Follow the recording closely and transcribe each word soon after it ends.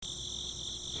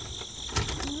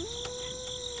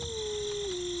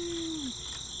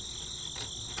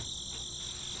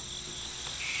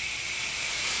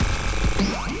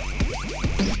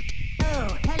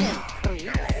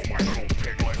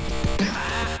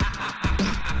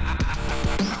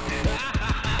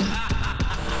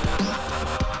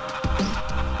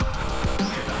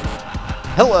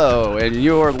Hello, and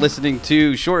you're listening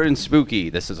to Short and Spooky.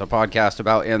 This is a podcast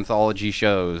about anthology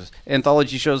shows from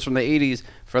the 80s,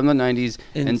 from the 90s,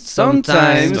 and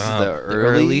sometimes the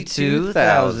early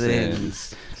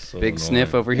 2000s. So Big annoying.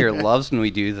 Sniff over here loves when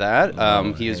we do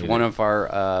that. He is one of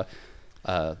our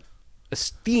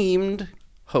esteemed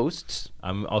hosts.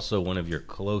 I'm also one of your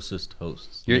closest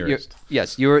hosts. You're Nearest.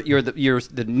 you're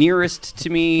the nearest to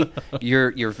me.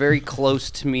 You're very close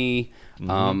to me.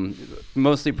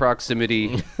 Mostly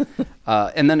proximity.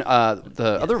 And then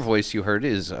the other voice you heard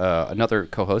is another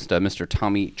co-host, Mr.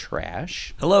 Tommy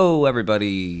Trash. Hello,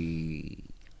 everybody.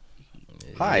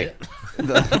 Hi.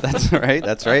 That's right.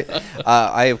 That's right.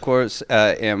 I, of course,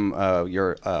 am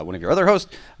your one of your other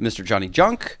hosts, Mr. Johnny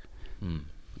Junk.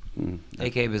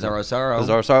 A.K.A. Bizarro Sorrow.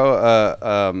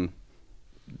 Bizarro,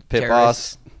 Pit Terrorist.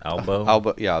 Boss.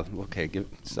 Elbow. Yeah. Okay.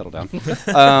 Settle down.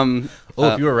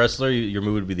 If you were a wrestler, your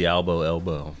move would be the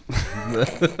elbow.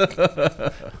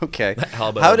 Okay.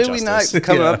 Elbow How of did we not justice.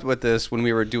 come up with this when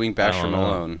we were doing Basher don't know.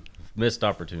 Malone? Missed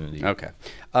opportunity. Okay.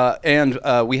 And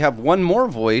we have one more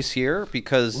voice here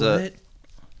because What?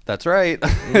 that's right.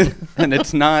 And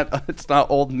it's not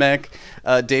Old Mech,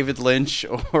 David Lynch,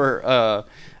 or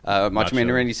Macho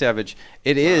Man Randy Savage.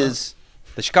 It is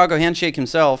the Chicago Handshake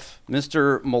himself,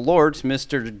 Mr. Malort,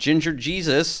 Mr. Ginger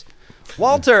Jesus,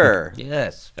 Walter.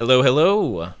 Yes.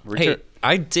 Hello. Richard- Hey,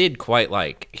 I did quite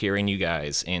like hearing you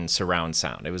guys in surround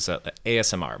sound. It was a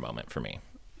ASMR moment for me.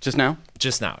 Just now?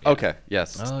 Just now. yeah. Okay.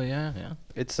 Yes. Oh yeah.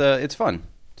 It's fun.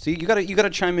 See, you gotta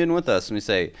chime in with us when we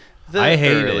say the I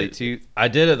hate early it. two. I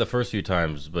did it the first few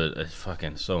times, but it's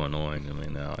fucking so annoying to me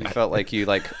now. You felt like you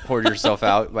poured yourself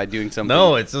out by doing something.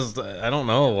 No, it's just I don't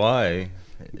know why.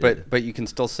 But you can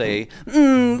still say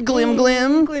glim glim.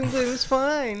 Glim Glim's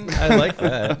fine. I like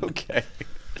that. Okay.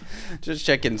 Just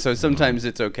checking. So sometimes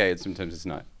it's okay and sometimes it's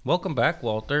not. Welcome back,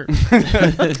 Walter.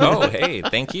 Oh, hey,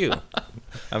 thank you.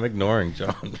 I'm ignoring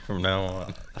John from now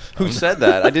on. Who said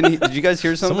that? I didn't. Did you guys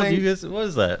hear Some of something? you guys, what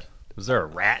is that? Was there a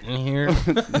rat in here?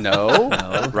 No.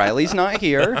 Riley's not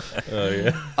here. Oh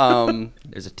yeah.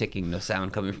 There's a ticking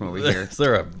sound coming from over here. Is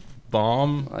there a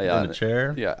bomb Yeah, in a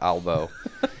chair? Yeah, elbow.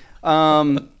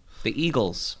 The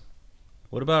Eagles.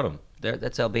 What about them?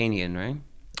 That's Albanian, right?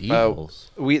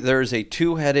 Eagles. There's a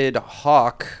two-headed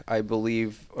hawk, I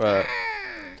believe,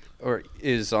 or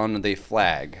is on the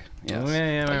flag. Yes. Oh,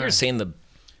 yeah, I thought you yeah. were saying the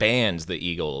band the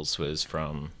Eagles was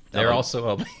from. They're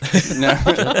also. No.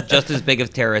 Just as big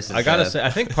of terrorists as I gotta say,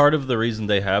 I think part of the reason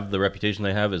they have the reputation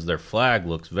they have is their flag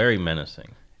looks very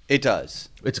menacing. It does.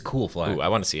 It's a cool flag. Ooh, I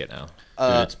want to see it now.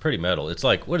 Dude, it's pretty metal. It's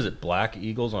like, what is it? Black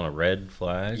eagles on a red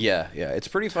flag. Yeah. It's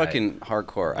pretty fucking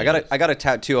hardcore. I got a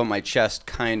tattoo on my chest,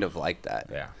 kind of like that.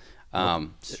 Yeah.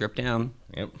 Strip down.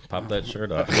 Yep. Pop that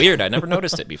shirt off. Weird. I never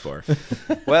noticed it before.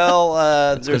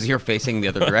 Well, Because you're facing the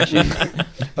other direction.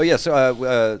 Oh yeah, so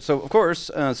of course,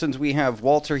 since we have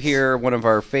Walter here, one of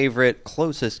our favorite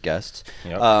closest guests,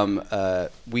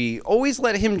 Yep. we always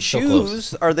let him So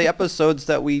choose are the episodes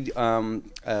that we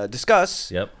discuss.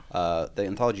 Yep. The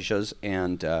anthology shows,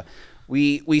 and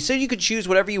we said you could choose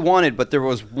whatever you wanted, but there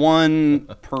was one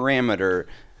parameter.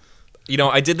 You know,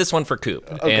 I did this one for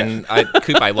Coop. Okay. And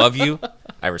Coop, I love you.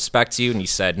 I respect you. And you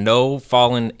said, no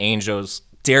fallen angels.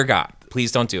 Dear God,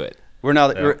 please don't do it.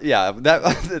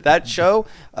 That show,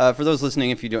 for those listening,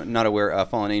 if you're not aware,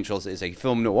 Fallen Angels is a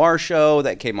film noir show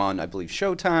that came on, I believe,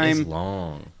 Showtime. It's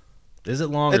long. Is it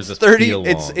long or It's does it 30. feel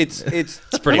long? It's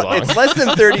pretty long. It's less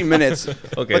than 30 minutes. Okay,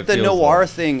 but it the feels noir long.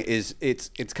 thing is it's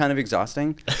kind of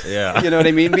exhausting. Yeah. You know what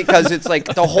I mean? Because it's like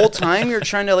the whole time you're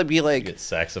trying to be You like, get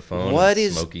saxophone. what and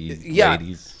is smoky yeah?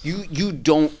 ladies.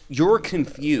 You're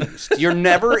confused. You're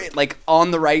never like on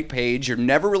the right page. You're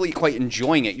never really quite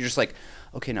enjoying it. You're just like,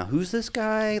 okay, now who's this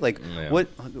guy? Like, Yeah. what?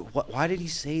 Why did he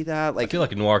say that? I Like, feel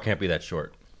like a noir can't be that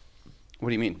short. what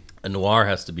do you mean? A noir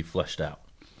has to be fleshed out.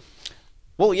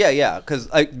 Well, yeah, because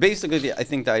basically, I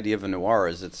think the idea of a noir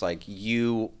is it's like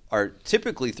you are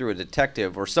typically through a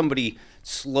detective or somebody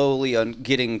slowly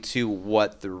getting to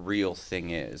what the real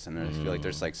thing is, and I feel like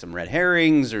there's like some red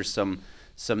herrings or some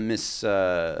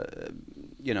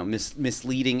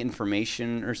misleading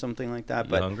information or something like that.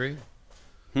 You But hungry?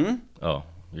 Oh,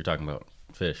 you're talking about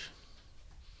fish.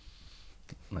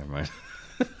 Never mind.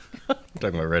 I'm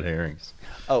talking about red herrings.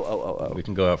 oh, We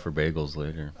can go out for bagels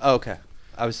later. okay.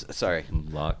 I was sorry.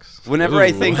 And lox. Whenever I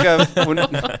Ooh. think of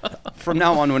from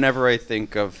now on, whenever I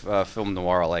think of film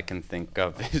noir, all I can think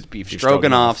of is beef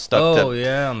stroganoff stuck Oh to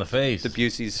yeah, on the face.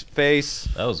 Busey's face.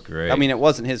 That was great. I mean, it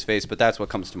wasn't his face, but that's what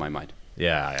comes to my mind.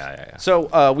 yeah.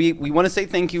 So we want to say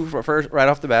thank you for first right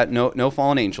off the bat. No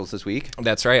fallen angels this week.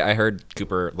 That's right. I heard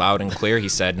Cooper loud and clear. He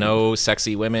said, no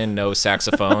sexy women, no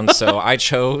saxophones. So I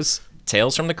chose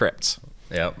Tales from the Crypt.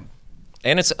 Yep.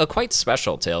 And it's a quite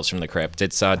special Tales from the Crypt.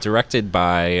 It's directed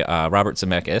by Robert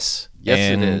Zemeckis. Yes,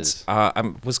 it and, is.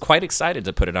 I was quite excited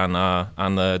to put it on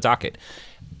the docket.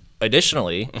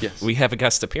 Additionally, we have a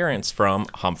guest appearance from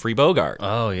Humphrey Bogart.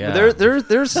 Oh yeah.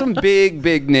 There's some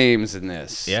big names in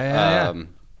this. Yeah.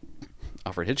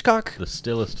 Alfred Hitchcock. The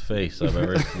stillest face I've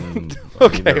ever seen.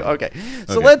 Okay.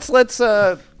 So let's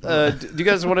do you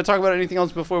guys want to talk about anything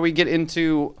else before we get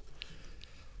into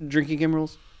drinking game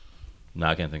rules? No,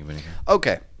 I can't think of anything.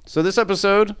 Okay. So this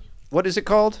episode, what is it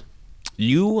called?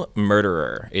 You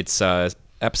Murderer. It's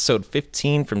episode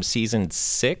 15 from season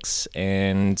 6,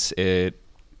 and it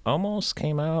almost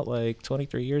came out like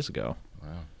 23 years ago. Wow.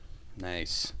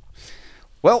 Nice.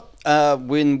 Well,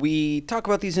 when we talk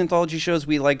about these anthology shows,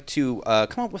 we like to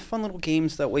come up with fun little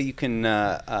games. That way you can,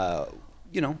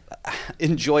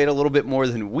 enjoy it a little bit more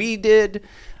than we did.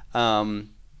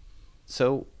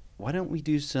 So why don't we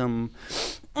do some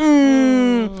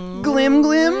glim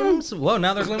glims? Whoa,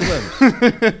 now they're glim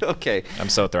glims. Okay. I'm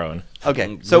so throwing.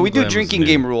 Okay. So we do Glim Glims drinking new.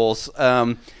 game rules.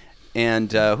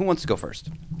 And who wants to go first?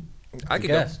 I could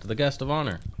go. The guest of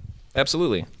honor.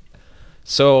 Absolutely.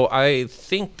 So I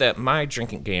think that my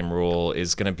drinking game rule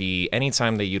is going to be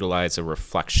anytime they utilize a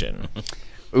reflection.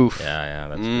 Oof. Yeah,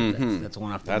 that's That's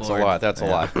one off the That's a board. lot. That's a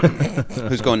lot.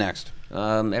 Who's going next?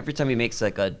 Every time he makes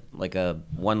like a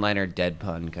one-liner dead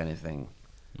pun kind of thing.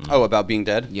 Oh, about being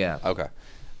dead? Yeah. Okay.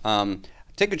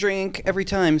 Take a drink every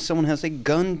time someone has a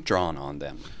gun drawn on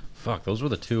them. Fuck, those were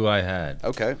the two I had.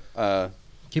 Okay.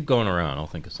 Keep going around. I'll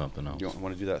think of something else. You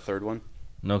want to do that third one?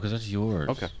 No, because that's yours.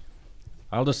 Okay.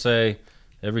 I'll just say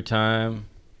every time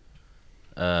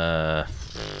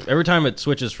it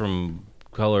switches from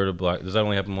color to black. Does that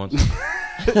only happen once?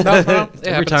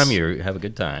 Every time you have a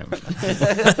good time.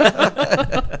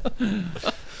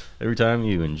 Every time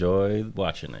you enjoy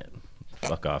watching it.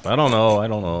 Fuck off. I don't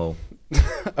know.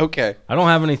 Okay. I don't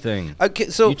have anything. Okay.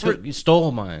 So You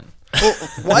stole mine. well,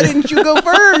 why didn't you go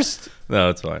first? No,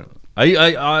 it's fine.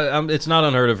 It's not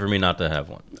unheard of for me not to have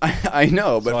one. I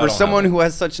know, but So I for don't someone have it. who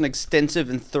has such an extensive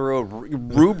and thorough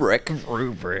rubric. I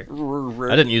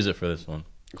didn't use it for this one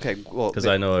Okay. Well, because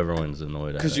I know everyone's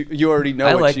annoyed at because it. you already know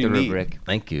I what like you the need. rubric.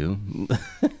 Thank you.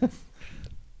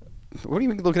 What are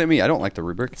you looking at me? I don't like the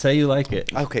rubric. Say you like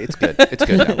it. Okay, it's good. It's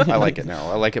good now. I like it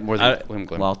now. I like it more than Glim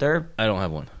Glim. Walter, I don't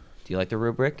have one. do you like the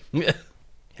rubric?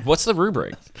 What's the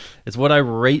rubric? It's what I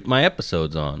rate my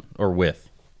episodes on or with.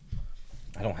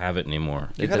 I don't have it anymore.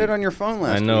 You had it on your phone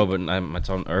last I know, week. but it's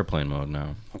on airplane mode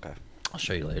now. Okay. I'll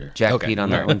show you later. Jack Okay, Pete on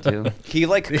that one too. He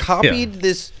copied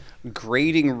this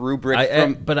grading rubric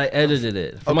from. But I edited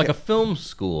it from like Okay. a film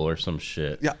school or some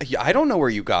shit. Yeah, I don't know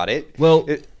where you got it. Well,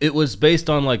 it was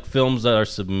based on like films that are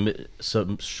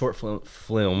some short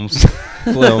films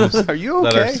Are you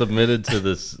that are okay? submitted to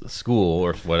this school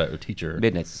or whatever teacher.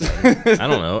 Midnight Society I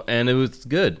don't know, and it was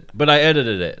good. But I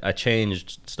edited it. I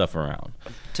changed stuff around,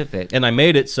 to fit. and I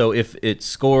made it so if it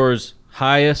scores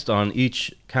highest on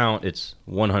each count, it's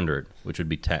 100, which would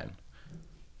be 10.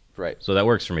 Right. So that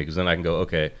works for me because then I can go,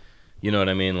 okay, you know what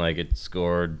I mean? Like it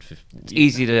scored. It's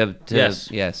easy to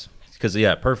Yes. Because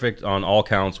perfect on all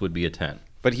counts would be a 10.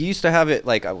 But he used to have it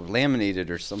like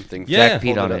laminated or something. Yeah. Jack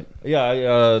Pete on it.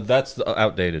 Yeah, that's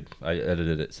outdated. I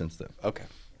edited it since then. Okay.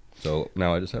 So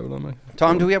now I just have it on my.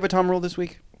 Tom, do we have a Tom rule this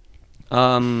week?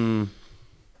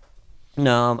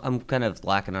 No, I'm kind of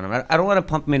lacking on him. I don't want to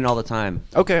pump him in all the time.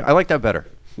 Okay, I like that better.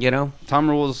 You know, Tom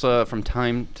rules from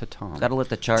time to Tom. gotta let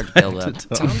the charge build up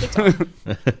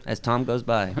as Tom goes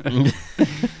by.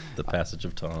 The passage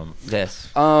of Tom This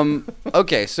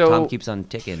Okay, so Tom keeps on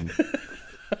ticking.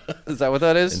 is that what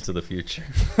that is? into the future.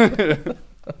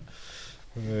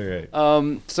 All right.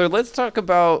 So let's talk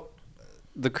about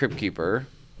the Crypt Keeper,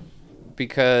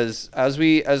 because as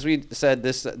we said,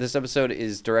 this episode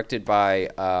is directed by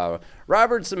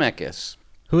Robert Zemeckis.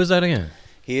 Who is that again?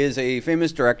 He is a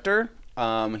famous director.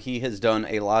 He has done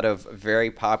a lot of very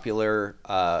popular,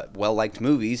 well-liked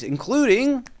movies,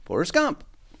 including Forrest Gump.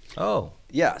 Oh,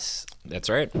 Yes. That's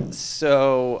right.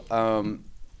 So,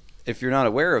 if you're not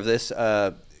aware of this,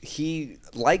 he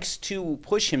likes to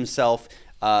push himself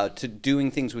to doing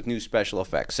things with new special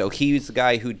effects. So he's the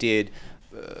guy who did,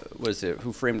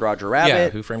 Who Framed Roger Rabbit? Yeah,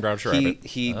 Who Framed Roger Rabbit.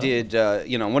 He did,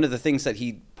 one of the things that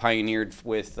he pioneered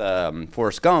with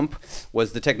Forrest Gump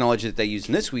was the technology that they use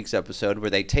in this week's episode, where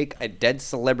they take a dead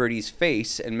celebrity's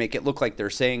face and make it look like they're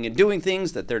saying and doing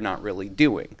things that they're not really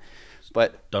doing.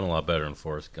 But done a lot better than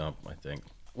Forrest Gump, I think.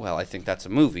 well, I think that's a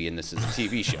movie and this is a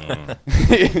TV show.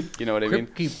 You know what I mean?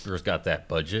 Crypt Keeper's got that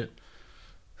budget.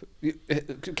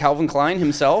 Calvin Klein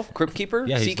himself, Crypt Keeper,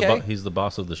 Yeah, CK. he's the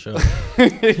boss of the show.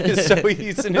 So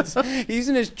he's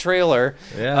in his trailer,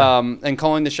 Yeah. and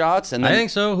calling the shots. And then, I think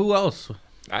so. Who else?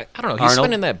 I don't know. He's Arnold?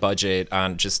 spending that budget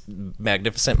on just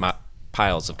magnificent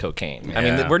piles of cocaine. I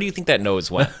mean, Yeah. where do you think that nose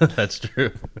went? That's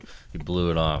true. He blew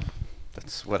it off.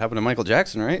 that's what happened to Michael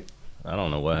Jackson, right? I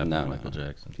don't know what happened No, to no. Michael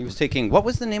Jackson. He was taking, what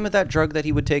was the name of that drug that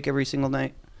he would take every single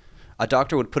night? A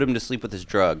doctor would put him to sleep with his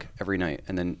drug every night,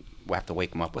 and then we'll have to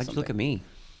wake him up with Why'd you something. look at me?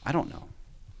 I don't know.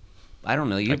 I don't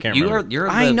know. You, I can't you remember. are. You're.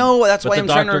 I the- know. That's But why the I'm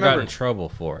trying to doctor got remember. in trouble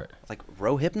for it. Like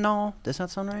Rohypnol? Does that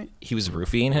sound right? He was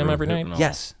roofing him every night. Rohypnol.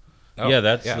 Yes. Oh, Yeah,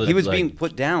 that's yeah. the- He was like, being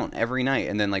put down every night,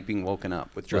 and then like being woken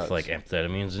up with drugs. with like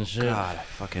amphetamines and shit. God, I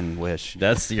fucking wish.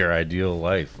 That's your ideal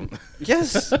life.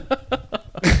 Yes.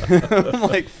 I'm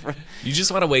like, You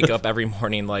just want to wake up every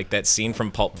morning like that scene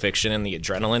from Pulp Fiction and the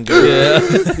adrenaline.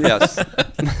 Dude. yes.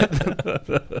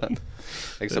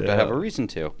 Except I have a reason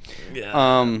to.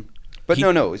 But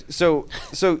no. So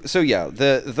yeah.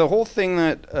 The whole thing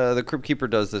that the Crypt Keeper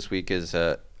does this week is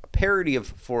a parody of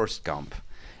Forrest Gump,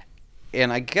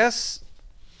 and I guess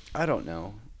I don't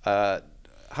know.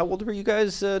 How old were you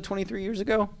guys 23 years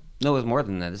ago? No, it was more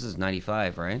than that. This is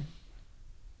 95, right?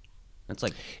 That's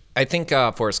like. I think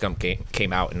Forrest Gump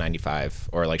came out in '95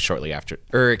 or like shortly after,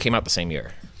 or it came out the same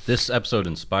year. This episode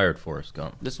inspired Forrest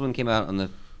Gump. This one came out on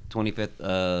the 25th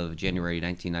of January,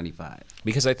 1995.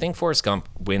 Because I think Forrest Gump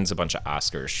wins a bunch of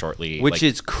Oscars shortly, Which like,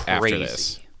 is after crazy.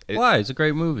 this. Why? It's a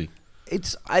great movie.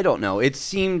 I don't know. It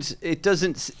seems it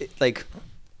doesn't like.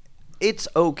 It's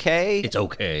okay. It's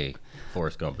okay.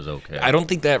 Forrest Gump is okay. I don't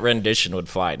think that rendition would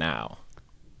fly now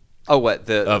Oh, what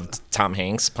the of Tom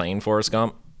Hanks playing Forrest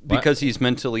Gump. because he's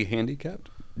mentally handicapped?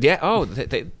 Yeah. Oh, Did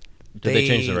they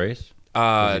change the race?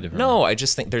 Or is it different? No, I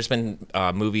just think there's been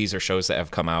movies or shows that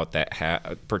have come out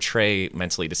that portray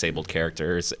mentally disabled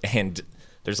characters, and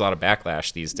there's a lot of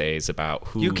backlash these days about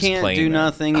who's You can't playing do them.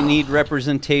 nothing. You need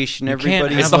representation. can't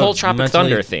Everybody. It's have the a whole Tropic mentally-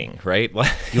 Thunder thing, right?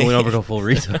 You went over to full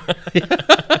retard.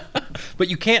 But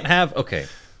you can't have. Okay,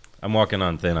 I'm walking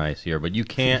on thin ice here, but you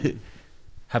can't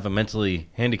have a mentally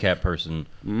handicapped person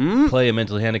play a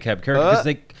mentally handicapped character because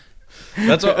they.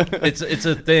 That's what it's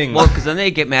a thing. Well, because then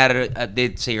they get mad at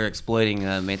they'd say you're exploiting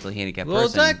a mentally handicapped Well,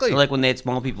 person. exactly. So, like when they had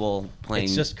small people playing.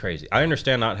 It's just crazy. I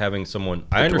understand not having someone.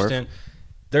 I dwarf. understand.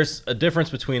 There's a difference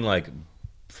between like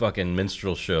fucking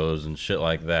minstrel shows and shit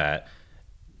like that,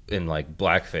 in like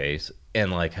blackface,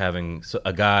 and like having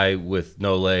a guy with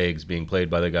no legs being played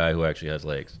by the guy who actually has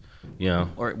legs. You know?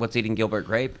 Or What's Eating Gilbert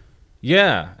Grape?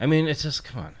 Yeah. I mean, it's just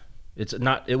come on. It's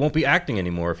not. It won't be acting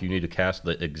anymore if you need to cast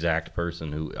the exact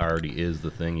person who already is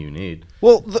the thing you need.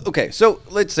 Well, okay, so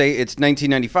let's say it's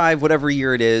 1995, whatever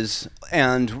year it is,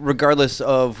 and regardless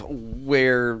of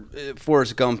where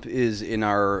Forrest Gump is in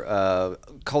our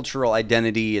cultural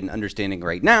identity and understanding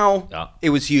right now, Yeah.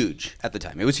 it was huge at the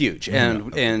time. It was huge,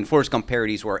 and Forrest Gump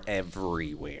parodies were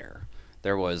everywhere.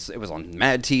 It was on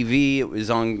Mad TV. It was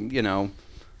on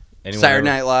Anyone Saturday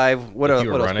ever- Night Live. What if else? you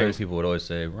were What else? running, parodies? people would always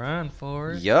say, "Run,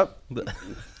 Forrest." Yep.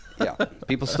 Yeah,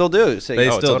 people still do. Say, They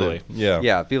Oh, still totally. do. Yeah.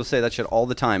 yeah, people say that shit all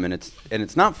the time, and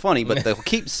it's not funny, but they'll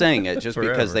keep saying it just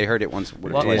because Forever. they heard it once.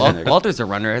 Well, twice in their- Walter's a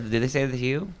runner. Did they say that to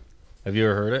you? Have you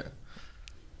ever heard it?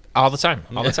 All the time.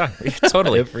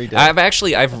 Totally. Every day. I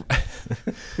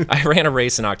ran a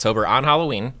race in October on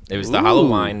Halloween. It was the Ooh.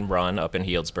 Halloween run up in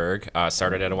Healdsburg.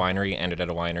 Started at a winery, ended at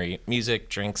a winery. Music,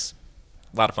 drinks,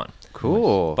 a lot of fun.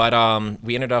 Cool. But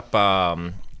we ended up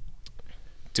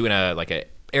doing a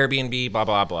Airbnb, blah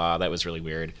blah blah. That was really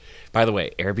weird. By the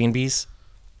way, Airbnbs,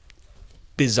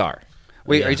 bizarre.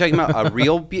 Wait, are you talking about a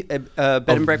real bed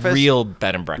and breakfast? Real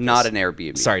bed and breakfast, Not an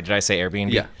Airbnb. Sorry, did I say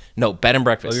Airbnb? Yeah. No, bed and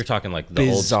breakfast. Oh, you're talking like the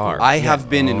old Bizarre. school. I have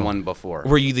been in one before.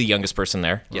 Were you the youngest person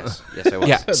there? Yes, I was.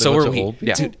 Yeah, They so bunch were of we. old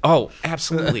Yeah. Dude, oh,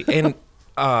 absolutely. And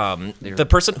the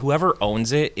person, whoever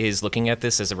owns it, is looking at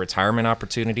this as a retirement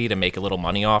opportunity to make a little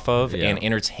money off of Yeah. and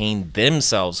entertain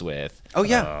themselves with. Oh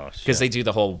yeah. Oh, shit. Because they do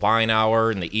the whole wine hour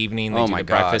in the evening, they Oh, do my the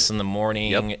God. breakfast in the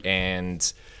morning, Yep.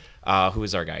 and who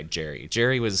was our guy? Jerry.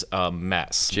 Jerry was a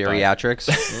mess. Geriatrics.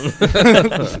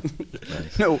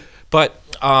 No, But,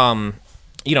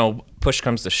 push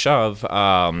comes to shove.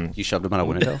 you shoved him out a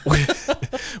window.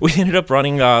 We ended up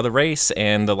running the race,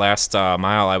 and the last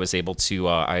mile I was able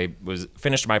to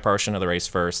finished my portion of the race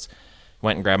first,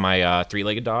 went and grabbed my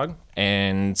three-legged dog,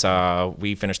 and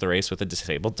we finished the race with a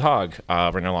disabled dog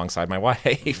running alongside my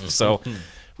wife. So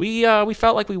we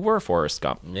felt like we were Forrest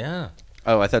Gump. Yeah.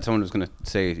 Oh, I thought someone was going to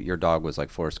say your dog was like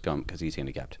Forrest Gump because he's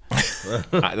handicapped.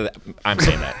 I'm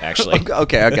saying that, actually.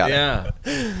 Okay, I got it. Yeah.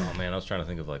 Oh man, I was trying to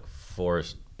think of like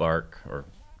Forrest Bark or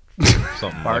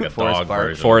Something Bark, like a Forrest dog Bark.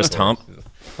 version. Forrest Hump.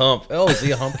 Hump. Oh, is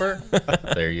he a humper?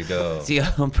 There you go. See a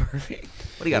humper.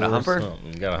 What do you got, a Forrest humper? Hump.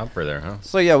 You got a humper there, huh?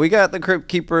 So yeah, we got the Crypt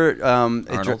Keeper.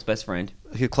 Arnold's best friend.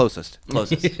 Closest.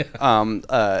 Closest.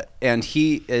 And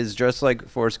he is dressed like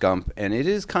Forrest Gump, and it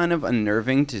is kind of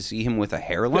unnerving to see him with a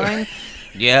hairline.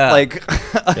 Yeah. Like,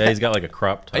 Yeah, he's got like a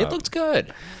crop top. It looked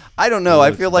good. I don't know. He I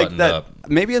looks feel like buttoned that. up.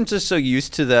 Maybe I'm just so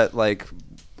used to that, like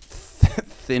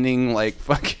thinning, like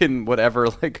fucking whatever,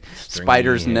 like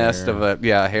spider's hair. nest of a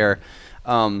hair.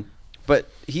 But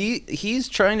he's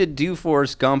trying to do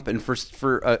Forrest Gump, and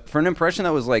for an impression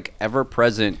that was like ever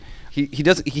present. He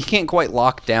can't quite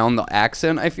lock down the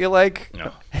accent. I feel like.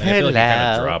 No. And I feel like he kind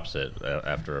Hello. of drops it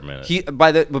after a minute.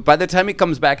 By the time he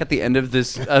comes back at the end of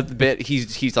this bit,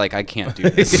 he's like, I can't do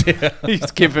this. He's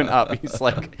given up. He's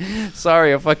like,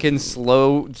 sorry, a fucking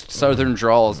slow southern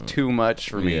drawl is too much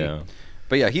for me. Yeah.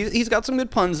 But yeah, he's got some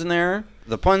good puns in there.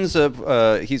 The puns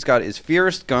of he's got is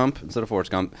Fierce Gump instead of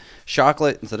Forrest Gump,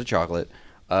 Chocolate instead of chocolate,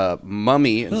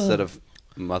 Mummy instead of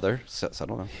mother. So I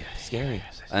don't know. Scary.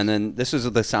 And then this is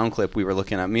the sound clip we were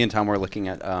looking at. Me and Tom were looking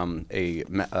at a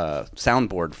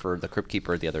soundboard for the Crypt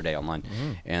Keeper the other day online,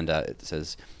 and it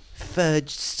says fudge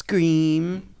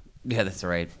scream, Yeah, that's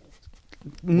right.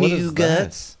 What is nougats.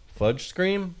 that? Fudge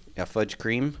scream? Yeah, fudge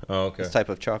cream. Oh, okay. This type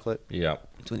of chocolate Yeah.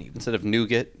 It's when you- instead of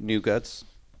nougats.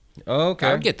 Okay.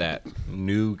 I would get that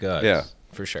New guts. Yeah.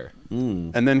 for sure.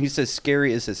 And then he says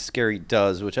scary is as scary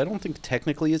does, which I don't think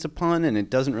technically is a pun, and it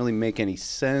doesn't really make any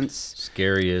sense.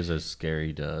 Scary is as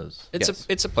scary does. It's Yes.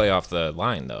 it's a play off the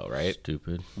line though, right?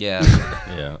 Stupid. Yeah.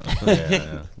 Yeah.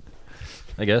 Yeah.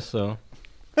 I guess so.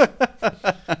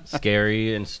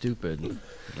 Scary and stupid.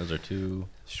 Those are two.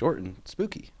 Short and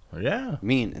spooky. Yeah.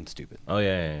 Mean and stupid. Oh,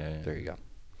 yeah. There you go.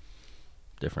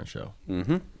 Different show.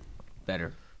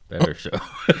 Better. Better show.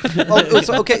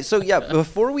 Okay, so yeah,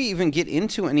 before we even get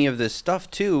into any of this stuff,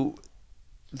 too,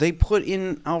 they put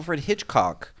in Alfred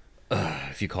Hitchcock.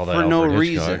 If you call that For no Alfred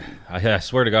Hitchcock. reason. I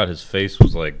swear to God, his face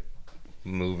was like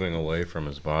moving away from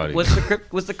his body. Was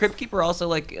the Crypt Keeper also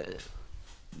like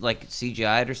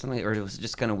CGI'd or something, or was it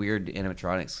just kind of weird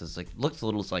animatronics? Because like looked a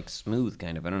little like smooth,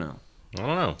 kind of. I don't know. I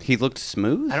don't know. He looked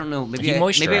smooth? I don't know. Maybe He maybe I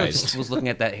moisturized. just was looking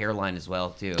at that hairline as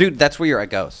well too. Dude, that's where your eye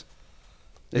goes.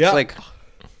 It's Yeah. like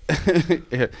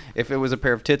if it was a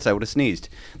pair of tits, I would have sneezed.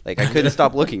 Like I couldn't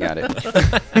stop looking at it.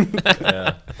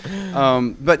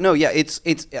 Yeah. But no, yeah,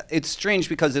 it's strange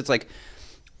because it's like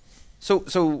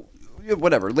so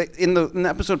whatever. In the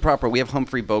episode proper, we have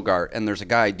Humphrey Bogart and there's a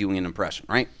guy doing an impression,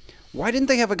 right? Why didn't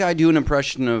they have a guy do an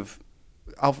impression of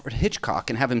Alfred Hitchcock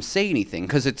and have him say anything?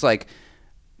 Because it's like,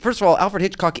 first of all, Alfred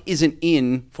Hitchcock isn't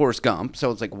in Forrest Gump,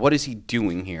 so it's like, what is he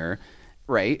doing here,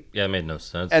 right? Yeah, it made no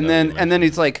sense. And now then that you and then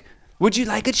mention he's like, "Would you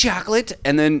like a chocolate?"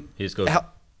 And then He just goes-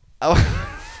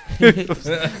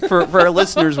 for our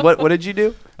listeners, what did you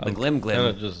do? the glim it.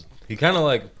 Kinda glim. he kind of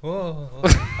like, whoa.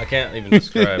 I can't even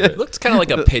describe It it. looked kind of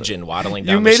like a pigeon waddling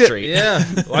down made the it- street. Yeah.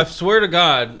 Well, I swear to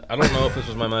God, I don't know if this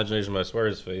was my imagination, but I swear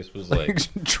his face was like,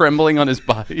 Trembling on his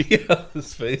body. yeah,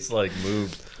 his face like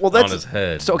moved Well, that's on his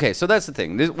head. So okay, so that's the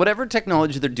thing. Whatever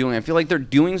technology they're doing, I feel like they're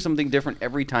doing something different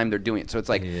every time they're doing it. So it's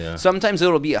like Yeah. sometimes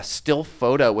it'll be a still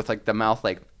photo with like the mouth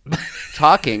like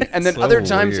talking, and then So other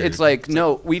times weird. it's like,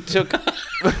 no, we took.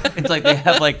 It's like they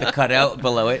have like the cutout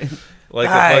below it. Like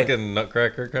Hi. a fucking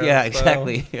Nutcracker kind Yeah, of style.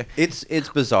 exactly. It's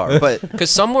bizarre, but Because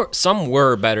some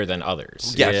were better than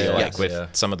others. Yes, I feel yes, like with yeah.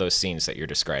 some of those scenes that you're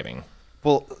describing.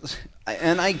 well,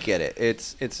 and I get it.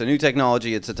 It's a new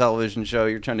technology. It's a television show.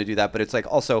 You're trying to do that, but it's like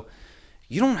also,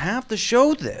 you don't have to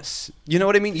show this. You know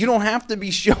what I mean? You don't have to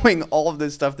be showing all of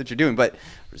this stuff that you're doing. But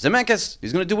Zemeckis,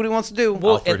 he's going to do what he wants to do.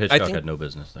 Well, Alfred and I Hitchcock think- had no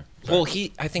business there. Sorry. Well,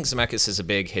 I think Zemeckis is a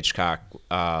big Hitchcock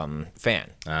fan,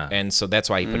 Ah. and so that's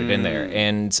why he put it in there.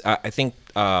 And I think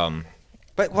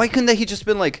But why couldn't he just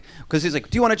been like? Because he's like,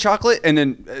 "Do you want a chocolate?" And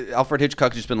then Alfred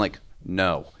Hitchcock just been like,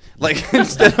 "No." Like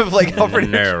instead of like Alfred,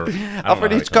 No. Alfred I don't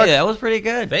know. Hitchcock. Yeah, that was pretty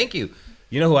good. Thank you.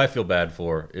 You know who I feel bad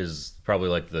for is probably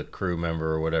like the crew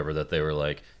member or whatever that they were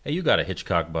like, "Hey, you got a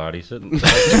Hitchcock body." Sitting.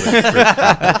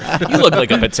 you look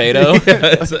like a potato.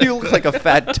 You look like a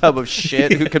fat tub of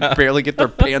shit who could barely get their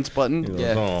pants buttoned.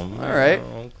 Yeah. All right.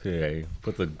 Okay.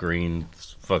 Put the green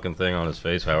fucking thing on his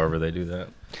face. However they do that.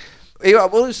 Yeah,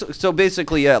 well, so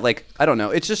basically, yeah, like I don't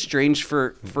know. It's just strange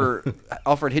for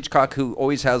Alfred Hitchcock, who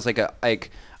always has like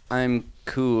I'm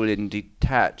cool and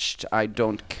detached. I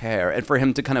don't care, and for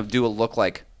him to kind of do a look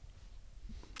like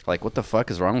what the fuck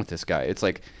is wrong with this guy? It's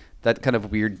like that kind of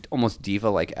weird, almost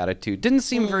diva-like attitude. Didn't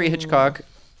seem very Hitchcock.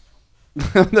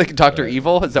 Like Dr.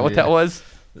 Evil, is that what that Yeah. was?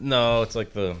 No, it's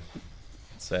like the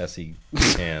sassy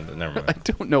hand. Never I mind.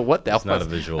 don't know what that It's was. not a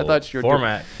visual I thought you were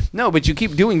format. No, but you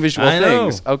keep doing visual I know.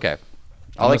 things. Okay.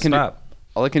 I'm gonna stop.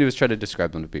 All I can do is try to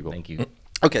describe them to people. Thank you.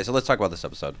 Okay, so let's talk about this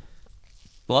episode.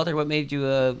 Walter, what made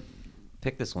you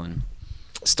pick this one?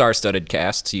 Star-studded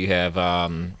cast. You have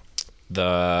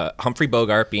the Humphrey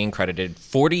Bogart being credited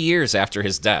 40 years after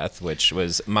his death, which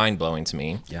was mind-blowing to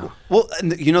me. Yeah. Well,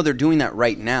 and they're doing that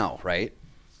right now, right?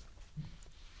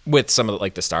 With some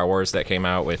of the Star Wars that came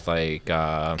out with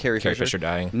Carrie Fisher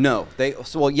dying. No,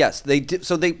 yes, they did.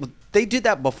 So they did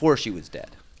that before she was dead,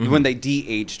 when they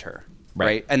de-aged her,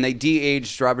 right? And they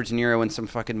de-aged Robert De Niro in some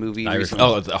fucking movie. Irishman. recently.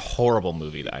 Oh, it's a horrible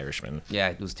movie, The Irishman. Yeah,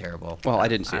 it was terrible. Well, I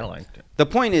didn't see it. liked it. The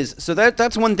point is, so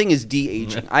that's one thing is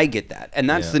de-aging. I get that, and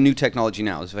that's Yeah. the new technology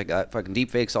now. Is like fucking deep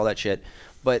fakes, all that shit.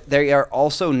 But they are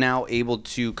also now able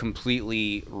to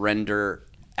completely render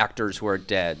actors who are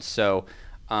dead. So,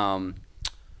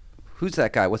 who's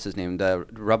that guy? What's his name? The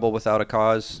Rebel Without a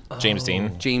Cause. James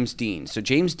Dean. James Dean. So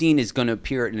James Dean is going to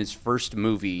appear in his first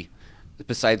movie,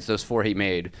 besides those 4 he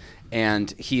made,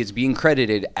 and he is being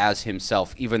credited as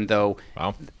himself, even though.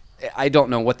 Wow. I don't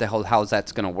know what the hell how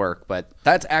that's going to work, but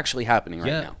that's actually happening right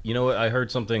Yeah, now. you know what? I heard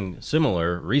something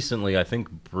similar recently. I think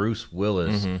Bruce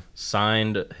Willis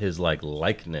signed his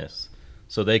likeness,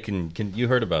 so they can. You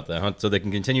heard about that, huh? So they can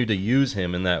continue to use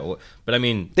him in that. But I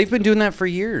mean, They've been doing that for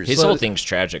years. His whole thing's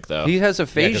tragic, though. He has 'cause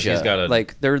aphasia. he's got a-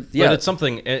 But but it's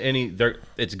something.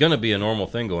 It's going to be a normal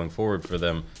thing going forward for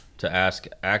them to ask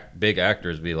big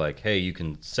actors, be like, "Hey, you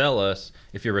can sell us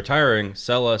if you're retiring.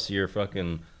 Sell us your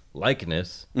fucking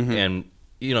likeness." And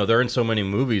they're in so many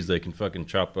movies they can fucking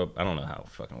chop up. I don't know how it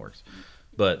fucking works,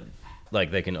 but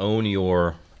they can own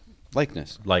your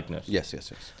likeness. likeness. Yes.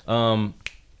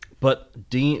 But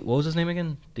Dean, what was his name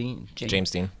again? Dean. James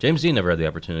Dean. James Dean never had the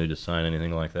opportunity to sign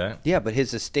anything like that. Yeah, but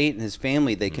his estate and his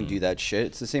family, they can do that shit.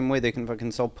 It's the same way they can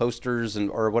fucking sell posters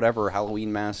or whatever,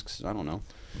 Halloween masks. I don't know.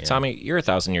 Yeah. Tommy, you're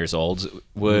 1,000 years old.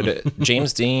 Would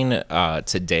James Dean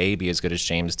today be as good as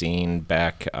James Dean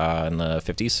back in the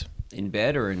 50s? In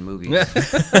bed or in movies?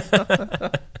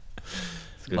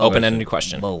 Good Open-ended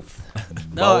question. Both.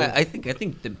 No, I think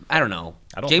I don't know.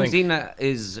 I don't James think- Dean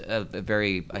is a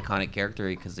very iconic character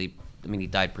because he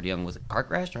died pretty young. Was it car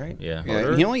crash, right? Yeah. Yeah,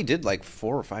 and he only did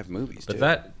 4 or 5 movies. But too.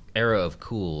 that era of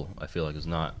cool, I feel like, is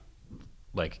not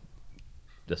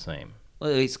the same.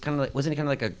 Well, he's kind of wasn't he kind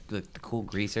of like the cool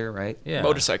greaser, right? Yeah.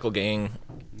 Motorcycle gang.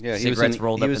 yeah, cigarettes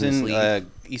rolled he up was in in the sleeve.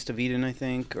 East of Eden, I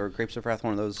think, or Grapes of Wrath.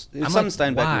 One of those. It was I'm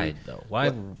some like, Steinbeck why movie. though?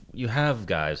 Why you have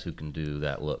guys who can do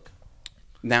that look?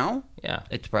 Now, Yeah,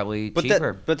 It's probably but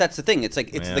cheaper. but that's the thing. It's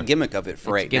it's Yeah. the gimmick of it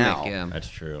for It's right gimmick, now. yeah. that's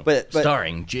true. But-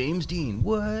 starring James Dean.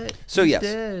 What? So He's yes.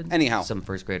 dead. Anyhow, Some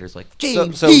first graders like so,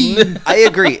 James. so I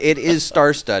agree. It is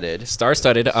star-studded.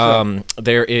 Star-studded.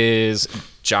 There is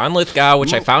John Lithgow,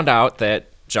 which I found out that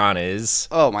John is.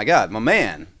 Oh my God, my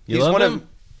man. You He's love one him? of.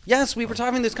 Yes, we were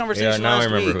having this conversation Yeah, now I last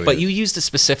remember week. who he But is. you used a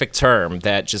specific term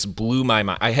that just blew my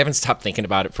mind. I haven't stopped thinking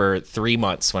about it for 3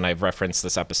 months when I've referenced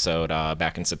this episode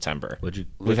back in September. Would you?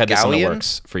 We've had this in the Lithgowian?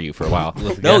 works for you for a while.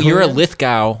 Lithgowian? No, you're a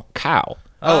Lithgow cow.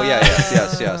 Oh yeah,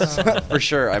 yes, for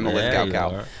sure. I'm a Yeah, Lithgow you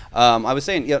cow. are. I was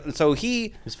saying, yeah. So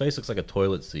he, His face looks like a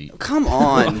toilet seat. come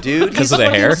on, dude. 'Cause He's of the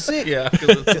fucking hair? sick. Yeah.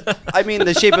 I mean,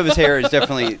 the shape of his hair is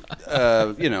definitely,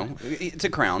 it's a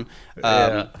crown,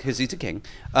 Yeah. because he's a king.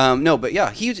 No, but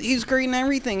yeah, he's great in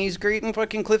everything. He's great in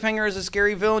fucking Cliffhanger as a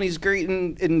scary villain. He's great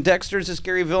in Dexter as a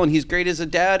scary villain. He's great as a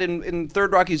dad in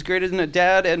Third Rock. He's great as a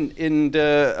dad and in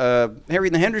Harry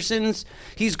and the Hendersons.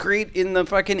 He's great in the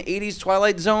fucking 80s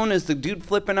Twilight Zone as the dude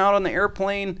flipping out on the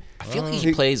airplane. I feel like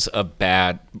he plays a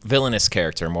bad villainous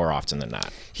character more often than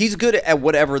not. He's good at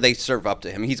whatever they serve up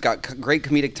to him. He's got great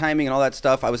comedic timing and all that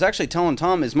stuff. I was actually telling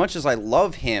Tom, as much as I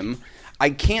love him, I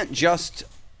can't just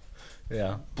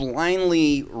Yeah.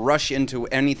 blindly rush into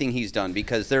anything he's done,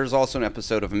 because there's also an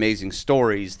episode of Amazing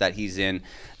Stories that he's in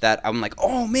that I'm like,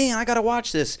 oh man, I gotta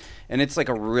watch this. And it's like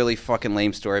a really fucking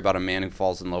lame story about a man who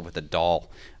falls in love with a doll.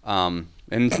 And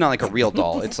it's not like a real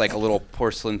doll. It's like a little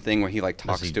porcelain thing where he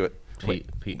talks he to it. What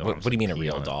do you mean a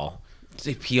real doll?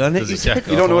 Say pee on it. Does he you said? check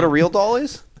You don't know what a real doll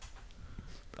is?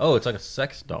 Oh, it's like a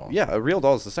sex doll. Yeah, a real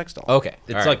doll is a sex doll. Okay,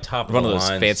 It's all right. like top of one the of those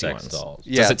line fancy sex ones. dolls.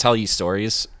 Yeah. Does it tell you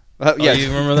stories? Yeah. Oh, you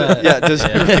remember that? Yeah, does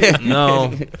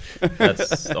No,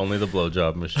 that's only the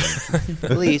blowjob machine.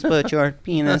 Please put your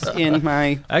penis in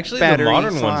my Actually, the battery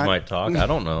modern slot. ones might talk. I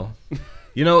don't know.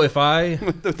 You know, if I,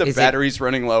 the Is it- battery's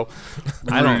running low.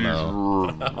 I don't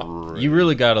know. You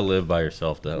really got to live by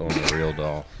yourself to own a real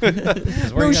doll. 'Cause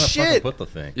where No you gonna fucking shit. put the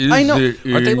thing? I know.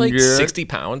 Aren't they like 60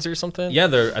 pounds or something? Yeah,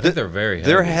 I think they're very heavy.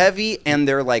 They're heavy and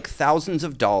they're like thousands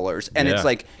of dollars. And it's Yeah.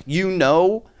 like,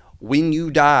 when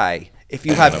you die, if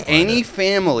you have any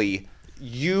family,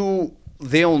 you'll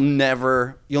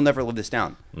never live this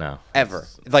down. No. Ever.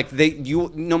 Like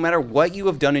no matter what you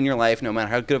have done in your life, no matter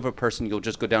how good of a person, you'll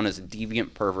just go down as a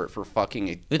deviant pervert for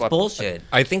fucking. It's bullshit.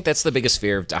 I think that's the biggest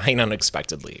fear of dying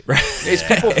unexpectedly. Right? It's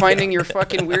people finding your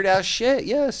fucking weird ass shit.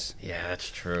 Yes. Yeah, that's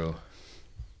true.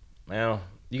 Well,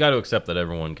 you got to accept that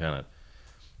everyone kind of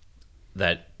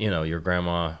that your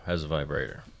grandma has a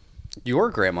vibrator. Your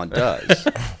grandma does.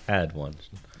 Had one.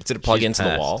 Did it plug She's into the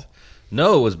passed. wall?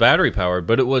 No, it was battery powered,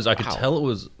 but it was. I could Wow. tell it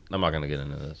was. I'm not gonna get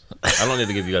into this. I don't need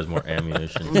to give you guys more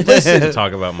ammunition to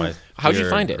talk about my. How'd you dear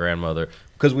find it? grandmother?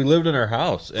 Because we lived in her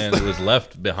house and it was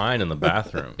left behind in the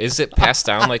bathroom. Is it passed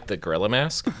down like the gorilla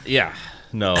mask? Yeah.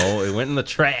 No, it went in the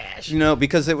trash. No,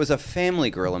 because it was a family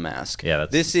gorilla mask. Yeah,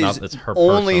 that's this not- is that's her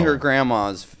only personal- her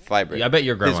grandma's vibrator. Yeah, I bet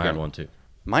your grandma His had one too.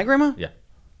 My grandma? Yeah.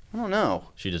 I don't know.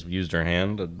 She just used her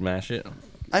hand to mash it.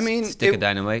 I mean, Stick of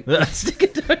dynamite. Stick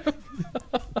it down.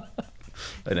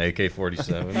 An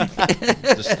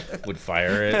AK-47 just would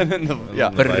fire it. And then The the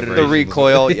vibrations.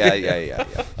 recoil. Yeah.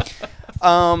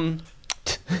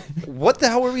 What the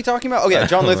hell were we talking about? Oh yeah,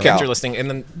 John You're Lithgow. listening, and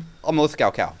then I'm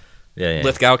Lithgow Cow. Yeah.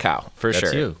 Lithgow Cow for That's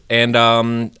sure. you.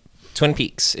 And Twin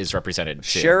Peaks is represented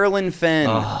too. Sherilyn Fenn.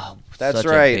 Oh, That's such a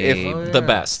right. babe. The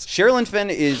best. Sherilyn Fenn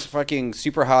is fucking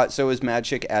super hot. So is Mad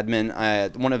Chick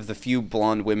Admin. One of the few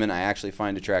blonde women I actually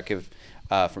find attractive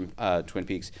from Twin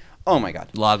Peaks. Oh my god.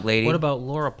 Log lady. What about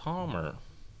Laura Palmer?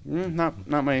 Not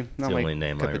my That's the my only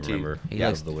name cup I of tea. remember. Yeah.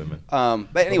 Of the women.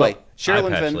 But anyway, Eye Sherilyn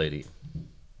patch Fenn. lady.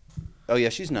 Oh yeah,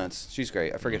 she's nuts. She's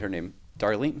great. I forget her name.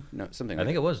 Darlene? No, something. I like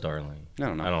think that. it was Darlene. I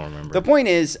don't know. I don't remember. The point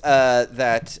is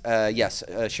that yes,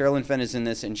 Sherilyn Fenn is in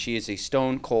this, and she is a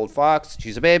stone cold fox.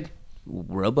 She's a babe.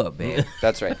 Robo babe.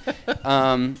 That's right.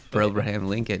 For Abraham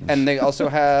Lincoln. And they also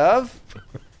have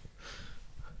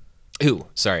Who?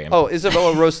 Sorry.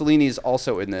 Isabella Rossellini is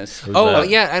also in this. Who's Oh that?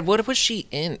 yeah. What was she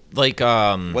in? Like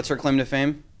What's her claim to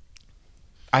fame?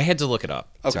 I had to look it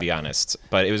up to Okay. be honest,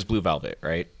 but it was Blue Velvet,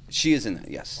 right? She is in it.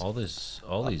 Yes, All these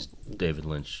David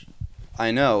Lynch.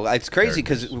 I know. It's crazy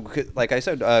because, like I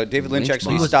said, David Lynch Lynch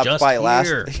actually Mob. stopped Just by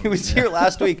here. He was here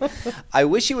last week. I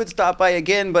wish he would stop by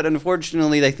again, but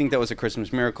unfortunately, they think that was a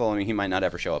Christmas miracle. I mean, he might not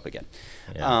ever show up again.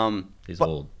 Yeah. He's but-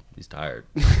 old. He's tired.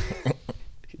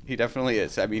 He definitely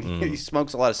is. I mean, he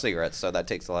smokes a lot of cigarettes, so that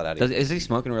takes a lot out of him. Is he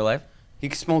smoking in real life? He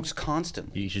smokes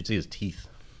constantly. You should see his teeth.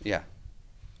 Yeah.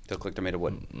 They look like they're made of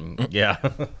wood. Yeah.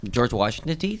 George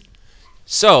Washington teeth?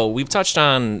 So we've touched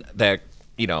on that.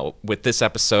 With this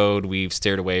episode, we've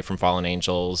steered away from Fallen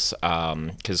Angels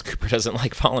because Cooper doesn't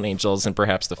like Fallen Angels and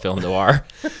perhaps the film noir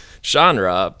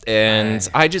genre. And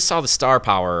I just saw the star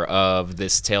power of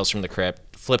this Tales from the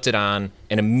Crypt, flipped it on,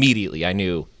 and immediately I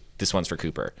knew this one's for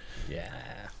Cooper. Yeah.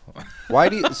 Why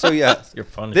do you? So yeah, You're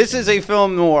punishing this is a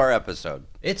film noir episode.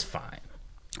 It's fine.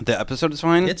 The episode is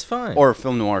fine. It's fine. Or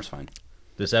film noir is fine.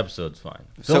 This episode's fine.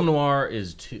 So- Film noir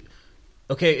is too.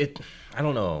 Okay, I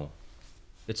don't know.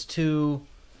 It's too.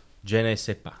 Je ne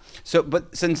sais pas. So,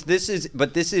 but this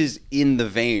is in the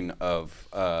vein of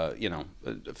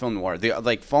film noir.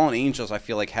 Like Fallen Angels, I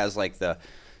feel like has like the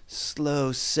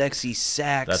slow, sexy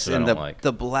sax That's what I and don't like.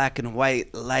 the black and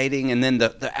white lighting, and then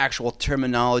the actual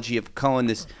terminology of calling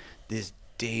this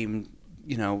dame.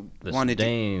 This Wanted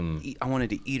dame. to eat, I wanted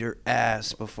to eat her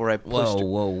ass before I pushed Whoa, her.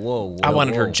 whoa, whoa. I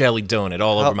wanted her whoa. jelly donut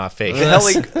all over my face.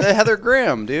 The Heather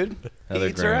Graham, dude. Heather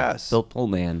He eats her Graham. ass. Bill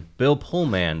Pullman. Bill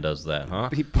Pullman does that, huh?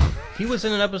 He- He was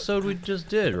in an episode we just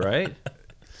did, right?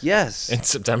 yes. In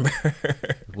September.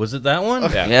 Was it that one?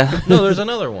 Yeah. Yeah. No, there's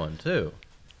another one too.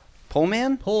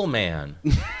 Pullman? Pullman.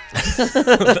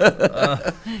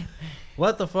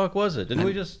 What the fuck was it? Didn't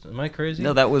we just? Am I crazy?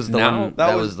 No, that was the No, one. that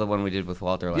That was- was the one we did with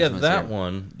Walter last Yeah, month, that yeah.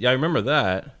 one. Yeah, I remember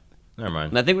that. Never mind.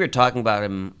 And I think we were talking about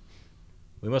him.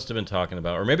 We must have been talking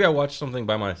about, or maybe I watched something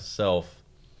by myself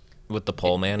With the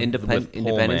pole man. Independence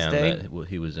Pullman Day. that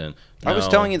he was in. I was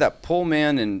No. telling you that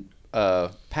Pullman and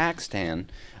Paxton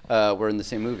were in the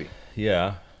same movie.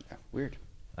 Yeah, Yeah, weird.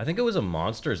 I think it was a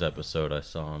Monsters episode I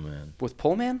saw him in. With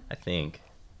Pullman? I think.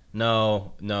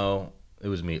 No, it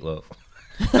was Meatloaf.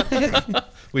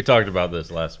 We talked about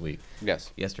this last week.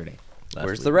 Yes. Yesterday.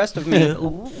 Where's week. the rest of me?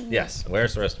 Yes.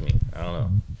 Where's the rest of me? I don't know.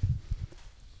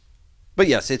 But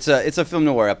yes, it's a film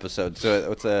noir episode.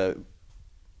 So it's a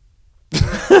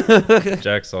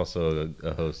Jack's also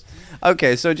a host.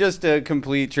 okay. So just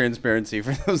complete transparency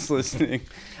for those listening,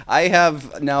 I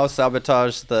have now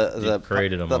sabotaged the You've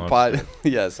created a the monster. pod.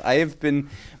 Yes, I have been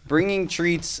bringing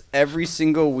treats every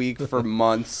single week for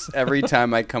months. Every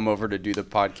time I come over to do the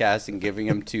podcast and giving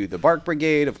them to the Bark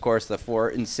Brigade, of course, the 4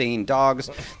 insane dogs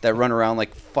that run around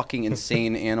like fucking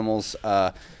insane animals.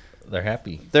 They're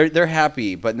happy. They're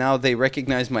happy, but now they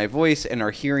recognize my voice and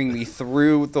are hearing me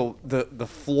through the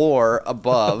floor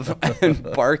above and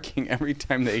barking every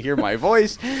time they hear my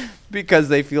voice because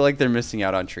they feel like they're missing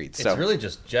out on treats. It's So really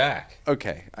just Jack.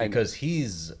 okay, Because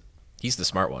he's the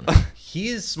smart one. he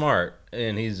is smart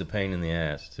and he's a pain in the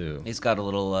ass too. He's got a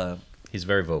little. He's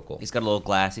very vocal. He's got a little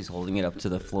glass. He's holding it up to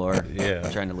the floor. Yeah.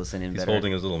 Trying to listen in He's better.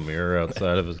 holding his little mirror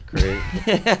outside of his crate.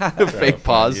 fake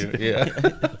paws Yeah.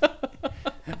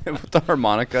 with the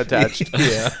harmonica attached.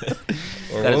 Yeah.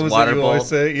 Or Got his what was water it you always bowl.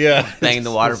 say? Yeah. Banging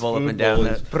the water His bowl up food and down.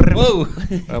 bowl. Whoa!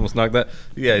 I almost knocked that.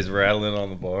 Yeah, he's rattling on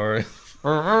the bar.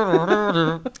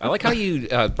 I like how you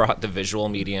brought the visual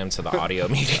medium to the audio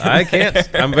medium. I can't.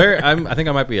 I think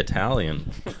I might be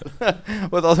Italian.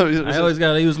 With all those, I always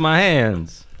gotta use my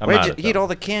hands. I'm where'd not you eat Italian. all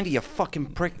the candy, you fucking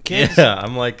prick kids? Yeah,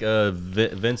 I'm like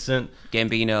Vincent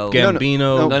Gambino.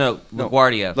 Gambino. No,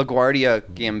 LaGuardia. LaGuardia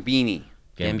Gambini.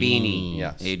 Gambini.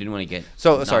 Yes. Yeah, you didn't want to get.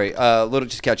 So no. sorry, little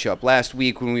just catch you up. Last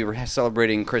week when we were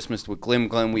celebrating Christmas with Glim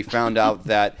Glim, we found out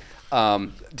that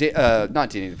not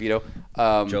Danny DeVito,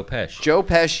 Joe Pesci. Joe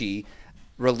Pesci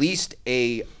released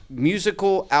a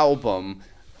musical album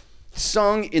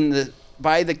sung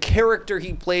by the character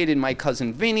he played in My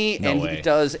Cousin Vinny, No and way. he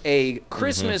does a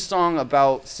Christmas song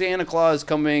about Santa Claus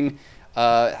coming.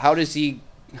 How does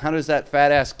that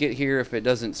fat ass get here if it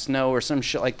doesn't snow or some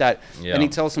shit like that? Yeah. And he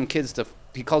tells some kids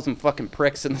he calls them fucking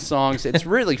pricks in the songs. It's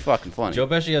really fucking funny. Joe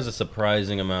Pesci has a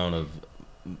surprising amount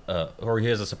of, he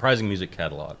has a surprising music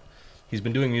catalog. He's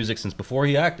been doing music since before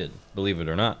he acted, believe it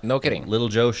or not. No kidding. Little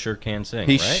Joe sure can sing,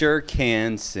 He right? sure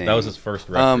can sing. That was his first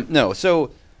record. No,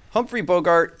 so Humphrey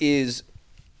Bogart is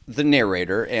the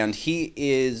narrator, and he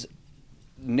is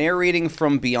narrating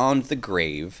from beyond the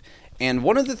grave. And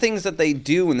one of the things that they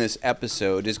do in this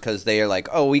episode is because they are like,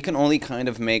 oh, we can only kind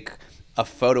of make a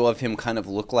photo of him kind of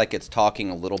look like it's talking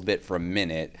a little bit for a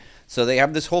minute. So they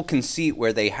have this whole conceit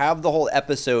where they have the whole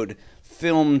episode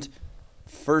filmed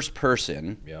first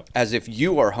person, Yep. as if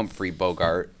you are Humphrey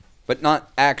Bogart, but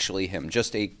not actually him,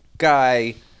 just a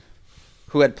guy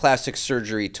who had plastic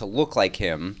surgery to look like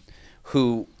him,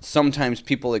 who sometimes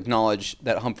people acknowledge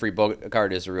that Humphrey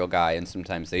Bogart is a real guy and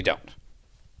sometimes they don't.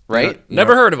 Right?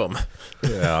 Never heard of him.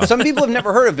 Yeah. Some people have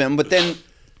never heard of him, but then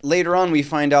later on we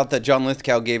find out that John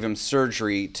Lithgow gave him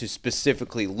surgery to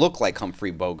specifically look like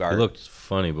Humphrey Bogart. It looked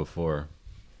funny before.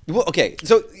 Well, okay,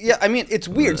 so yeah, I mean it's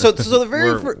weird. So the very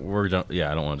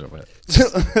Yeah, I don't want to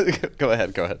jump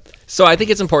ahead. go ahead. So I think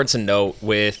it's important to note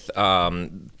with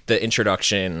the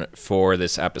introduction for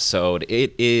this episode,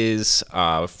 it is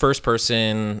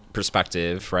first-person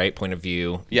perspective, right? Point of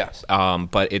view. Yes.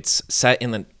 But it's set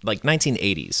in the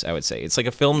 1980s, I would say. It's like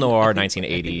a film noir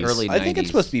 1980s. early I think 90s. it's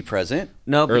supposed to be present.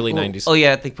 No, early well, 90s. Oh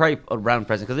yeah, I think probably around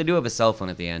present because they do have a cell phone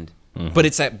at the end. But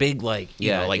it's that big, you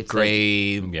Yeah, know, it's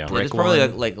gray Yeah. brick It's probably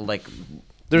one. like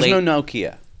There's late- no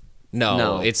Nokia. No,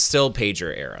 No. it's still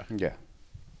pager era. Yeah.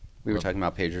 We were talking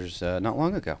about pagers not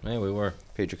long ago. Hey, we were.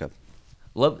 Pager Cup.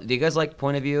 Love. Do you guys like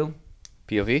point of view?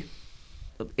 POV?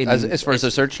 In- As far as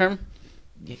a search term?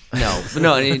 No, but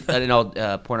no. In all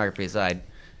pornography aside,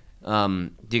 do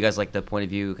you guys like the point of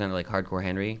view, kind of like hardcore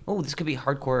Henry? Oh, this could be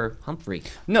hardcore Humphrey.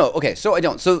 No, okay, so I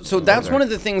don't. So that's one of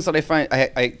the things that I find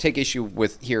I take issue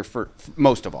with here for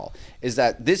most of all is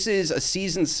that this is a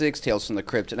season 6 Tales from the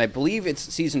Crypt, and I believe it's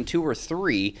season 2 or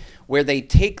 3 where they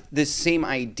take this same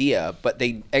idea but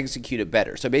they execute it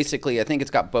better. So basically, I think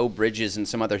it's got Beau Bridges and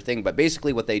some other thing, but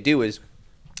basically what they do is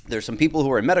there's some people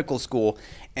who are in medical school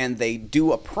and they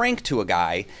do a prank to a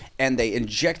guy and they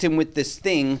inject him with this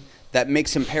thing that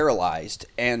makes him paralyzed,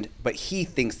 but he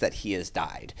thinks that he has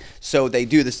died. So they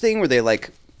do this thing where they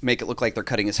make it look like they're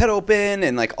cutting his head open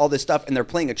and all this stuff, and they're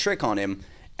playing a trick on him,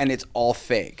 and it's all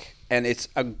fake. And it's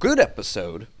a good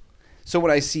episode. So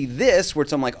when I see this, where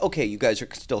I'm like, okay, you guys are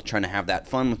still trying to have that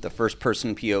fun with the first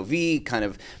person POV, kind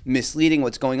of misleading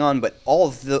what's going on, but all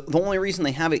of the only reason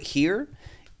they have it here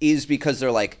is because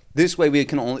they're like, this way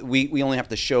we only have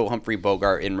to show Humphrey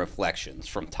Bogart in reflections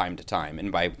from time to time,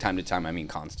 and by time to time I mean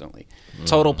constantly.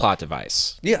 Total plot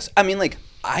device. Yes, I mean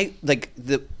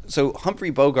so Humphrey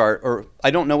Bogart, or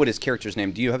I don't know what his character's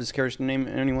name. Do you have his character's name?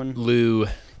 Anyone? Lou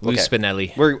Okay.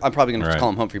 Spinelli. I'm probably gonna Right. call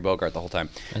him Humphrey Bogart the whole time.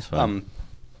 That's fine.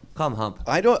 Call him Hump.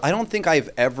 I don't think I've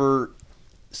ever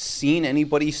seen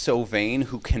anybody so vain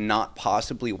who cannot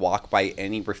possibly walk by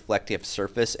any reflective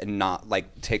surface and not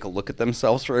take a look at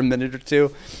themselves for a minute or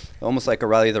two, almost like a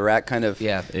Riley the Rat kind of.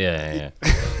 Yeah. Yeah.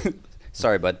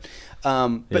 Sorry, bud.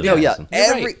 But Yeah, no, yeah, listen.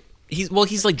 You're right.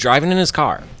 he's like driving in his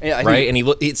car, Yeah, right? And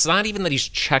it's not even that he's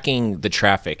checking the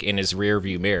traffic in his rear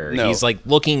view mirror. No. He's like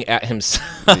looking at himself.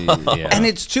 Yeah. And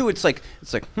it's like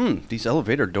these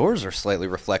elevator doors are slightly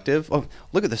reflective. Oh,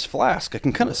 look at this flask. I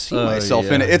can kind of see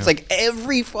myself in it. yeah. It's like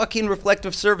every fucking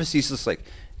reflective surface. He's just like,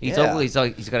 He's yeah.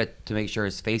 he's got to make sure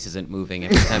his face isn't moving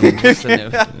every time he looks in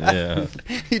there. Yeah.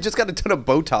 He just got a ton of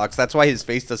Botox. That's why his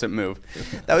face doesn't move.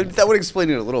 That would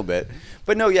explain it a little bit.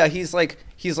 But no, yeah, he's like,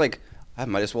 I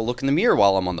might as well look in the mirror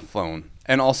while I'm on the phone.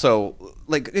 And also,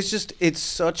 like, it's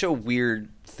such a weird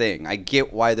thing. I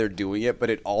get why they're doing it,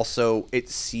 but it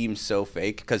seems so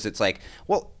fake because it's like,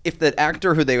 well, if the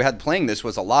actor who they had playing this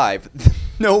was alive,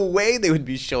 no way they would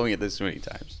be showing it this many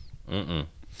times.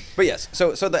 But yes,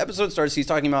 so the episode starts. He's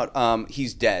talking about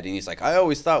he's dead, and he's like, I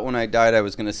always thought when I died I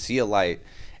was going to see a light,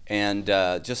 and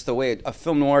just the way a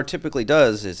film noir typically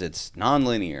does is it's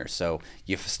non-linear. So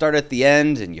you start at the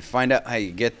end, and you find out how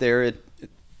you get there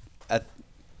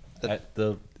at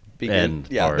the begin. end.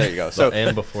 Yeah, part. there you go. The So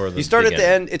end before the you start at the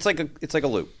beginning. end. It's like a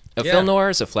loop. A Yeah. film noir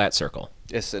is a flat circle.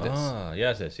 Yes, it is Ah,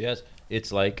 yes.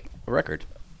 It's like, a record.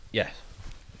 yes.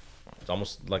 It's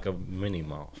almost like a mini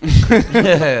mall. For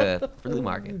the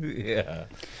market. Yeah.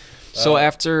 So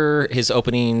after his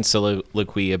opening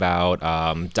soliloquy about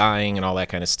dying and all that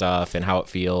kind of stuff and how it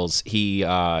feels,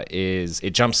 it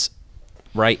jumps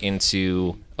right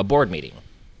into a board meeting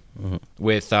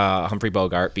with Humphrey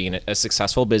Bogart being a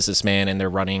successful businessman, and they're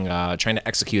trying to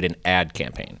execute an ad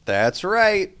campaign. That's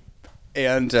right.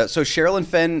 And so Sherilyn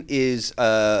Fenn is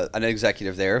an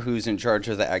executive there who's in charge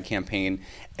of the ad campaign,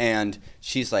 and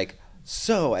she's like,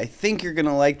 so I think you're going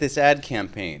to like this ad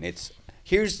campaign. It's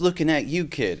Here's Looking at You,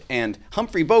 Kid. And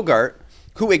Humphrey Bogart,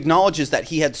 who acknowledges that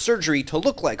he had surgery to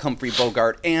look like Humphrey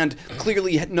Bogart and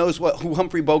clearly knows who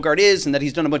Humphrey Bogart is and that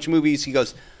he's done a bunch of movies, he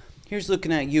goes, Here's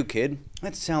Looking at You, Kid.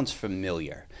 That sounds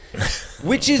familiar.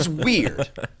 Which is weird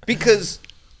because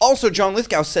also John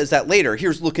Lithgow says that later.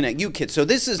 Here's Looking at You, Kid. So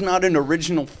this is not an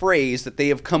original phrase that they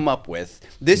have come up with.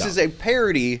 This is a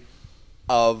parody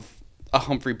of a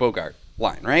Humphrey Bogart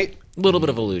line, right? A little bit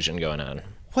of illusion going on.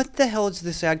 What the hell is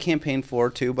this ad campaign for,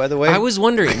 too, by the way? I was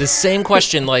wondering the same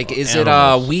question. Like, is it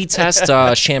Animals. we test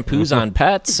shampoos on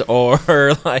pets,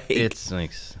 or like It's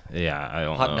like, yeah, I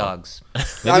don't know. Hot dogs.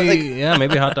 Maybe,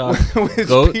 maybe hot dog. With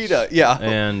Goats. PETA, yeah.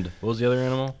 And what was the other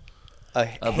animal? A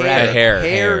hare.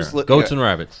 Hares. Goats and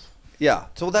rabbits. Yeah,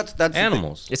 so that's the thing.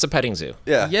 Animals. it's a petting zoo?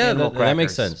 Yeah. Yeah, Animal that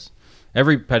makes crackers. sense.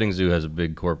 Every petting zoo has a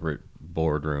big corporate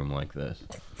boardroom like this.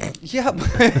 Yeah.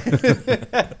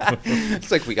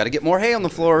 It's like, we got to get more hay on the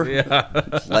floor. Yeah.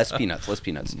 Less peanuts.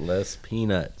 Less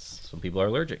peanuts. Some people are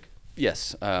allergic.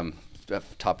 Yes.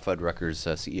 Top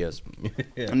Fuddruckers CEOs.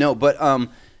 No, but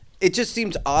it just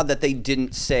seems odd that they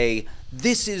didn't say,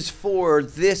 this is for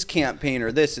this campaign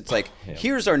or this. It's like,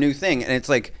 here's our new thing. And it's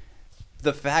like,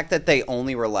 the fact that they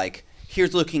only were like,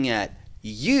 here's looking at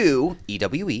you,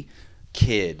 EWE,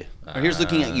 kid. Or here's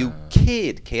looking at you,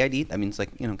 kid, KID. That means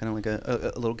like, kind of like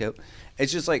a little goat.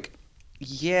 It's just like,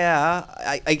 yeah,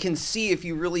 I can see if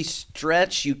you really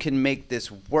stretch, you can make this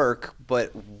work,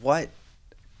 but what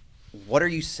are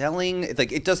you selling? It's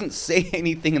like, it doesn't say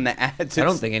anything in the ads. I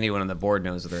don't think anyone on the board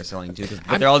knows what they're selling to.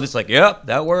 But they're all just like, yep,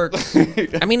 that works.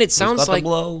 I mean, it sounds About to like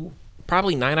blow.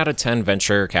 probably 9 out of 10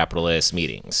 venture capitalist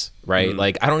meetings, right?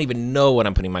 Like, I don't even know what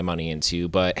I'm putting my money into,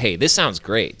 but hey, this sounds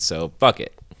great, so fuck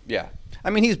it. Yeah. I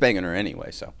mean, he's banging her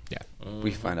anyway, so. Yeah. We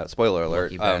find out. Spoiler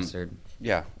alert. Lucky bastard.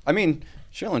 Yeah. I mean,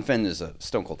 Sherilyn Fenn is a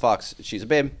Stone Cold Fox. She's a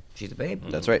babe. She's a babe.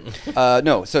 That's right.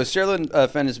 No, so Sherilyn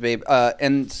Fenn is a babe.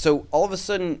 And so all of a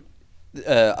sudden,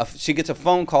 she gets a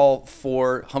phone call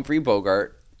for Humphrey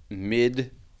Bogart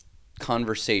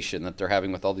mid-conversation that they're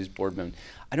having with all these board members.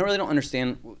 I really don't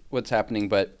understand what's happening,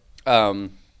 but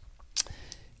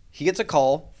he gets a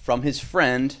call from his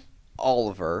friend,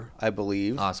 Oliver, I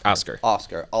believe. Oscar.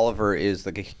 Oscar. Oliver is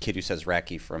the kid who says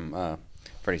Racky from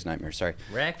Freddy's Nightmare. Sorry.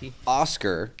 Racky.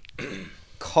 Oscar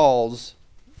calls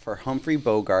for Humphrey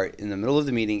Bogart in the middle of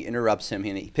the meeting, interrupts him,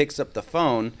 and he picks up the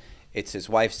phone. It's his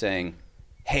wife saying,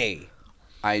 "Hey,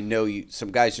 I know you.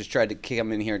 Some guys just tried to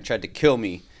come in here and tried to kill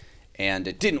me, and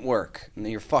it didn't work. And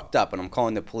you're fucked up, and I'm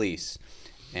calling the police."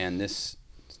 And this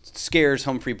scares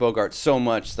Humphrey Bogart so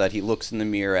much that he looks in the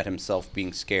mirror at himself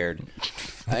being scared,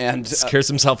 and Scares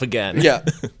himself again. yeah.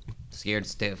 Scared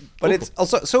stiff. But it's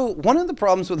also, so one of the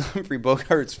problems with Humphrey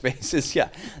Bogart's face is,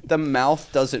 the mouth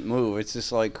doesn't move. It's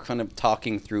just like kind of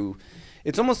talking through.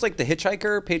 It's almost like the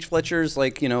Hitchhiker, Paige Fletcher's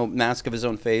like, mask of his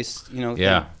own face, Yeah.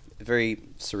 thing. Very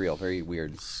surreal, very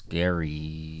weird.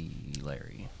 Scary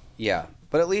Larry. Yeah.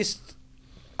 But at least,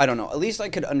 I don't know, at least I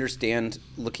could understand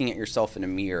looking at yourself in a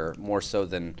mirror more so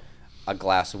than a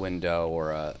glass window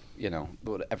or a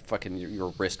fucking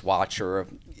your wristwatch or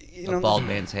A bald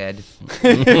man's head.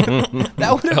 That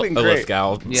would have been A great.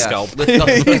 scalp. Yeah. Scalp.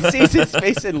 He sees his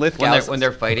face in Lithgow. When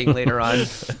they're fighting later on,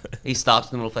 he stops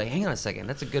in the middle of the fight. Hang on a second.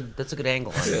 That's a good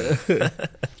angle. On it.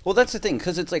 Well, that's the thing,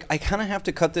 because it's like I kind of have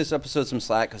to cut this episode some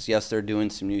slack because yes, they're doing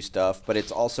some new stuff, but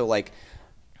it's also like,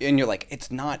 and you're like,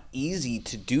 it's not easy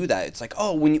to do that. It's like,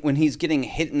 oh, when he's getting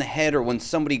hit in the head or when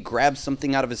somebody grabs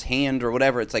something out of his hand or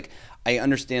whatever, it's like I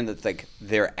understand that like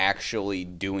they're actually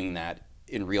doing that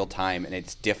in real time and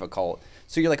it's difficult.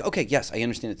 So you're like, okay, yes, I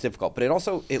understand it's difficult, but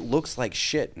it looks like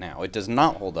shit now. It does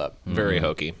not hold up. Very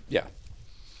hokey. Yeah.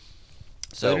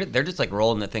 So they're just like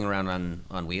rolling the thing around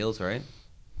on wheels, right?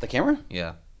 The camera?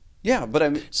 Yeah. Yeah, but I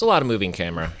mean, It's a lot of moving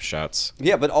camera shots.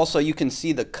 yeah, but also you can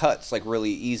see the cuts like really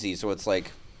easy, so it's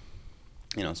like,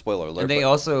 spoiler alert. And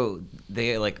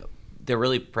but- they're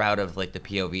really proud of like the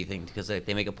POV thing because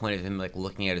they make a point of him like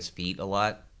looking at his feet a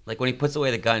lot. Like when he puts away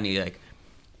the gun, he like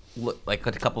look like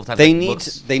a couple of times. They like, need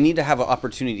looks, they need to have an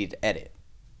opportunity to edit.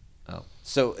 Oh.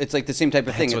 So it's like the same type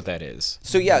of thing. That's what that is.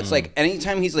 So yeah, it's like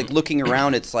anytime he's like looking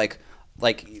around, it's like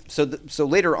so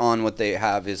later on what they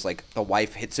have is like the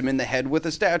wife hits him in the head with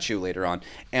a statue later on,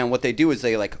 and what they do is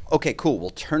they like, okay, cool,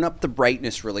 we'll turn up the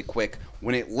brightness really quick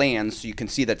when it lands so you can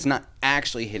see that's not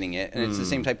actually hitting it, and it's the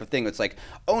same type of thing. It's like,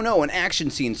 oh no, an action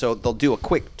scene, so they'll do a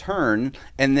quick turn,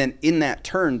 and then in that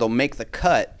turn they'll make the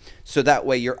cut so that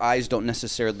way your eyes don't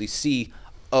necessarily see,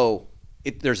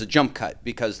 there's a jump cut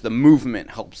because the movement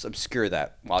helps obscure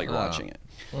that while you're watching it.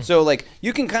 So like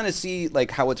you can kind of see like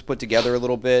how it's put together a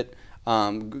little bit.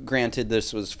 Granted,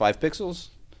 this was 5 pixels.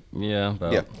 Yeah.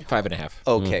 About. Yeah. 5.5.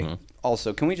 Okay.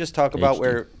 Also, can we just talk about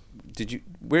HD.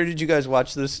 where did you guys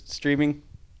watch this streaming?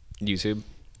 YouTube.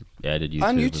 Yeah, I did YouTube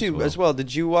On YouTube as well.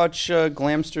 Did you watch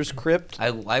Glamster's Crypt?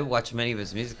 I watch many of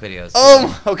his music videos.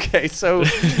 Oh, okay. So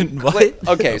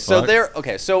okay, so fuck? there.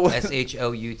 Okay, so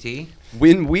SHOUT.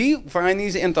 when we find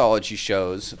these anthology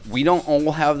shows, we don't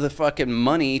all have the fucking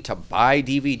money to buy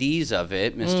DVDs of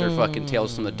it, Mr. Fucking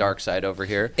Tales from the Dark Side over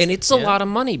here. And it's a lot of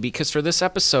money because for this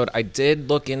episode, I did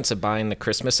look into buying the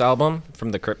Christmas album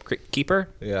from the Crypt Keeper.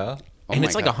 Yeah. And my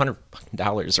it's like God.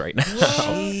 $100 right now.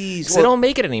 Jeez. So they don't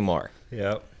make it anymore.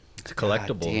 Yep. It's God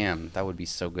collectible. damn, that would be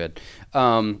so good.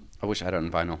 I wish I had it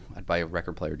on vinyl. I'd buy a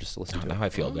record player just to listen to it. Now I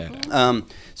feel bad.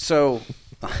 So,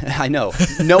 I know.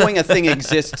 Knowing a thing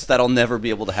exists that I'll never be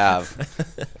able to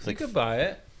have. You could buy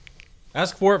it.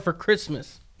 Ask for it for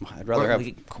Christmas. I'd rather Or have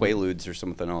we- Quaaludes or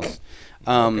something else.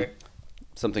 Okay.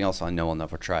 Something else I know I'll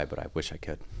never try, but I wish I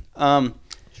could.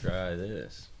 Try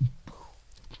this.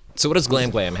 So what does Glam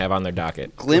Glam have on their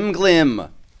docket? Glim Glim.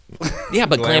 Yeah,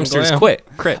 but Glam Glamsters Glam.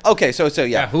 Crypt. Okay, so Yeah.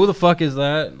 yeah. Who the fuck is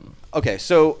that? Okay,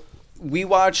 so we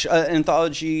watch an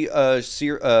anthology.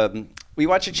 We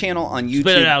watch a channel on YouTube.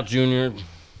 Spit it out, Junior.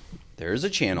 There's a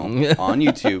channel on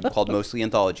YouTube called Mostly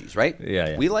Anthologies, right?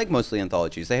 Yeah. We like Mostly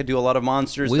Anthologies. They do a lot of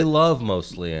monsters. We that- love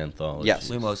mostly anthologies. Yes.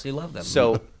 We mostly love them.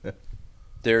 So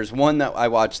there's one that I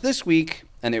watched this week,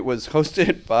 and it was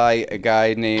hosted by a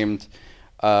guy named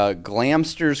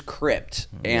Glamster's Crypt.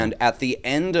 And at the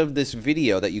end of this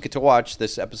video that you get to watch,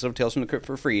 this episode of Tales from the Crypt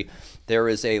for free, there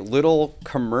is a little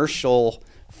commercial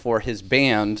for his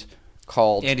band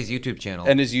called and his YouTube channel.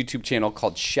 and his YouTube channel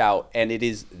called Shout, and it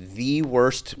is the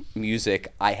worst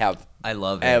music I have I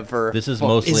love it. ever. This is fu-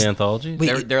 mostly Is- anthology?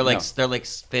 Wait, They're like No. they're like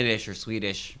Finnish or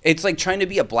Swedish. It's like trying to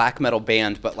be a black metal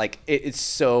band, but like it's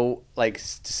so like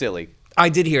silly. I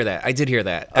did hear that.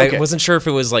 Okay. I wasn't sure if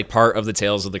it was like part of the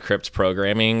Tales of the Crypt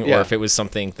programming Yeah. or if it was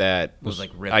something that Was,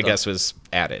 like, ripped I up. guess was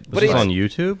added. But This is it's- on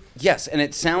YouTube? Yes, and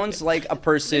it sounds like a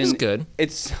person. It was good.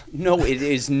 It's no, it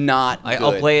is not.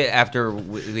 I'll good. play it after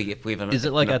if we have. Is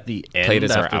it like at the end Played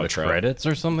as our after the outro. credits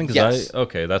or something? 'Cause Yes.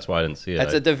 Okay, that's why I didn't see it.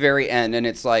 That's at the very end, and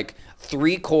it's like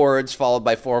 3 chords followed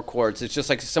by 4 chords. It's just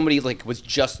like somebody like was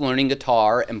just learning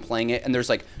guitar and playing it, and there's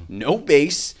like no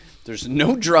bass, there's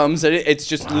no drums, and it's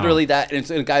just literally that. And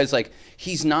the guy's like,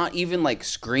 he's not even like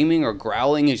screaming or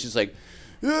growling. He's just like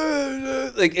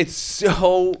it's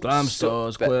so. I'm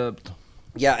so so bad. equipped.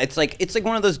 Yeah, it's like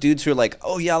one of those dudes who are like,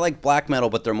 oh yeah, I like black metal,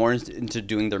 but they're more into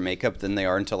doing their makeup than they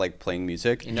are into like playing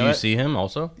music. You Do know you what? see him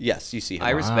also? Yes, you see him. I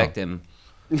respect him.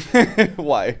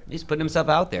 Why? He's putting himself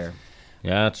out there.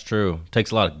 Yeah, that's true.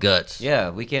 Takes a lot of guts. Yeah,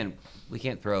 we can't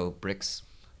throw bricks.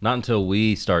 Not until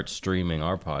we start streaming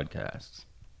our podcasts.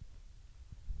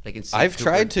 They can see. I've Cooper.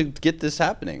 tried to get this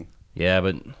happening. Yeah,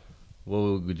 but what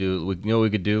we could do, we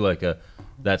could do like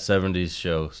that 70s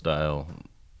show style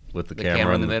with the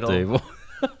camera in on the the middle. table.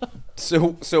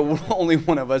 So only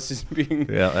one of us is being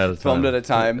Yeah, at a filmed time. at a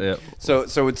time. Yeah. So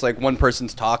it's like one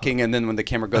person's talking, and then when the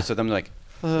camera goes to them, they're like,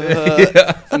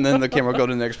 and then the camera will go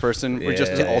to the next person. We're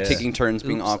just all taking turns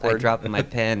being Oops, awkward. I dropped my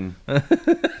pen.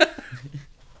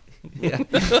 Yeah.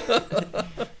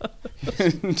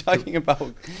 Talking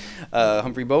about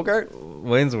Humphrey Bogart.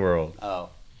 Wayne's World. Oh,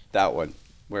 that one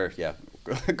where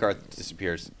Garth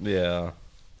disappears. Yeah.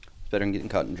 It's better than getting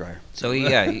caught in dryer. So he's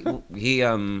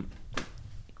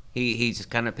just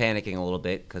kind of panicking a little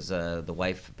bit because the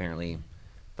wife apparently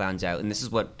found out, and this is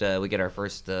what we get our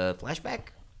first flashback,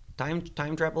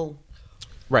 time travel.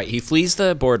 Right. He flees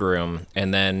the boardroom,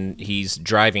 and then he's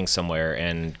driving somewhere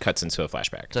and cuts into a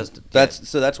flashback.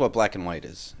 That's what black and white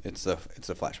is. It's a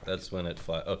flashback. That's when it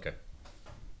okay.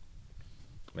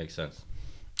 Makes sense.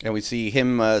 And we see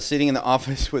him sitting in the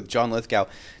office with John Lithgow.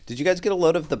 Did you guys get a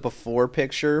load of the before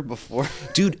picture before?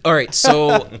 Dude, all right.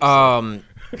 So,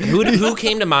 who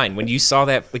came to mind when you saw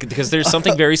that? Because there's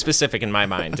something very specific in my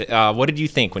mind. What did you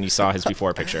think when you saw his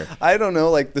before picture? I don't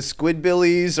know, like the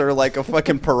Squidbillies or like a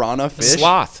fucking piranha fish.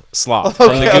 Sloth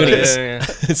from the Goonies. Yeah.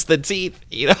 It's the teeth.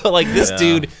 Like this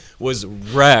dude was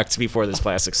wrecked before this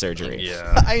plastic surgery.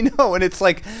 Yeah. I know, and it's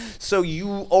like, so you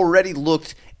already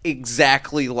looked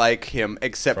exactly like him,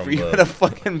 except for you had a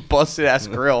fucking busted ass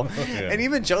grill. And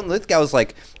even John Lithgow was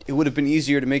like, it would have been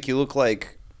easier to make you look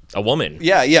like a woman.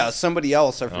 Yeah, somebody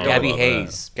else. I forgot. Gabby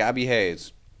Hayes. Gabby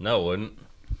Hayes. No, it wouldn't.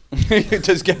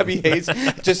 Does Gabby Hayes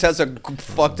just has a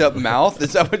fucked up mouth?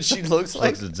 Is that what she looks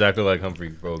like? Looks exactly like Humphrey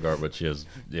Bogart, but she has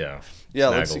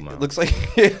looks like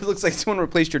it looks like someone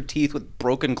replaced your teeth with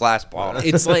broken glass bottles.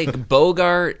 It's like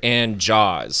Bogart and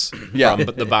Jaws from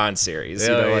the Bond series.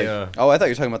 Yeah. Oh, I thought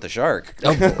you were talking about the shark.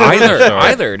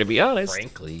 Either, to be honest.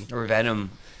 Frankly. Or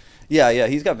Venom. Yeah,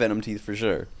 he's got venom teeth for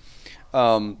sure.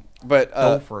 But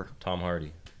Gopher. Tom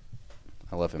Hardy.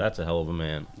 I love him. That's a hell of a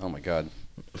man. Oh my god.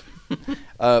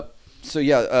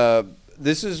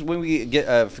 This is when we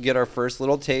get our first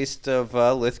little taste of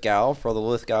Lithgow for all the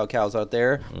Lithgow cows out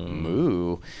there.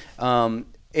 Moo.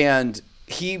 And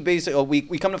he basically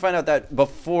we come to find out that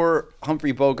before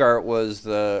Humphrey Bogart was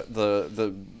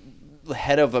the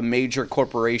head of a major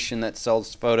corporation that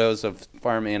sells photos of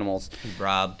farm animals. He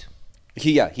robbed.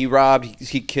 He robbed.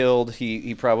 He killed.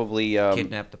 He probably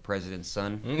Kidnapped the president's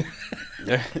son.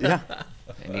 yeah.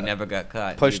 And he never got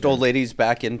caught. Pushed old ladies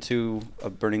back into a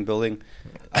burning building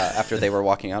after they were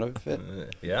walking out of it.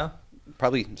 Yeah.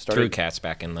 Probably Threw started. cats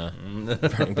back in the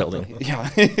burning building. Yeah,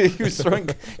 he was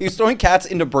throwing cats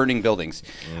into burning buildings.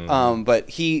 But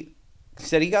he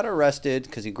said he got arrested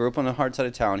because he grew up on the hard side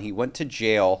of town. He went to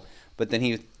jail, but then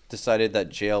he decided that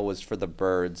jail was for the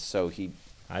birds. So he.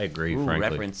 I agree, Ooh, frankly.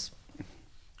 reference.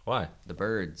 Why? The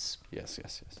birds. Yes.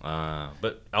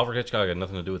 But Alfred Hitchcock had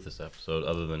nothing to do with this episode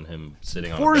other than him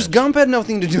sitting on Forrest a bench. Gump had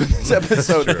nothing to do with this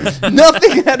episode.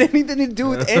 Nothing had anything to do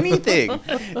with anything.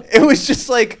 It was just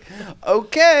like,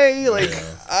 okay, like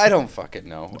I don't fucking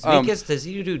know. Zemeckis, does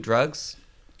he do drugs?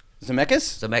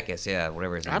 Zemeckis, yeah,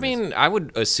 whatever his name I is. mean, I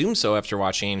would assume so after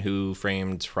watching Who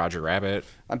Framed Roger Rabbit.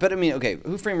 Okay,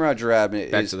 Who Framed Roger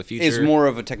Rabbit Back to the Future. is more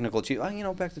of a technical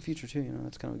achievement. Back to the Future too.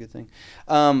 That's kind of a good thing.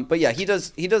 But yeah, he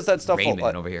does that stuff. Rain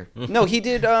Man over here. No, he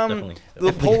did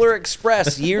the Polar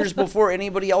Express years before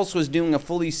anybody else was doing a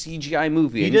fully CGI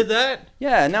movie. He did that?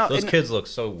 Yeah, now Those kids look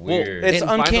so weird. It's And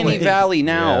by the Uncanny way- Valley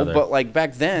now, Yeah, but like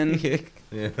back then.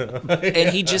 And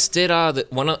he just did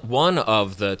one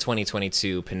of the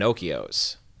 2022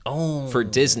 Pinocchios for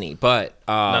Disney. But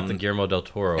Not the Guillermo del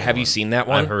Toro. have you seen that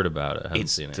one? I've heard about it. I haven't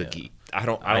it's seen it the yet. I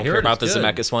don't I hear care about the it's good.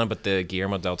 Zemeckis one, but the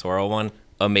Guillermo del Toro one,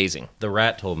 amazing. The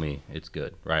Rat told me it's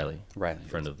good. Riley. Riley,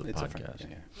 Friend of the it's a podcast. friend,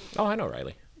 yeah. Oh, I know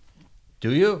Riley.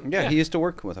 Do you? Yeah, he used to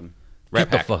work with him. Rat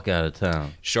Get the Pack. fuck out of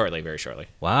town. Shortly, very shortly.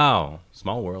 Wow.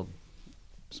 Small world.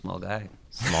 Small guy.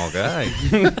 Small guy.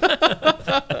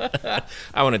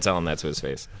 I want to tell him that to his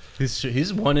face.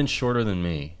 He's 1 inch shorter than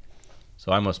me.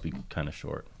 So I must be kind of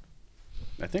short.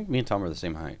 I think me and Tom are the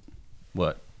same height.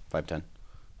 What? 5'10".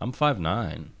 I'm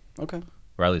 5'9". Okay.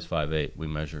 Riley's 5'8". We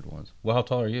measured once. Well, how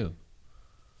tall are you?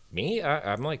 Me?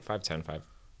 I'm like 5'10", 5.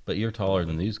 But you're taller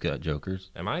than these guys, jokers.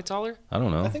 Am I taller? I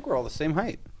don't know. I think we're all the same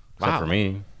height. Except Wow. for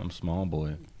me. I'm a small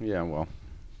boy. Yeah, well.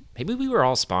 Maybe we were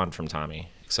all spawned from Tommy,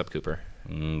 except Cooper.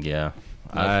 Yeah.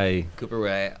 Cooper,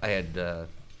 I had a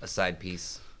side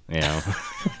piece. Yeah.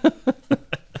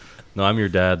 No, I'm your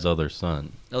dad's other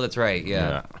son. Oh, that's right.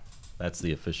 Yeah. That's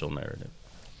the official narrative.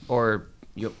 Or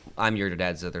I'm your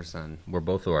dad's other son. We're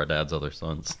both of our dad's other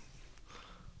sons.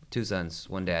 2 sons,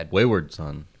 1 dad. Wayward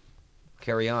son.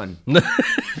 Carry on.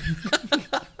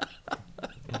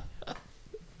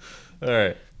 All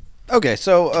right. Okay,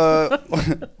 so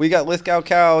we got Lithgow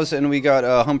cows and we got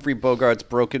Humphrey Bogart's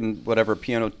broken whatever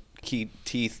piano key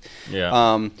teeth.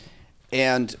 Yeah.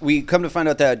 And we come to find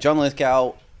out that John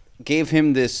Lithgow gave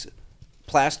him this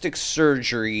plastic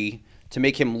surgery to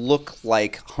make him look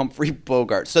like Humphrey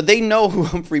Bogart. So they know who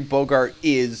Humphrey Bogart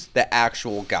is, the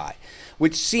actual guy,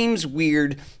 which seems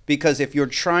weird because if you're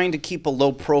trying to keep a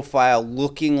low profile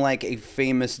looking like a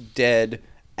famous dead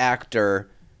actor,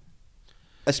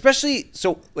 especially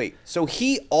so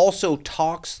he also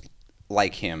talks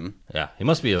like him. Yeah, he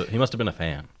must have been a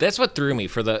fan. That's what threw me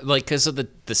for the because of the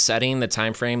setting, the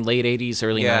time frame, late 80s,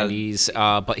 early Yeah.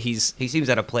 90s. But He seems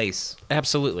out of place.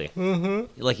 absolutely.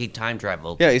 Like he time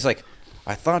traveled. Yeah, he's like,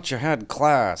 I thought you had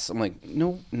class. I'm like,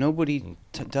 no, nobody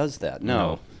does that.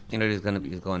 No. You know, he's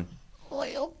going,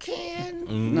 oil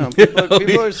can. No,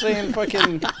 people are saying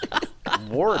fucking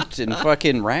warped and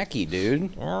fucking racky,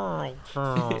 dude.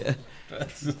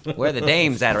 Where are the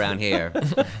dames at around here?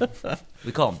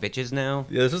 We call them bitches now.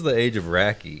 Yeah, this is the age of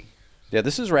Racky. Yeah,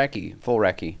 this is racky, full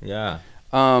racky. Yeah.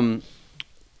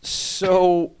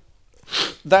 So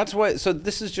that's why. So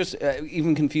this is just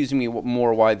even confusing me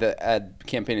more. Why the ad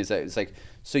campaign is that it's like,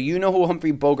 so you know who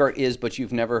Humphrey Bogart is, but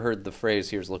you've never heard the phrase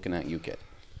 "Here's looking at you, kid."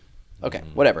 Okay,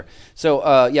 whatever.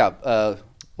 So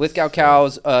Lithgow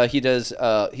Cows. He does.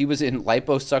 He was in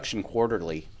Liposuction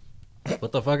Quarterly.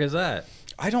 What the fuck is that?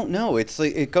 I don't know. It's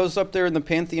like it goes up there in the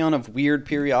pantheon of weird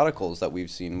periodicals that we've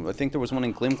seen. I think there was one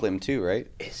in Glim Glim too, right?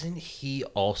 Isn't he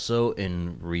also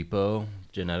in Repo,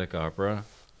 Genetic Opera?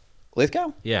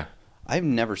 Lithgow? Yeah. I've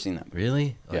never seen that movie.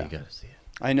 Really? Oh, Yeah. you gotta see it.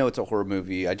 I know it's a horror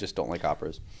movie. I just don't like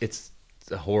operas. It's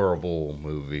a horrible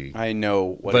movie. I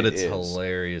know what but it it's is.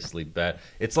 hilariously bad.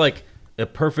 It's like a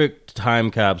perfect time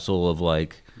capsule of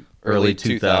like Early early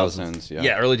 2000s. 2000s, yeah.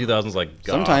 Yeah, early 2000s like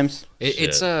goth Sometimes.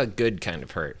 It's shit. a good kind of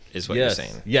hurt, is what yes, you're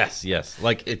saying. yes.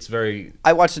 Like it's very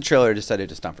I watched the trailer and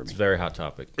decided it's not for me. hot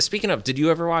topic. Speaking of, did you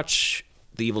ever watch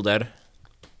The Evil Dead?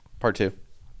 Part 2.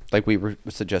 Like we were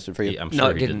suggested for you. Yeah, I'm No,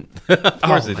 sure it he didn't. Of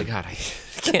course Oh he my did. god, I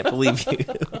can't believe you.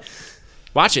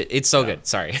 Watch it. It's so good.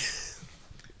 Sorry.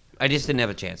 I just didn't have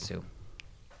a chance to.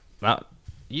 Now,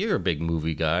 you're a big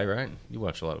movie guy, right? You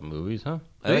watch a lot of movies, huh?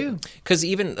 I like- Because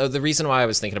even the reason why I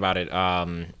was thinking about it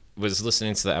was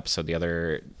listening to the episode the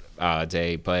other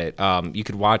day, but you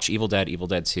could watch Evil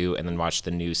Dead 2, and then watch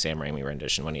the new Sam Raimi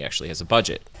rendition when he actually has a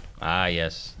budget. Ah,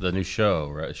 yes. The new show,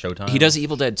 right? Showtime? He does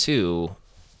Evil Dead 2,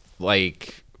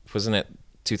 like, wasn't it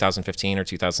 2015 or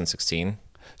 2016?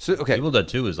 So okay. Evil Dead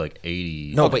 2 is like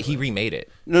 80. No, but he remade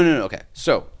it. No. Okay.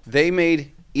 So they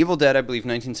made Evil Dead, I believe,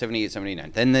 1978,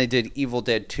 79. Then they did Evil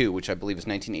Dead 2, which I believe is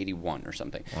 1981 or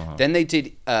something. Then they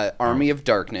did Army of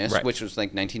Darkness, Right. which was like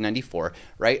 1994,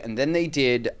 right? And then they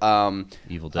did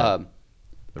Evil Dead.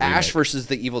 The Ash remake. versus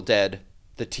the Evil Dead,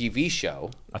 the TV show.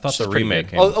 I thought Which the is pretty remake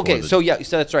good. came Oh, before okay. the- So yeah,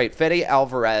 so that's right. Fede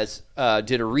Alvarez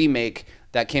did a remake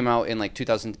that came out in like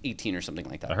 2018 or something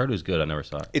like I that. heard it was good. I never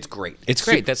saw it. It's great. It's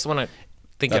great. That's the one I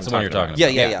think That's I'm the one you're talking Yeah,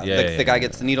 about. yeah. Yeah, The guy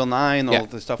gets the needle nine, all Yeah.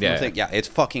 the stuff. Yeah, Yeah, it's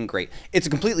fucking great. It's a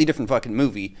completely different fucking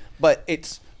movie, but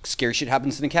it's scary shit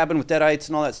happens in a cabin with deadites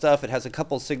and all that stuff. It has a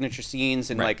couple signature scenes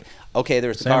and Right. like, okay,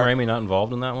 there's a Sam car. Raimi not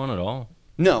involved in that one at all?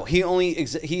 No, he only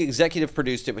he executive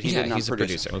produced it, but he Yeah, did not he's a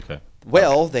produce it. producer. Okay.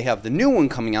 Well, they have the new one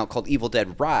coming out called Evil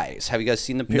Dead Rise. Have you guys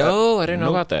seen the? No, I didn't know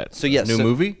Nope. about that. So yes, New so-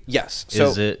 movie? Yes. So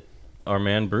Is it our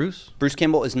man Bruce? Bruce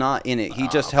Campbell is not in it. He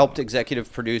just helped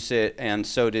executive produce it, and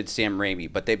so did Sam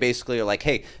Raimi. But they basically are like,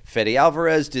 hey, Fede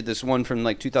Alvarez did this one from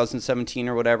like 2017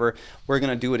 or whatever. We're going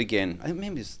to do it again. I think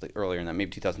maybe it's like earlier than that, maybe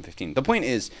 2015. The point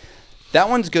is, that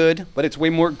one's good, but it's way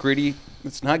more gritty.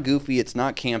 It's not goofy. It's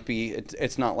not campy.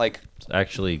 It's not like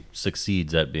Actually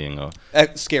succeeds at being a...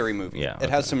 a scary movie. Yeah, It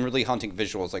has okay. some really haunting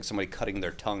visuals, like somebody cutting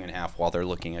their tongue in half while they're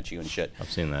looking at you and shit. I've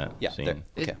seen that. Yeah. Scene.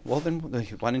 Okay. Well, then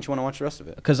why didn't you want to watch the rest of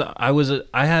it? Because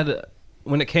I had...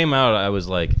 When it came out, I was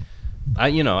like...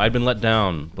 I'd been let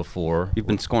down before. You've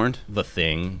been scorned? The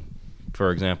Thing,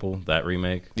 for example, that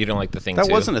remake. You don't like the thing That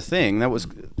too? wasn't a thing. That was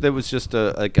just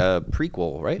a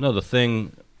prequel, right? No, The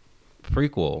Thing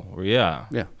prequel. Yeah.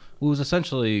 Yeah. It was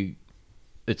essentially...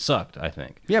 It sucked, I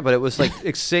think. Yeah, but it was like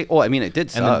I mean, it did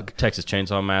And then suck. Texas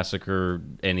Chainsaw Massacre,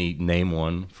 any name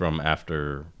one from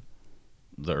after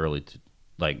the early,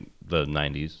 like the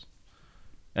 90s.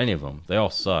 Any of them. They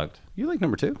all sucked. You like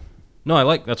number 2? No,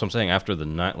 that's what I'm saying. After the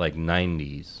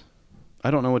 90s. I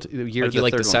don't know what year Like you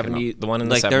like the third one came 70s, the one in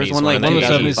the Like, 70s. there's one like in One in the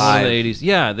 70s, 2005. one in the 80s.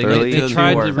 Yeah, they Early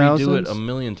tried to 2000s? redo it a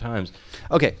million times.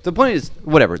 out. Okay, the point is,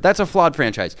 whatever. That's a flawed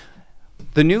franchise.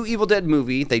 The new Evil Dead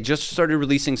movie, they just started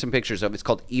releasing some pictures of. It's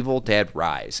called Evil Dead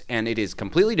Rise, and it is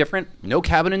completely different. No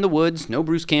cabin in the woods, no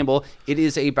Bruce Campbell. It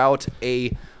is about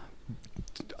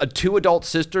two adult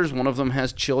sisters. One of them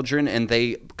has children, and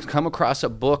they come across a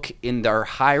book in their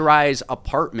high-rise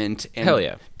apartment. And Hell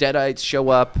yeah. Deadites show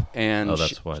up, and Oh,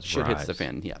 that's why it's shit hits the Rise.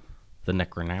 fan. Yeah. The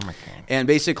Necronomicon. And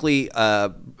basically,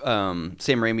 Sam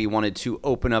Raimi wanted to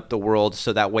open up the world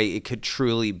so that way it could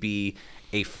truly be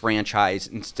a franchise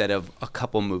instead of a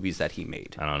couple movies that he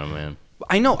made. I don't know, man.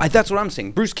 I know. That's what I'm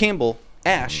saying. Bruce Campbell,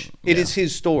 Ash, it Yeah. is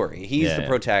his story. He's Yeah, the yeah.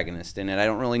 protagonist in it. I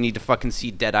don't really need to fucking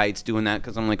see Deadites doing that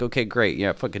because I'm like, okay, great.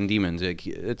 Yeah, fucking demons.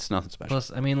 It's nothing special.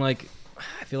 Plus, I mean, like,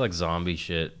 I feel like zombie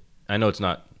shit. I know it's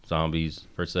not zombies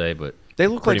per se, but They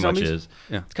look pretty like much zombies. is.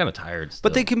 Yeah. It's kind of tired. But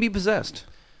still. they can be possessed.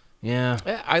 Yeah.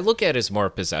 I look at it as more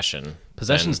possession.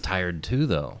 Possession's than- tired too,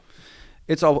 though.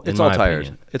 It's all In all my tired.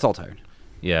 opinion. It's all tired.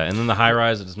 Yeah, and then the high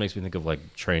rise, it just makes me think of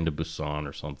like Train to Busan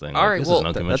or something. All Like, right, this well, is an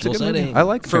That's a unconventional good movie. setting. I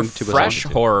like For Train to Busan. fresh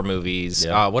horror movies,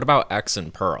 Yeah. what about X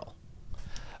and Pearl?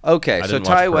 Okay, I so didn't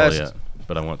watch Ty Pearl West. yet,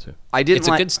 but I want to. I didn't. It's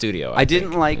a like- good studio. I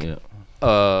didn't like. Yeah.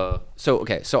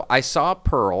 So I saw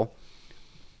Pearl.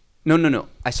 No.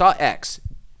 I saw X.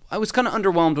 I was kind of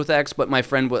underwhelmed with X, but my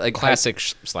friend was like Classic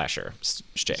slasher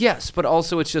shit. Yes, but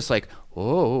also it's just like,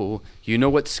 oh, you know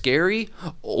what's scary?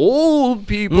 Old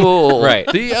people, Right.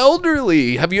 The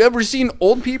elderly. Have you ever seen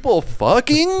old people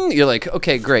fucking? You're like,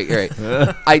 okay, great.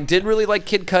 I did really like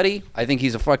Kid Cudi. I think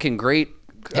he's a fucking great.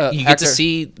 You get actor. to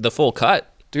see the full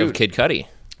cut Dude. of Kid Cudi.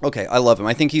 Okay, I love him.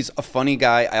 I think he's a funny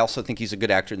guy. I also think he's a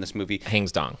good actor in this movie.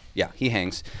 Hangs dong. Yeah, he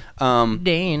hangs.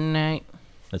 Day and night.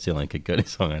 That's the only Kid Cudi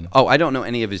song I know. Oh, I don't know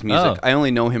any of his music. Oh. I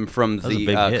only know him from That was a the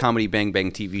big hit. Comedy Bang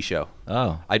Bang TV show.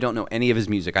 Oh. I don't know any of his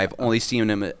music. I've only seen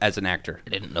him as an actor. I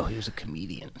didn't know he was a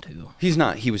comedian, too. He's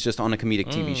not. He was just on a comedic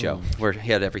TV show where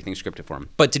he had everything scripted for him.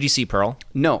 But did you see Pearl?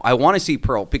 No, I want to see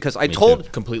Pearl because I Me told... too.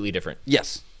 Completely different.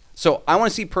 Yes. So I want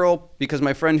to see Pearl because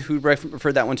my friend who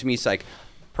referred that one to me is like,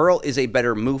 Pearl is a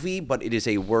better movie, but it is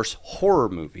a worse horror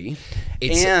movie.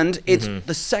 It's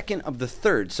the second of the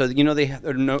third. So, you know, they have...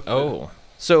 Oh.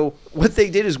 So what they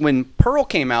did is when Pearl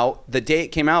came out, the day it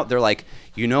came out, they're like,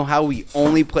 you know how we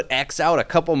only put X out a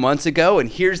couple months ago and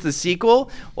here's the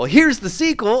sequel? Well, here's the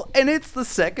sequel and it's the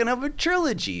second of a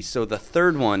trilogy. So the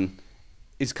third one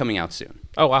is coming out soon.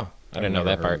 Oh, wow. I didn't know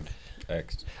that part.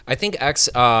 X. I think X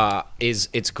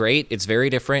it's great. It's very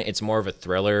different. It's more of a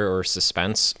thriller or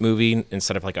suspense movie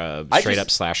instead of like a straight up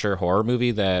slasher horror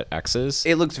movie that X is.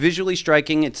 It looks visually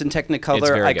striking. It's in Technicolor. It's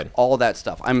very like, good. all that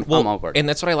stuff. I'm all aboard. And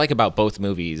that's what I like about both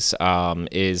movies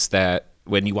is that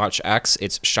when you watch X,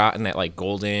 it's shot in that like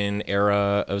golden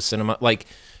era of cinema. Like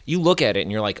you look at it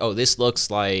and you're like, oh, this looks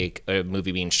like a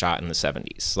movie being shot in the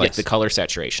 70s. Like Yes. the color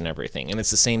saturation, everything. And it's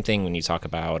the same thing when you talk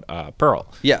about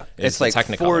Pearl. Yeah, it's the like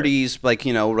Technicolor. 40s, like,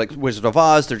 you know, like Wizard of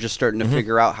Oz. They're just starting to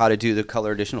figure out how to do the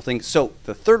color additional thing. So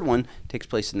the third one takes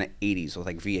place in the 80s with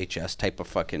like VHS type of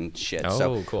fucking shit.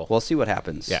 So Oh, cool. We'll see what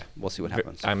happens. Yeah. We'll see what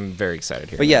happens. I'm very excited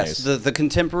here. But yes, the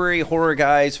contemporary horror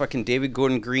guys, fucking David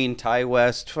Gordon Green, Ty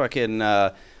West, fucking, who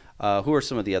are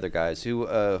some of the other guys?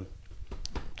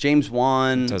 James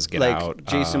Wan, Does Get like Out,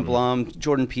 Jason Blum,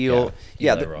 Jordan Peele.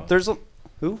 Yeah, Yeah, Eli Roth. there's a,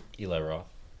 who? Eli Roth.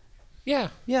 yeah.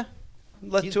 Yeah.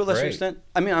 He's To a lesser great. extent.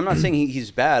 I mean, I'm not saying he's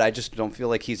bad. I just don't feel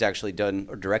like he's actually done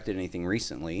or directed anything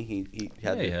recently. He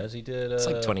had Yeah, he has. He did. It's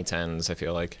like 2010s, I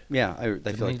feel like. Yeah,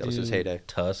 I feel like that was his heyday.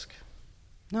 Tusk.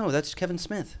 No, that's Kevin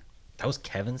Smith. That was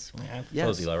Kevin's. That Yes.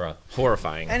 was Eli Roth.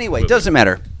 Horrifying. Anyway, movie. doesn't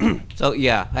matter. So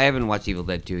yeah, I haven't watched Evil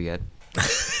Dead 2 yet.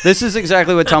 This is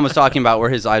exactly what Tom was talking about, where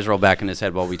his eyes roll back in his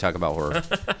head while we talk about horror.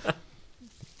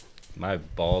 My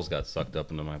balls got sucked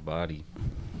up into my body.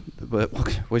 But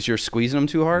was your squeezing them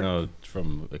too hard? No,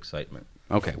 from excitement.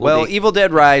 Okay. Well, Well, they- Evil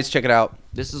Dead Rise, check it out.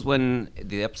 This is when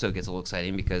the episode gets a little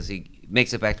exciting because he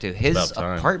makes it back to his about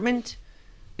time. apartment.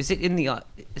 Is it in the?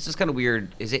 It's just kind of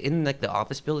weird. Is it in like the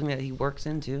office building that he works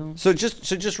in too? So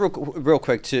just real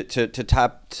quick to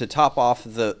top off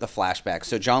the flashback.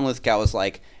 So John Lithgow is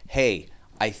like, hey,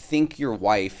 I think your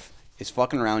wife is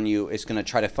fucking around you. Is gonna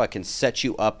try to fucking set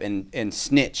you up and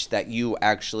snitch that you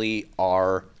actually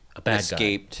are A bad guy.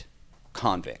 escaped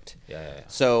convict. Yeah.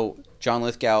 So John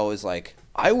Lithgow is like,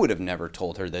 I would have never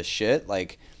told her this shit.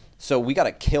 Like, so we got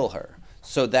to kill her.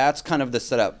 So that's kind of the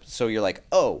setup. So you're like,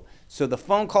 oh, so the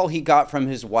phone call he got from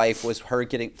his wife was her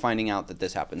finding out that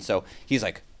this happened. So he's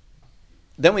like,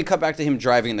 then we cut back to him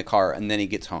driving in the car, and then he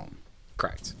gets home.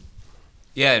 Correct.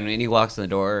 Yeah, and he walks in the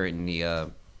door and he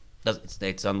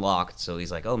it's unlocked. So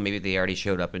he's like, oh, maybe they already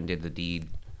showed up and did the deed.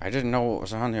 I didn't know what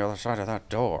was on the other side of that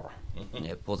door.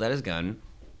 Yeah, pulls out his gun.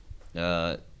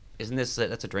 Isn't this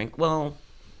that's a drink? Well,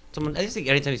 someone. I just think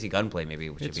anytime you see gunplay, maybe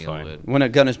we should It's be fine. able to. When a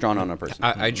gun is drawn on a person.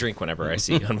 I drink whenever I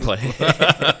see gunplay.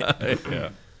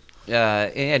 Yeah.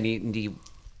 And he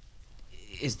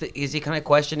is he kind of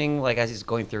questioning like as he's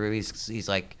going through? He's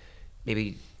like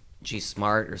maybe she's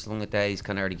smart or something like that. He's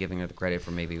kind of already giving her the credit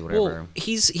for maybe whatever. Well,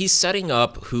 he's setting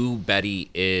up who Betty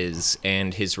is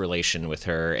and his relation with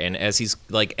her. And as he's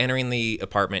like entering the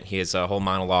apartment, he has a whole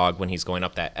monologue when he's going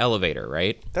up that elevator,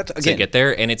 right? That's to again get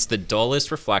there, and it's the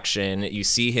dullest reflection. You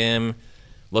see him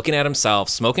looking at himself,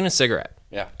 smoking a cigarette,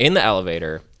 in the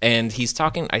elevator, and he's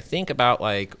talking, I think, about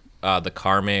like the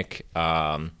karmic.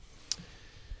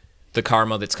 The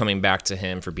karma that's coming back to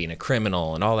him for being a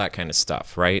criminal and all that kind of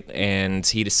stuff, right? And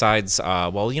he decides,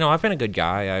 well, you know, I've been a good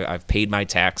guy. I've paid my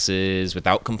taxes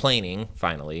without complaining,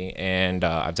 finally, and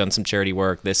I've done some charity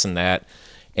work, this and that.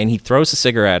 And he throws a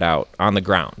cigarette out on the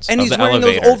ground and of he's the wearing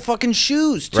elevator. those old fucking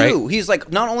shoes, too. Right? He's like,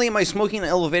 not only am I smoking in an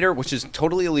elevator, which is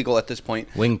totally illegal at this point.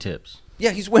 Wingtips.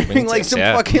 Yeah, he's wearing like Wingtips, some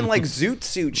yeah. fucking like zoot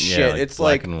suit shit. Yeah, It's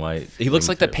black like and white. He looks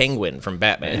like the wingtips. Penguin from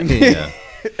Batman. Yeah.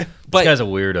 But This guy's a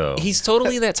weirdo. he's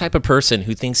totally that type of person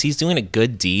who thinks he's doing a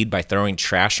good deed by throwing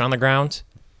trash on the ground,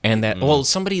 and that well,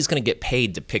 somebody's going to get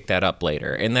paid to pick that up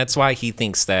later, and that's why he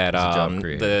thinks that a job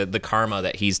creator. the karma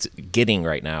that he's getting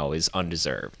right now is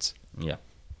undeserved. Yeah.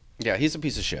 yeah, he's a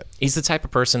piece of shit. He's the type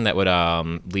of person that would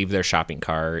leave their shopping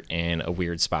cart in a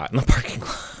weird spot in the parking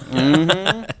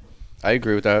lot. I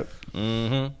agree with that.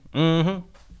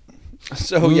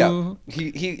 So yeah,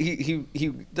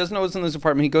 he doesn't know what's in this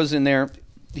apartment. He goes in there,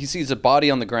 he sees a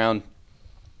body on the ground,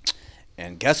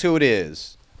 and guess who it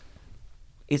is?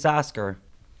 It's Oscar.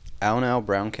 Ow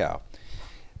brown cow.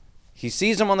 He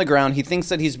sees him on the ground. He thinks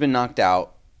that he's been knocked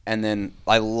out, and then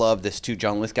I love this too.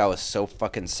 John Lithgow is so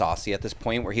fucking saucy at this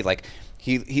point, where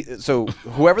so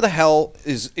whoever the hell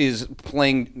is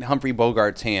playing Humphrey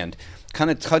Bogart's hand kind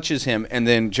of touches him, and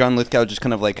then John Lithgow just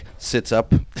kind of like sits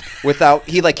up without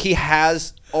he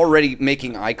has already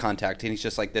making eye contact, and he's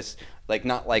just like this, like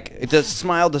not like the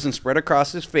smile doesn't spread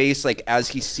across his face, like as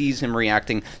he sees him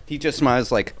reacting, he just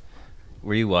smiles like,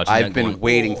 Were you watching I've that been going,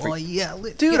 waiting "Oh, for yeah,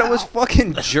 dude, I was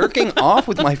fucking jerking off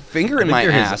with my finger in I think my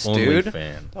you're his ass, only dude.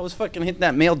 fan. I was fucking hitting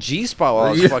that male G-spot while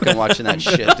I was fucking watching that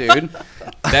shit, dude.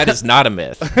 That is not a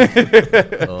myth.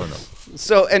 Oh, no.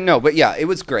 So, and no, but yeah, it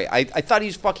was great. I thought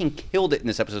he's fucking killed it in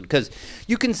this episode, because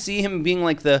you can see him being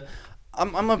like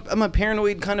I'm a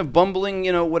paranoid kind of bumbling,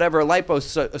 you know, whatever,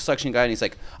 liposuction guy, and he's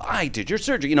like, I did your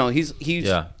surgery. You know, he's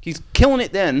killing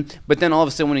it then, but then all of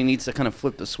a sudden when he needs to kind of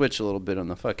flip the switch a little bit on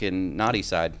the fucking naughty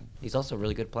side. He's also a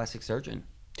really good plastic surgeon.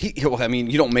 Well, I mean,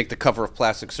 you don't make the cover of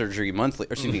Plastic Surgery Monthly,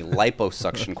 or excuse me,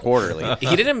 Liposuction Quarterly.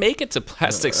 He didn't make it to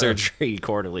plastic surgery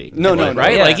quarterly. No,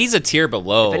 right? yeah. Like he's a tier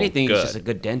below. If anything, good. he's just a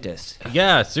good dentist.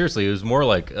 Yeah, seriously, it was more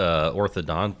like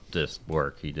orthodontist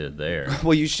work he did there.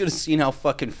 Well, you should have seen how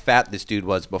fucking fat this dude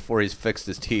was before he's fixed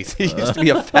his teeth. He used to be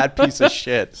a fat piece of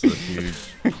shit. So huge.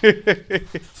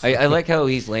 I like how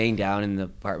he's laying down in the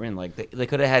apartment. Like they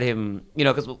could have had him, you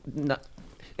know, because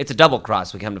it's a double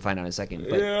cross. We come to find out in a second,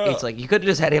 but it's like you could have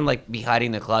just had him like be hiding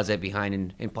in the closet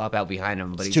behind and pop out behind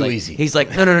him. But It's he's too like, easy. He's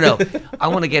like, no. I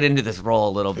want to get into this role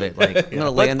a little bit. Like I'm gonna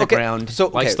lay on the ground. So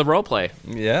Likes the role play.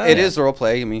 Yeah. It is role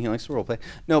play. I mean, he likes to role play.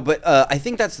 No, but I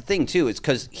think that's the thing too. It's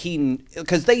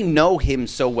because they know him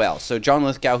so well. So John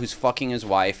Lithgow, who's fucking his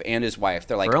wife,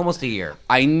 they're like, for almost a year.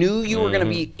 I knew you were gonna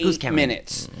be Who's 8 counting?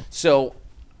 minutes, so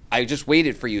I just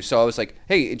waited for you. So I was like,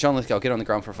 hey, John Lithgow, get on the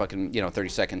ground for fucking 30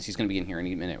 seconds. He's gonna be in here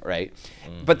any minute, right?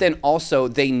 But then also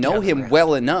they know him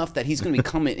well enough that he's gonna be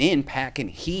coming in packing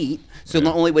heat. So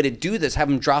the only way to do this, have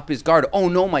him drop his guard. Oh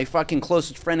no, my fucking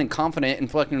closest friend and confidant and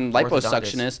fucking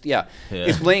liposuctionist,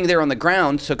 is laying there on the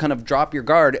ground. So kind of drop your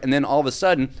guard, and then all of a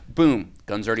sudden, boom,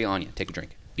 gun's already on you. Take a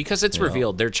drink. Because it's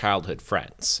revealed they're childhood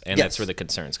friends, and Yes. that's where the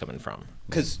concern's coming from.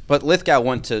 But Lithgow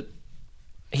went to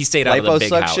He stayed out of the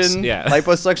big house. liposuction, Yeah.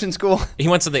 liposuction school. He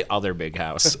went to the other big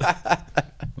house.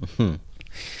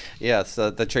 Yeah, it's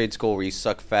the trade school where you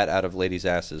suck fat out of ladies'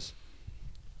 asses.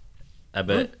 I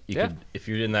bet you Yeah. could, if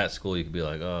you're in that school, you could be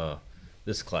like, oh,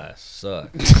 this class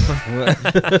sucks.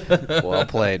 Well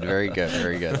played. Very good.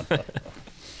 Very good.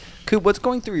 Coop, what's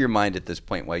going through your mind at this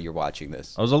point while you're watching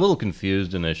this? I was a little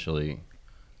confused initially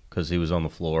because he was on the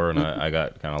floor, and I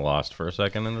got kind of lost for a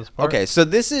second in this part. Okay, so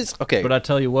this is okay. But I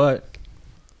tell you what,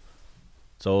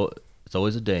 so it's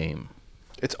always a dame.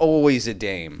 It's always a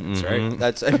dame. That's right.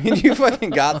 That's. I mean, you fucking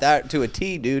got that to a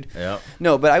T, dude. Yep.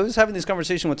 No, but I was having this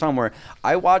conversation with Tom where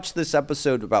I watched this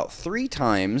episode about 3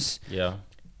 times, Yeah.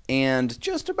 and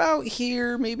just about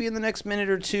here, maybe in the next minute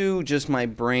or two, just my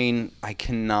brain, I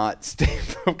cannot stay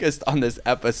focused on this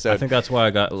episode. I think that's why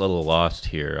I got a little lost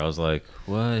here. I was like,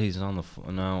 what? He's on the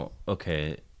floor. No.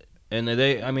 Okay. And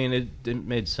it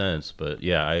made sense, but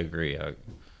yeah, I agree. I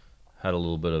had a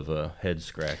little bit of a head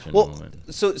scratch in the Well,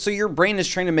 moment. so your brain is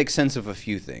trying to make sense of a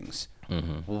few things.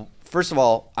 Well, first of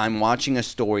all, I'm watching a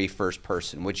story first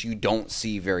person, which you don't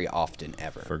see very often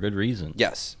ever. For good reason.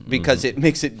 Yes, because it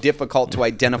makes it difficult to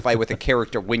identify with a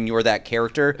character when you're that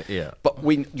character. Yeah. But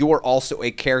when you're also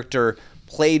a character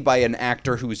played by an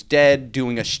actor who's dead,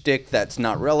 doing a shtick that's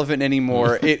not relevant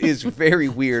anymore, it is very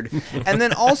weird. And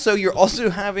then also, you're also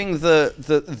having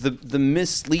the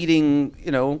misleading,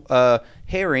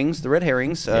 herrings, the red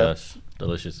herrings. Yes.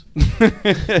 Delicious.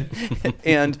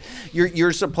 And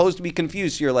you're supposed to be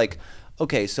confused. You're like,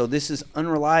 okay, so this is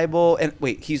unreliable, and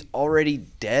wait, he's already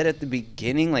dead at the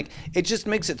beginning. Like, it just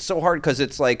makes it so hard because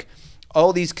it's like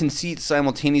all these conceits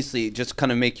simultaneously just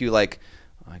kind of make you like,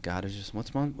 oh my God, it's just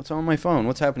what's on my phone?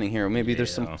 What's happening here? Maybe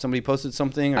there's somebody posted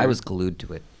something. Or, I was glued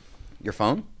to it. your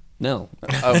phone. No.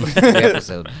 Oh. The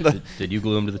episode. Did you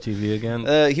glue him to the TV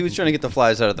again? He was trying to get the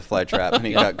flies out of the fly trap, and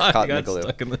he got caught in the glue.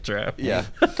 Stuck in the trap. Yeah.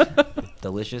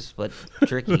 Delicious, but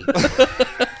tricky.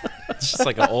 It's just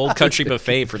like an old country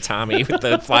buffet for Tommy with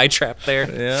the fly trap there.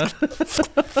 Yeah.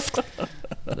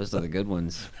 Those are the good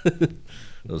ones.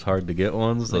 Those hard to get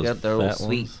ones. They Those got their little fat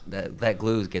sweet. ones. That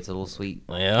glue gets a little sweet.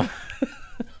 Yeah.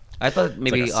 I thought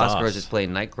maybe like a Oscar was sauce. just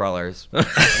playing Nightcrawlers.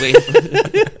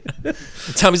 Wait,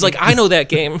 Tommy's like, I know that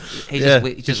game. he's Yeah,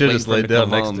 he's you just should've waiting just for him laid to down come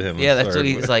next home. to him. Yeah, that's what Sorry.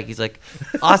 he's like. He's like,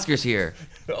 Oscar's here,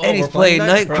 Oh, and he's we're playing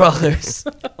playing Nightcrawlers.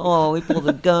 Nightcrawlers. Oh, he pulled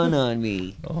a gun on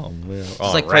me. Oh man. It's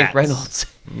like Frank Reynolds.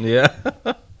 Yeah.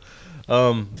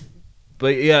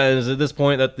 But yeah, it's at this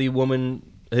point that the woman,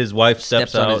 his wife,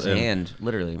 steps on out his and hand,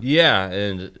 literally. yeah,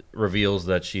 and reveals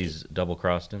that she's double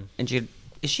crossed him. And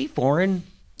is she foreign?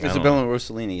 Isabella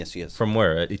Rossellini, yes, she is. From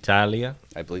where? Italia?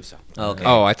 I believe so. Oh, okay.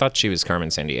 Oh, I thought she was Carmen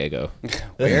Sandiego.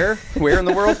 Where? Where in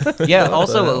the world? Yeah,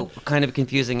 also a kind of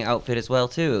confusing outfit as well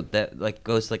too. That like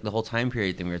goes to, like the whole time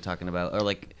period thing we were talking about, or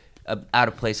like out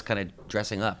of place kind of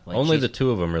dressing up. Like Only the she's- two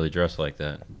of them really dress like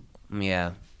that.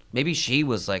 Yeah, maybe she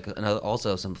was like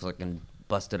also some fucking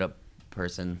busted up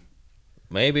person.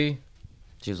 Maybe.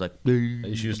 She was like, She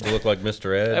used to look like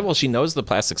Mr. Ed. Well, she knows the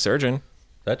plastic surgeon,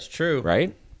 That's true.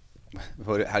 right?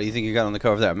 How do you think you got on the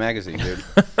cover of that magazine, dude?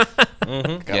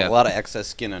 Got Yeah. a lot of excess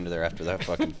skin under there after that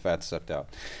fucking fat sucked out.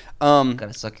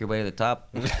 gotta suck your way to the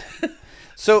top.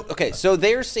 So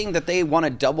they're saying that they want to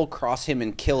double cross him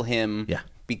and kill him. Yeah.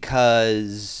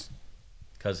 Because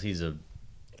Because he's a.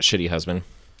 Shitty husband.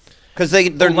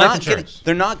 they're life not insurance.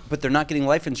 they're not getting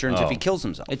life insurance if Oh. he kills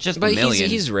himself. It's just But a million.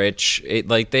 he's rich.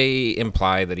 Like they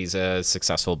imply that he's a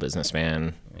successful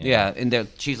businessman. yeah, and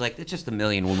she's like, it's just a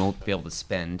million we won't be able to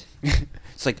spend.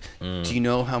 It's like, do you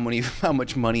know how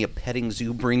much money a petting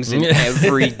zoo brings in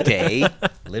every day?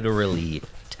 Literally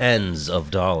tens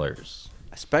of dollars.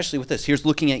 Especially with this. Here's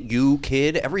looking at you,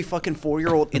 kid. Every fucking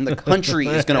 4-year-old in the country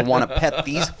is gonna want to pet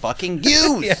these fucking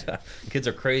ewes. Yeah. Kids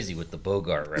are crazy with the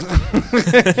Bogart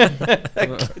reference.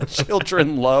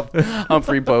 Children love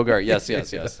Humphrey Bogart. Yes.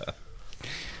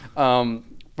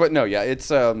 But no, yeah, it's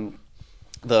the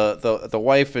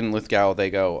wife and Lithgow. They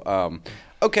go,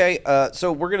 okay,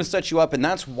 so we're gonna set you up, and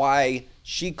that's why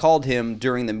she called him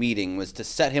during the meeting, was to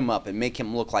set him up and make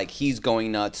him look like he's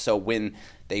going nuts. So when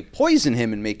they poison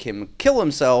him and make him kill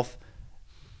himself,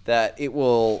 that it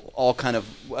will all kind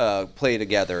of play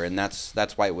together, and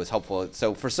that's why it was helpful.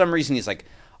 So for some reason, he's like,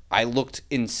 I looked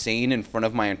insane in front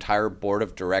of my entire board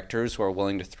of directors who are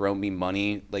willing to throw me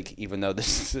money, like even though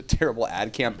this is a terrible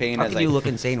ad campaign. How as can I you look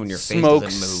insane when your face smoked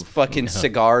doesn't move? fucking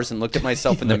cigars and looked at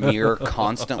myself in the mirror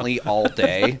constantly all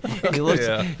day. He looks,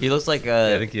 Yeah. he looks like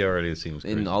I think he already seems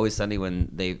crazy. in Always Sunny when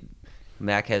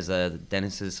Mac has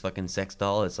Dennis's fucking sex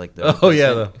doll. It's like the Oh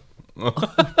yeah.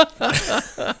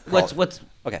 what's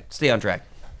Okay. stay on track.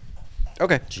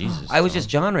 Okay. Jesus. I was just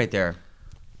John right there.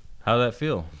 How'd that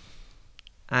feel?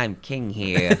 I'm king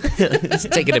here. He's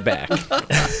taking it back.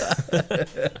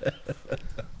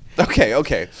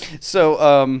 Okay.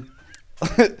 So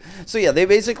so yeah, they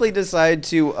basically decide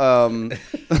to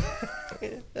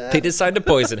They decide to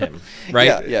poison him,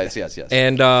 right? Yeah, yes.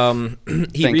 And he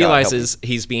Thank God, realizes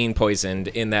he's being poisoned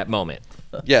in that moment.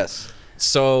 Yes.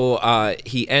 So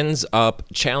he ends up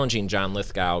challenging John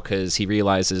Lithgow because he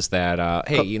realizes that,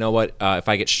 hey, you know what? If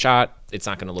I get shot, it's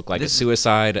not going to look like a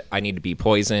suicide. I need to be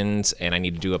poisoned, and I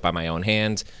need to do it by my own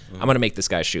hand. I'm going to make this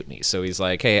guy shoot me. So he's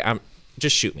like, hey,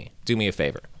 just shoot me. Do me a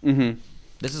favor.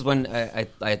 This is when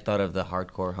I thought of the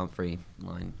hardcore Humphrey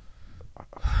line.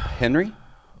 Henry?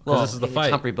 Well, this is the it's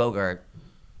fight. Humphrey Bogart.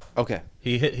 Okay.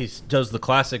 He does the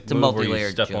classic a move where you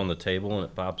multi-layered step joke. on the table and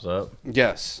it pops up.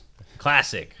 Yes.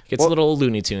 Classic. Gets a little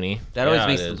Looney Toony. That Yeah, always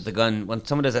it makes is. the gun. When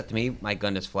someone does that to me, my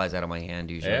gun just flies out of my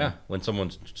hand usually. Yeah. When someone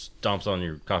stomps on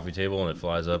your coffee table and it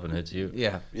flies up and hits you.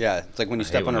 Yeah. Yeah, it's like when you I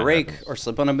step hate on when a that rake happens. or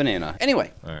slip on a banana.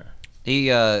 Anyway, All right.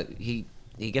 He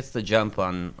he gets the jump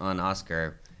on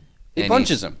Oscar. He and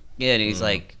punches him. Yeah, and he's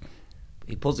like,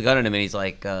 he pulls the gun on him, and he's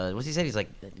like, what's he said? He's like,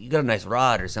 you got a nice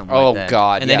rod or something Oh, like that.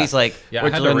 God, And then yeah. he's like, Yeah, I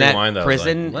where'd had you to learn that rewind that. I was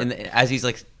prison? like, and as he's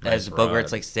like, as Nice Bogart's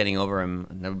rod. like standing over him,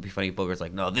 and that would be funny. Bogart's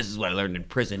like, no, this is what I learned in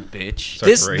prison, bitch.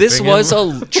 Starts This raping was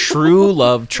him. a true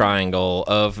love triangle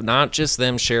of not just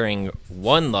them sharing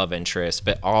one love interest,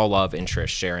 but all love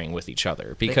interests sharing with each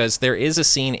other. Because there is a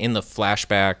scene in the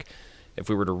flashback, if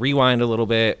we were to rewind a little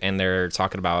bit, and they're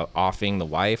talking about offing the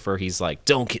wife, where he's like,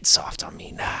 "Don't get soft on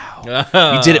me now.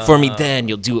 You did it for me then,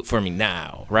 you'll do it for me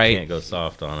now." Right? Can't go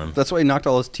soft on him. That's why he knocked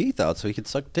all his teeth out so he could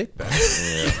suck dick back.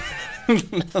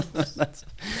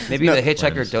 Maybe the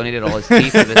hitchhiker donated all his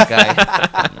teeth to this guy.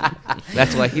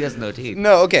 That's why he has no teeth.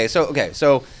 No,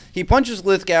 so he punches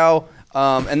Lithgow,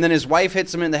 and then his wife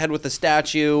hits him in the head with the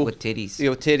statue. With titties. Yeah,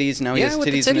 with titties. Now he Yeah, has with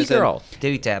the titties in titty his girl. head.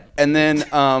 Titty tap. And then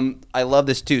I love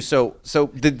this too. So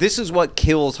this is what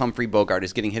kills Humphrey Bogart,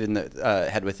 is getting hit in the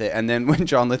head with it. And then when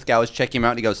John Lithgow is checking him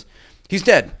out, he goes, "He's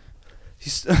dead.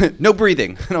 He's no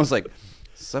breathing." And I was like,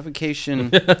 suffocation,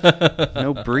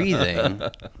 no breathing.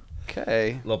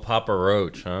 Okay. Little Papa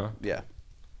Roach, huh? Yeah.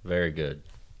 Very good.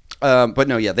 But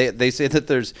no, yeah, they say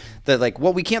that like,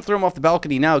 well, we can't throw him off the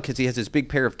balcony now because he has this big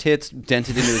pair of tits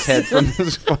dented into his head from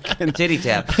this fucking Titty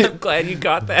tap. I'm glad you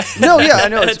got that. No, yeah, I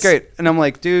know, it's great. And I'm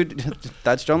like, dude,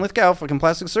 that's John Lithgow, fucking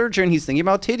plastic surgeon. He's thinking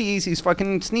about titties. He's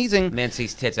fucking sneezing. Man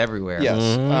sees tits everywhere.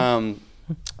 Yes.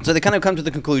 So they kind of come to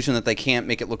the conclusion that they can't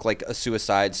make it look like a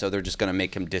suicide, so they're just going to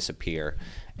make him disappear.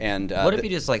 And What if you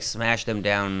just like smashed him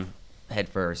down head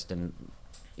first and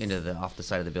off the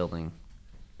side of the building?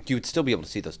 you would still be able to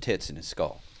see those tits in his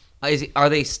skull. Are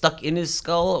they stuck in his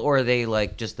skull, or are they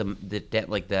like just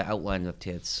the outline of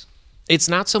tits? It's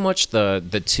not so much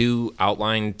the two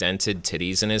outline dented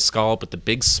titties in his skull, but the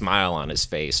big smile on his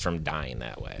face from dying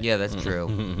that way. Yeah, that's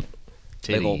true.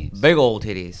 Titties. Big old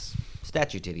titties,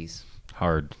 statue titties,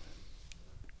 Hard.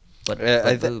 but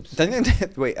boobs.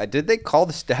 Wait, did they call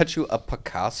the statue a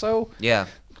Picasso? Yeah,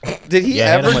 Did he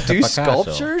Yeah, hit him ever with the do Picasso.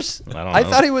 sculptures? I don't I know.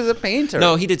 thought he was a painter.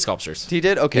 No, he did sculptures. He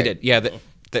did? Okay. He did. Yeah.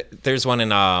 There's one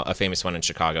in a famous one in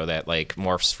Chicago that like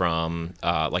morphs from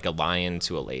like a lion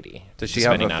to a lady. Does she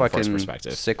have depending a on force fucking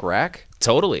perspective. sick rack?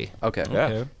 Totally. Okay.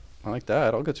 Yeah. I like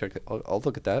that. I'll go check it. I'll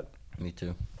look at that. Me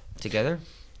too. together.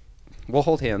 We'll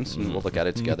hold hands and we'll look at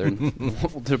it together. And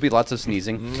there'll be lots of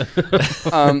sneezing.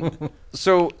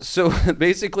 So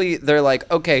basically, they're like,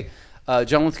 okay.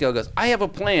 John Lithgow goes, I have a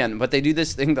plan, but they do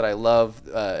this thing that I love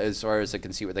as far as I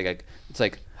can see what they got. It's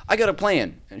like, I got a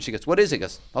plan. And she goes, what is it? He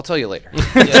goes, I'll tell you later.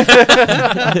 It's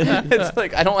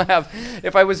like, I don't have,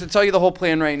 if I was to tell you the whole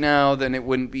plan right now, then it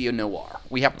wouldn't be a noir.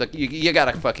 We have to, you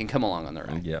got to fucking come along on the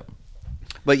ride. Yeah.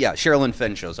 But yeah, Sherilyn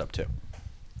Fenn shows up too.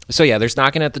 So yeah, there's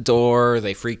knocking at the door.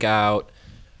 They freak out.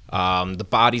 The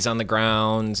body's on the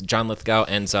ground. John Lithgow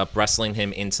ends up wrestling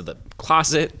him into the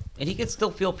closet. And he can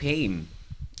still feel pain.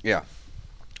 Yeah.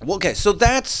 Well, okay, so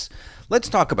let's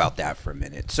talk about that for a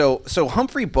minute. So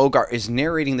Humphrey Bogart is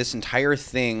narrating this entire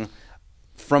thing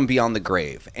from beyond the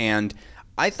grave, and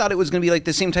I thought it was going to be like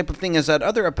the same type of thing as that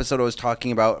other episode I was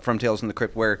talking about from Tales from the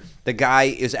Crypt, where the guy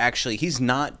is actually, he's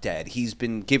not dead. He's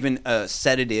been given a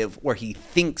sedative where he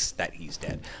thinks that he's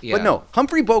dead. Yeah. But no,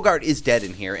 Humphrey Bogart is dead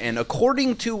in here, and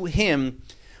according to him,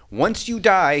 once you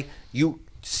die, you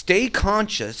stay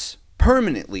conscious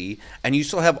permanently, and you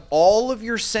still have all of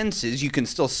your senses. You can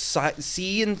still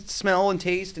see and smell and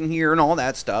taste and hear and all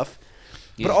that stuff.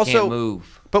 You but just also can't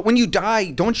move. But when you die,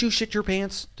 don't you shit your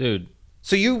pants? Dude.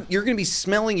 So you're going to be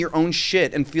smelling your own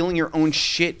shit and feeling your own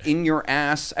shit in your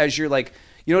ass as you're like,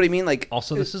 you know what I mean? Like,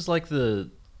 Also, this is like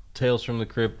the Tales from the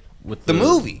Crypt with the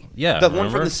movie. Yeah. The one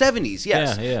remember? from the 70s,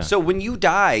 yes. Yeah, yeah. So when you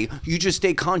die, you just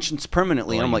stay conscious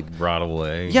permanently. And I'm like, rot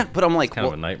away. yeah, but I'm like, It's kind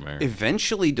of well, a nightmare.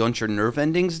 eventually, don't your nerve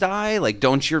endings die? Like,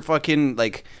 don't your fucking,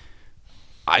 like,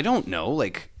 I don't know.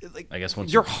 Like I guess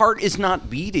once your you- heart is not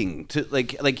beating to,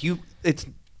 like you,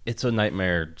 It's a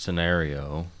nightmare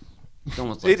scenario. It's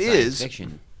almost like It science is.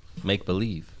 fiction. Make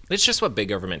believe. It's just what big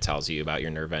government tells you about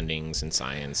your nerve endings and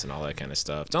science and all that kind of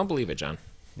stuff. Don't believe it, John.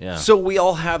 Yeah. so we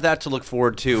all have that to look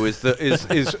forward to is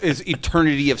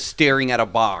eternity of staring at a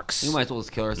box. We might as well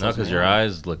just kill no, ourselves. because your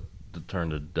eyes look turn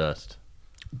to dust.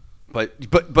 But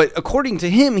according to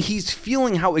him, he's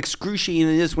feeling how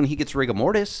excruciating it is when he gets rigor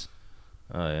mortis.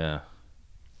 Oh yeah.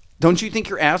 Don't you think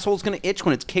your asshole's gonna itch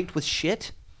when it's caked with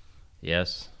shit?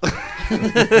 Yes.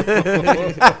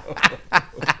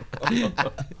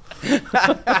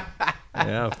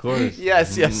 Yeah, of course.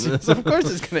 Yes, yes. Of course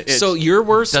it's gonna itch. So your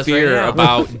worst Does right fear now.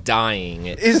 about dying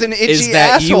Is an itchy is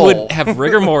that you asshole. would have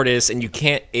rigor mortis and you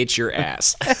can't itch your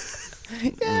ass.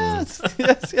 yes,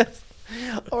 yes, yes.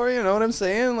 Or you know what I'm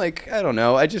saying? Like, I don't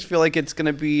know. I just feel like it's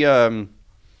gonna be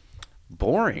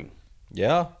boring.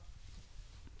 Yeah.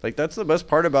 Like, that's the best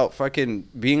part about fucking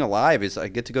being alive is I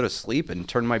get to go to sleep and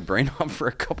turn my brain off for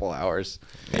a couple hours.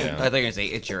 I Yeah. thought you were gonna say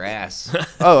itch your ass.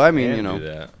 Oh, I mean, Can't you know. do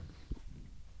that.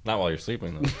 Not while you're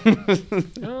sleeping though.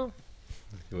 No.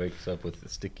 He wakes up with a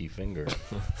sticky finger.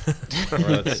 Or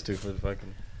that stupid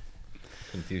fucking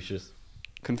Confucius.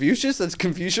 Confucius? That's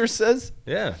Confucius says?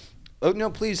 Yeah. Oh, no,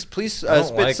 please I spit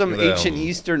don't like some them. ancient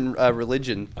Eastern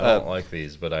religion. I don't like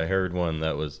these, but I heard one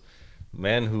that was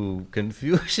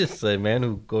Confucius said, man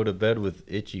who go to bed with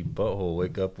itchy butthole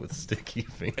wake up with sticky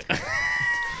finger.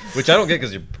 Which I don't get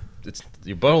because your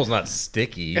butthole's not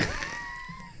sticky,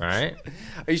 right?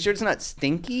 Are you sure it's not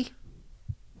stinky?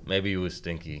 Maybe it was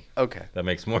stinky. Okay. That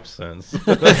makes more sense.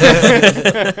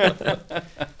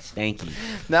 Stanky.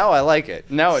 Now I like it.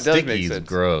 Now it does make Sticky is sense.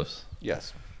 gross.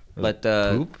 Yes. But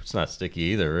Poop? It's not sticky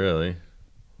either, really.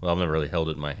 Well, I've never really held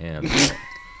it in my hand.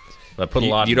 But I put a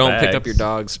lot You in don't pick bags. up your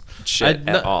dog's shit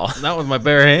at all. Not with my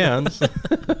bare hands.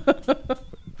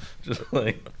 Just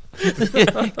like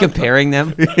comparing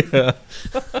them. yeah.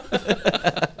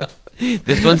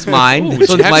 This one's mine. Ooh, This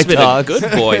one's my Jack's been a dog.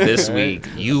 good boy this week.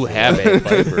 You haven't.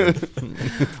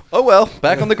 Oh, well,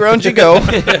 back on the ground you go.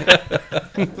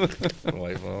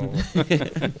 White ball.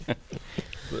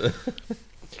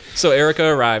 So Erica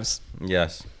arrives.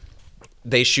 Yes.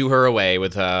 They shoo her away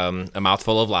with a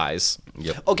mouthful of lies.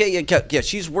 Yep. Okay, yeah,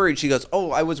 she's worried. She goes,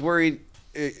 "Oh, I was worried.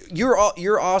 You're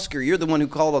Oscar. You're the one who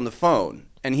called on the phone."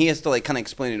 And he has to like kind of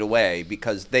explain it away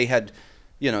because they had,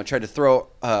 you know, tried to throw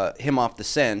him off the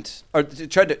scent or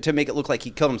tried to make it look like he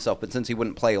killed himself. But since he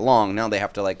wouldn't play along, now they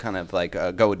have to like kind of like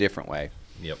go a different way.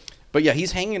 Yep. But yeah,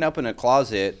 he's hanging up in a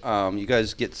closet. You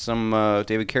guys get some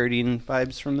David Carradine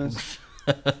vibes from this?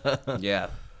 Yeah.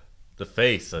 The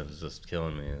face was just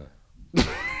killing me.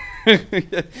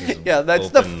 Yeah, that's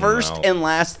the Open first mouth. and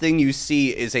last thing you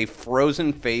see is a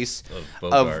frozen face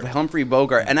Of of Bogart. Humphrey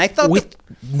Bogart. And I thought With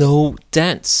no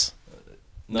dents.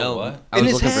 No, what? I In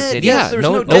was his looking for head, titties. yes, Yeah, there's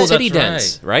no, no no dents. titty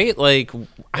That's dents, right? Like, I he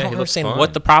don't looks understand fine.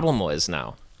 what the problem was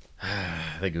now.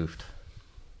 They goofed.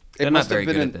 it They're must not have very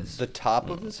been good in at this. the top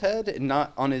of his head and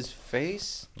not on his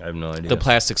face. I have no idea. The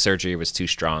plastic surgery was too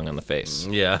strong on the face.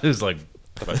 Yeah, it was like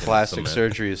Plastic cement.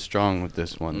 surgery is strong with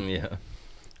this one. Yeah.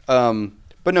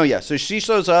 But no, yeah. So she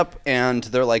shows up, and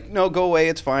they're like, "No, go away.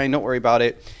 It's fine. Don't worry about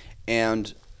it."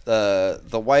 And the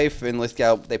wife and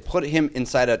Lithgow, they put him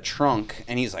inside a trunk,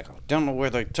 and he's like, "I don't know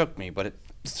where they took me, but it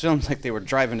sounds like they were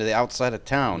driving to the outside of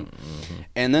town." Mm-hmm.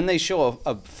 And then they show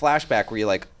a flashback where you're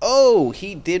like, "Oh,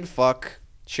 he did fuck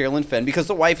Sherilyn Fenn," because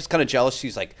the wife is kind of jealous.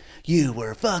 She's like, "You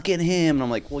were fucking him," and I'm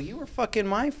like, "Well, you were fucking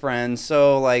my friend,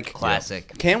 so like,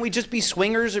 Classic. can't we just be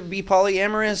swingers or be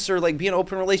polyamorous or like be an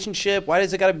open relationship? Why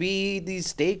does it got to be these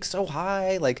stakes so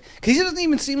high? Like, because he doesn't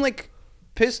even seem like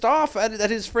pissed off that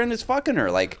his friend is fucking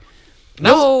her. Like,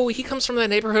 No, he comes from that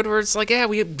neighborhood where it's like, yeah,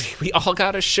 we all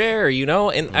got to share, you know?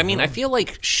 And I mean, I feel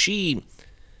like she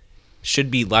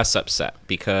should be less upset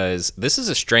because this is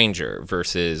a stranger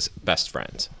versus best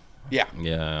friend. yeah,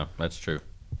 Yeah, that's true.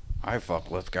 I fucked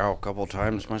Lithgow a couple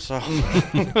times myself.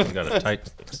 You got a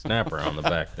tight snapper on the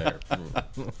back there.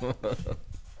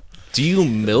 Do you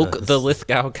milk the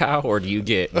Lithgow cow or do you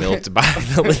get milked by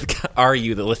the Lithgow? Are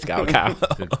you the Lithgow cow?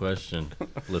 Good question.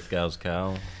 Lithgow's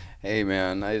cow. Hey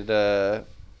man,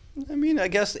 I mean, I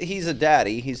guess he's a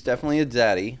daddy. He's definitely a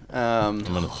daddy. I'm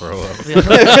gonna throw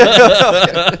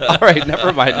up. All right,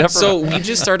 never mind. So we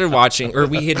just started watching, or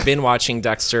we had been watching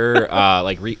Dexter, a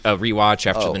rewatch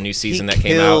after Oh, the new season he that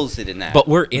came out. kills it in that. But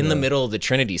we're in the middle of the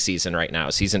Trinity season right now,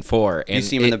 season 4. And You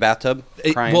see him in the bathtub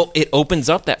crying. Well, it opens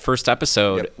up that first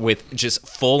episode with just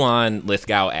full on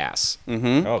Lithgow ass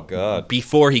Oh God.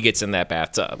 before he gets in that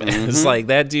bathtub. And it's like,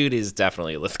 that dude is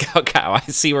definitely a Lithgow cow. I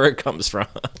see where it comes from.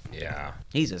 Yeah.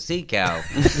 He's a sea cow.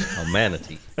 A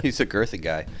manatee. He's a girthy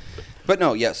guy. But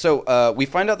no, yeah. So we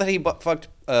find out that he fucked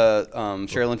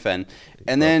Sherilyn Fenn,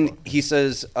 and then he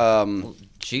says,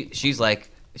 She's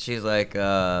like,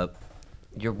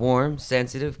 you're warm,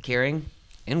 sensitive, caring,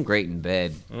 and great in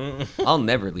bed. I'll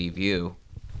never leave you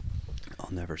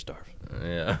 "I'll never starve."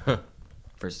 Yeah.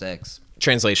 for sex.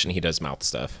 Translation, he does mouth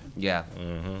stuff. Yeah.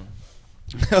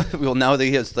 Well, now that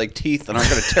he has like teeth and I'm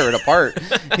gonna tear it apart,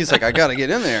 he's like, "I gotta get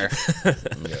in there."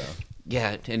 Yeah.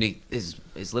 Yeah, and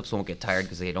his lips won't get tired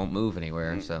because they don't move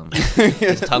anywhere. So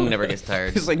his tongue never gets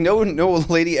tired. He's like, no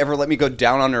lady ever let me go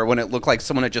down on her when it looked like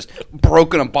someone had just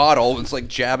broken a bottle and it's like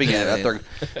jabbing it at their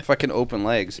fucking open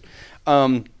legs.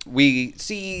 We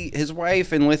see his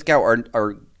wife and Lithgow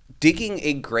are digging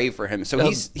a grave for him. So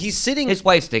he's sitting. His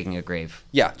wife's digging a grave.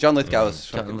 Yeah, John Lithgow is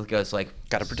John Lithgow's like,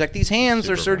 got to protect these hands.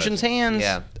 They're surgeon's hands.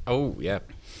 yeah. Oh yeah.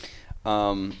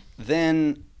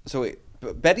 Then so wait,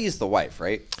 Betty's the wife,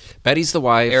 right? Betty's the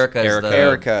wife. Erica's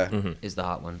Erica. is the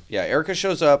hot one. Yeah, Erica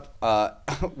shows up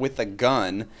with a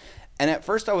gun, and at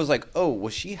first I was like, "Oh,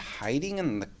 was she hiding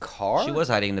in the car?" She was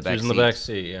hiding in the back She was in the seat. back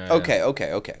seat. Yeah.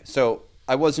 Okay. So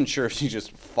I wasn't sure if she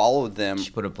just followed them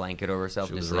She put a blanket over herself.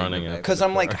 She was just laying running in the it. back. because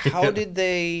I'm like, how did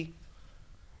they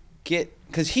get?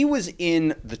 Because he was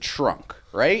in the trunk,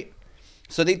 right?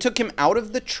 So they took him out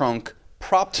of the trunk,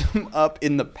 propped him up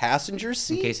in the passenger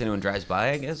seat. In case anyone drives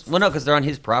by, I guess. Well, no, because they're on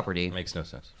his property. Makes no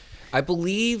sense. I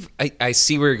believe I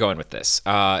see where you're going with this.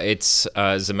 It's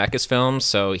Zemeckis film,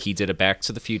 so he did a Back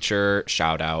to the Future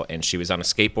shout out, and she was on a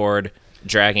skateboard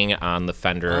dragging on the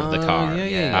fender of the car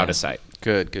yeah. out of sight.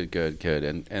 Good.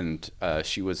 And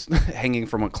she was hanging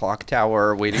from a clock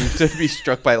tower, waiting to be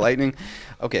struck by lightning.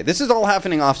 Okay, this is all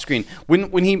happening off screen.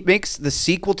 When he makes the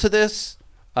sequel to this,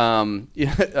 Can't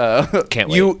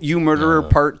wait. You Murderer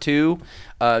Part 2,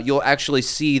 you'll actually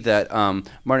see that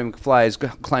Marty McFly is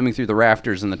climbing through the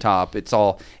rafters in the top. It's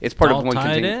part all of one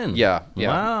tied continu- in. Yeah.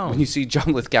 Wow. When you see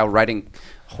John Lithgow riding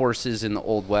horses in the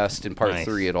Old West in Part Nice.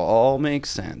 3, it'll all make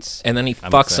sense. And then he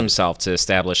I'm fucks excited. himself to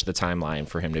establish the timeline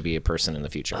for him to be a person in the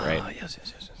future, right? Yes.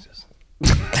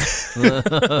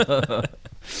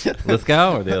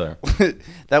 Lithgow or the other?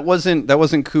 That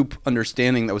wasn't Coop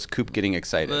understanding. That was Coop getting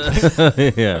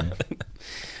excited. Yeah.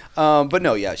 But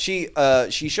no, yeah, she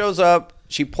shows up.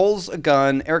 She pulls a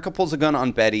gun. Erica pulls a gun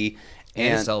on Betty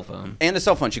And a cell phone. And a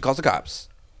cell phone. She calls the cops.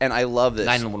 And I love this.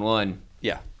 911.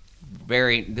 Yeah.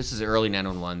 This is early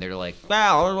 911. They're like,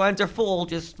 wow, all the lines are full.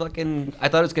 Just fucking. I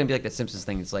thought it was going to be like the Simpsons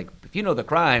thing. It's like, if you know the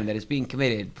crime that is being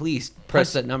committed, please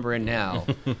press that number in now.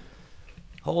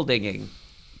 Hole digging.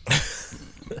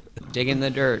 Digging the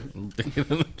dirt.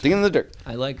 Digging in the dirt.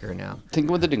 I like her now.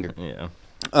 Tinking with the dinger. Yeah.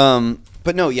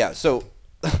 But no, yeah. So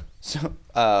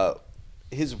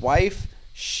his wife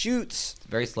shoots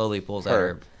Very slowly pulls out her.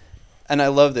 her. And I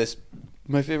love this.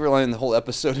 My favorite line in the whole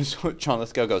episode is when John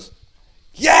Lithgow goes,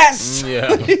 "Yes!"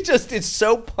 Yeah. He just is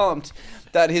so pumped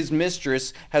that his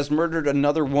mistress has murdered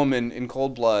another woman in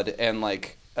cold blood, and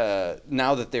like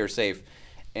now that they're safe,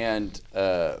 and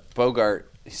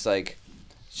Bogart, he's like,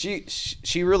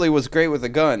 she really was great with a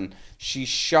gun. She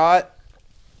shot.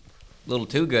 A little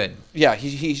too good. Yeah,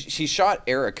 she shot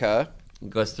Erica.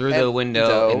 Goes through And the window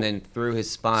dough. and then through his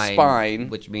spine.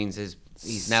 Which means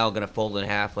he's now going to fold in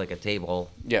half like a table.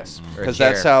 Yes, Or a because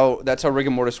chair. that's how rigor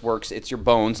mortis works. It's your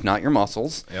bones, not your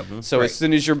muscles. Yep. So Right. as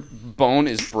soon as your bone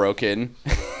is broken,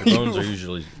 Your bones are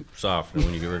usually soft, and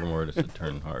when you get rigor mortis, it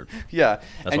turns hard. yeah,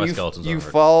 That's and why you skeletons you are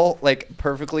hard. fall like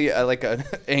perfectly at like an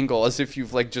angle, as if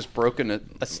you've like just broken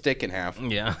a stick in half.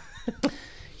 Yeah.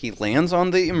 He lands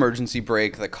on the emergency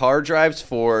brake. The car drives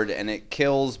forward, and it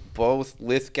kills both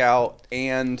Lithgow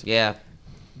and Yeah.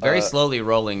 Very Uh, slowly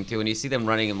rolling, too. And you see them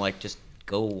running and, like, just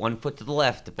go 1 foot to the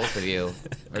left, both of you.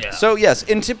 Or- So yes,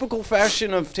 in typical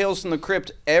fashion of Tales from the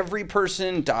Crypt, every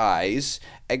person dies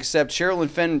except Sherilyn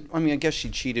Fenn. I mean, I guess she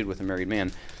cheated with a married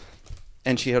man,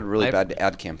 and she had a really bad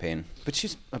ad campaign. But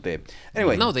she's a babe.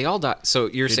 Anyway, No, they all die. So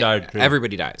you're She saying died, too.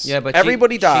 everybody dies. Yeah, but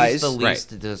Everybody she's dies. the Right.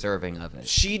 least deserving of it.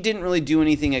 she didn't really do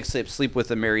anything except sleep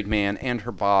with a married man and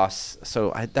her boss.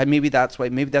 So maybe that's why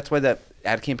that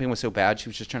ad campaign was so bad. She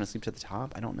was just trying to sleep to the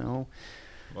top. I don't know.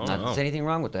 Oh, Not that no. there's anything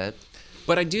wrong with that.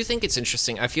 But I do think it's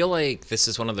interesting. I feel like this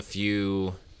is one of the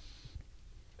few,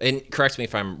 and correct me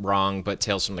if I'm wrong, but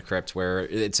Tales from the Crypt, where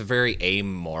it's a very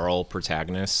amoral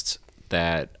protagonist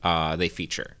that they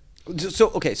feature. So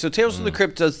Tales from the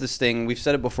Crypt does this thing. We've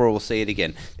said it before. We'll say it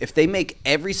again. If they make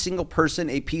every single person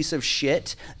a piece of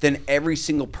shit, then every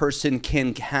single person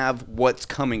can have what's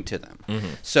coming to them.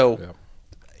 So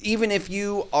even if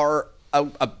you are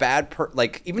a bad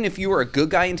even if you are a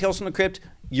good guy in Tales from the Crypt,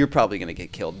 you're probably going to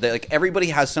get killed. Like everybody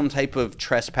has some type of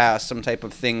trespass, some type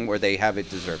of thing where they have it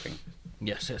deserving.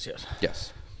 Yes.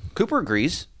 Yes. Cooper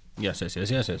agrees. Yes.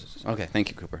 Okay, thank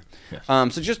you, Cooper.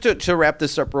 Yes. So just to wrap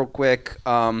this up real quick,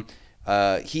 we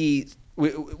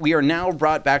are now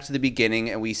brought back to the beginning,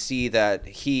 and we see that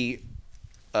he's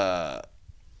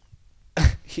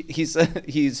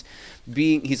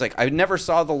like, I never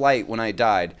saw the light when I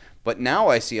died, but now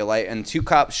I see a light. And two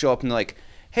cops show up and they're like,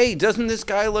 hey, doesn't this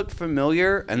guy look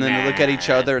familiar? And then they look at each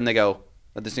other and they go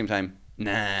at the same time,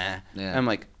 nah. Yeah. And I'm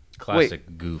like, Classic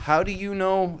wait, goof. how do you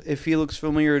know if he looks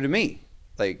familiar to me?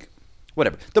 Like,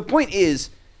 whatever. The point is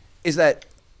that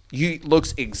he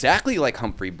looks exactly like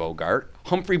Humphrey Bogart.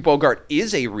 Humphrey Bogart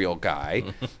is a real guy.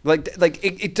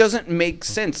 it doesn't make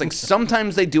sense. Like,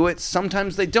 sometimes they do it,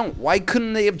 sometimes they don't. Why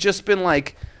couldn't they have just been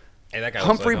like, Hey, that guy looks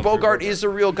Humphrey like Bogart is a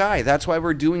real guy. That's why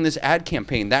we're doing this ad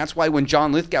campaign. That's why when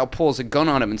John Lithgow pulls a gun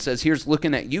on him and says, "Here's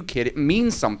looking at you, kid," it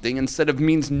means something instead of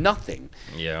means nothing.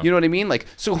 Yeah. You know what I mean? Like,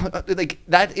 so, like,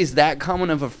 that is that common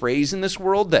of a phrase in this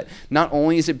world that not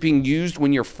only is it being used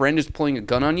when your friend is pulling a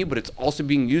gun on you, but it's also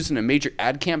being used in a major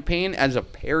ad campaign as a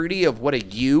parody of what a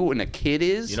you and a kid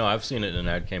is. You know, I've seen it in an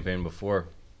ad campaign before.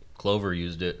 Clover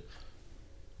used it.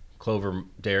 Clover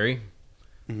Dairy.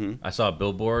 I saw a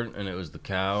billboard, and it was the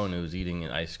cow, and it was eating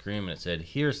an ice cream, and it said,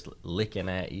 "Here's licking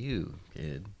at you,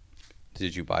 kid."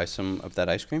 Did you buy some of that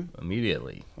ice cream?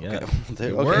 Immediately. Yeah. Okay. It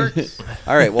Okay. works.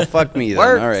 All right. Well, fuck me then.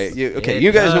 Works. All right. You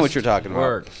It guys know what just you're talking about.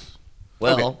 works.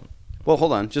 Well, Okay. Well,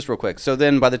 hold on, just real quick. So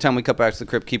then, by the time we cut back to the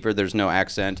Crypt Keeper, there's no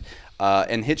accent,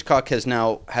 and Hitchcock has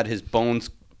now had his bones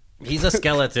He's a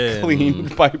skeleton.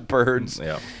 cleaned by birds.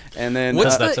 Yeah. And then,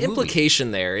 What's that's the a movie.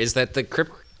 implication there? Is that the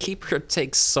Crypt Keeper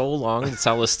takes so long to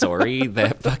tell a story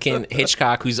that fucking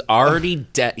Hitchcock, who's already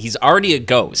dead, he's already a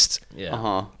ghost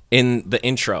Yeah. in the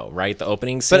intro, right? The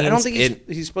opening scenes. but I don't think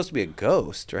he's supposed to be a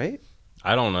ghost, right?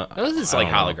 I don't know. It's I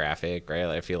like don't know. holographic, right?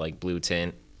 I feel like blue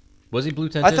tint. Was he blue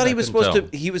tinted? I thought he was couldn't supposed tell.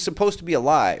 to. He was supposed to be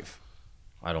alive.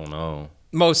 I don't know.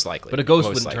 Most likely. But a ghost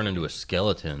Most wouldn't likely. turn into a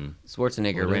skeleton.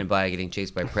 Schwarzenegger ran by getting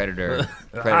chased by Predator.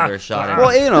 Predator shot him.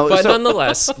 Well, you know, But so,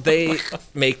 nonetheless, they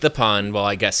make the pun. Well,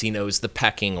 I guess he knows the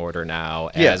pecking order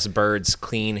now Yeah. as birds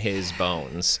clean his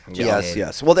bones.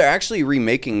 yes. Well, they're actually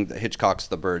remaking the Hitchcock's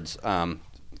The Birds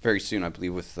very soon, I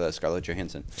believe, with Scarlett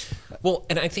Johansson. Well,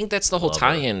 and I think that's the whole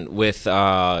tie-in with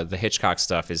the Hitchcock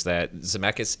stuff is that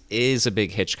Zemeckis is a big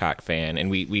Hitchcock fan,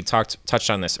 and we touched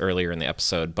on this earlier in the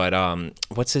episode. But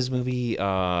what's his movie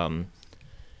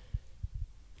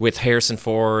with Harrison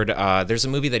Ford? There's a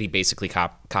movie that he basically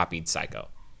copied Psycho.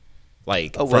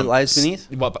 Like What Lies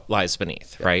Beneath? What Lies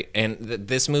Beneath, right? And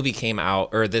this movie came out,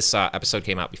 or this episode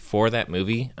came out before that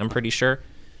movie, I'm pretty sure.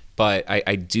 But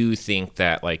I do think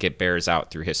that like it bears out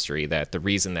through history that the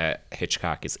reason that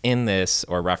Hitchcock is in this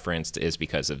or referenced is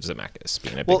because of Zemeckis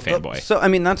being a big fanboy. So, I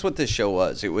mean, that's what this show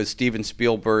was. It was Steven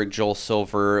Spielberg, Joel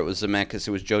Silver, it was Zemeckis,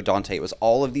 it was Joe Dante. It was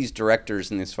all of these directors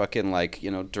in this fucking, like,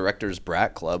 you know, directors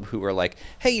brat club who were like,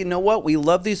 hey, you know what? We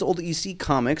love these old EC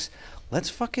comics. Let's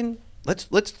fucking, let's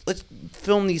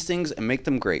film these things and make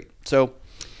them great. So,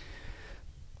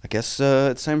 I guess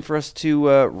it's time for us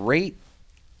to rate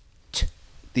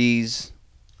these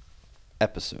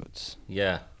episodes.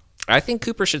 Yeah. I think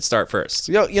Cooper should start first.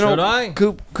 You know, Should I?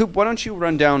 Coop, why don't you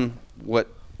run down what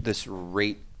this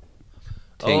rate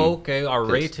Okay, our is?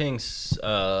 ratings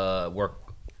work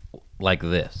like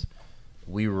this.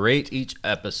 We rate each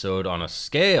episode on a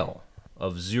scale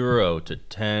of 0 to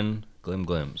 10 glim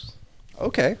glims.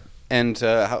 Okay. And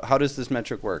how does this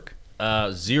metric work?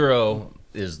 0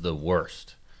 is the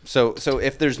worst. So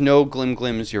if there's no glim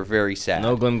glims, you're very sad.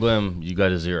 No glim glim, you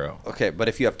got a 0. Okay, but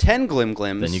if you have 10 glim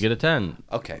glims, Then you get a 10.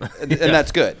 okay, and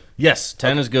that's good. Yes,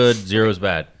 10 is good, 0 is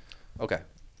bad. Okay.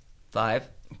 5.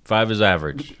 5 is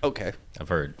average, Okay. I've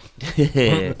heard.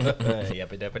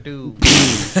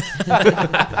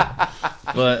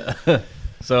 But,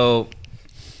 so,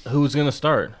 who's going to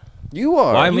start? You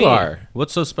are. Why you me? are.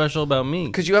 What's so special about me?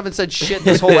 Because you haven't said shit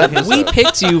this whole episode.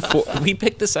 We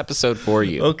picked this episode for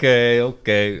you.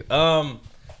 Okay.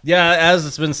 Yeah, as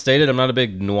it's been stated, I'm not a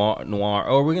big noir.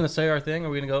 Oh, are we gonna say our thing? Are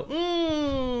we gonna go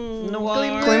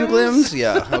noir? Glim glims?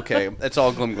 Yeah. Okay. It's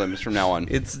all glim glims from now on.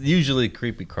 It's usually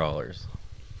creepy crawlers.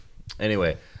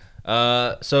 Anyway,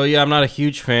 so yeah, I'm not a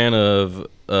huge fan of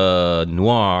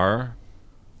noir.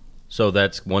 So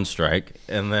that's one strike,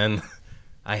 and then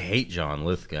I hate John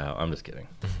Lithgow. I'm just kidding.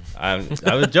 I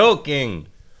was joking.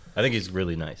 I think he's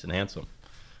really nice and handsome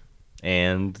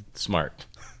and smart.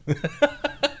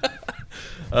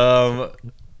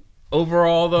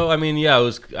 Overall, though, I mean, yeah,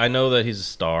 I know that he's a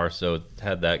star, so it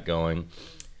had that going.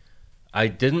 I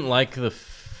didn't like the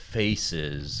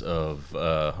faces of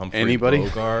Humphrey Anybody?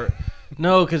 Bogart.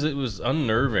 No, because it was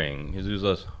unnerving. It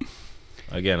was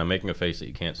again, I'm making a face that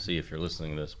you can't see if you're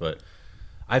listening to this, but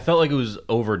I felt like it was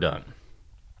overdone.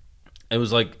 It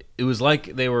was like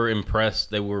they were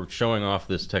impressed. They were showing off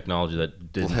this technology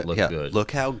that didn't look good.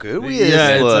 Look how good we is.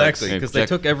 Yeah, looks. exactly. Because they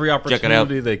took every check it out.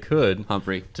 opportunity they could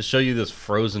Humphrey. to show you this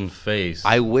frozen face.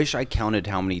 I wish I counted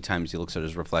how many times he looks at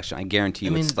his reflection. I guarantee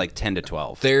you it's like 10 to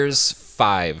 12. There's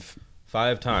 5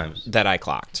 5 times. that I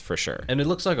clocked for sure. And it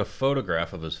looks like a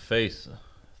photograph of his face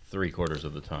 3/4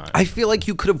 of the time. I feel like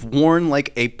you could have worn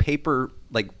like a paper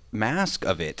like mask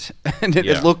of it and it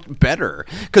Yeah. looked better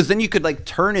because then you could like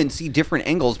turn and see different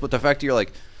angles, but the fact that you're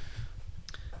like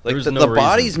Like There's the no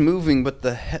body's reason. moving, but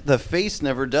the face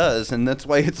never does, and that's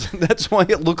why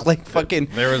it looked like fucking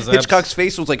There was Hitchcock's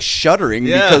face was like shuddering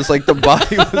Yeah. because like the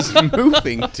body was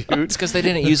moving, dude. It's because they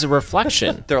didn't use a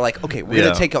reflection. They're like, okay, we're Yeah.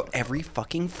 gonna take out every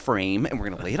fucking frame and we're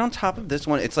gonna lay it on top of this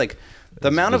one. It's like the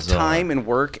amount of bizarre. time and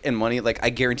work and money. Like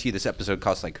I guarantee you this episode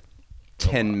cost like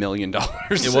 $10 million.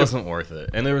 It wasn't worth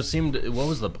it. And what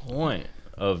was the point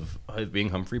of it being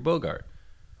Humphrey Bogart?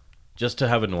 Just to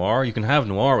have a noir? You can have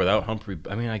noir without Humphrey.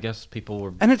 I mean, I guess people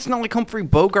were. And it's not like Humphrey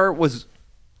Bogart was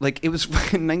like it was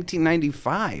fucking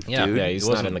 1995, Yeah, dude. Yeah, he's it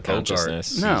not wasn't in the Bogart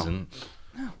consciousness. No. season.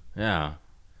 Yeah.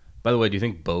 By the way, do you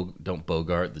think don't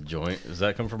Bogart the joint? Does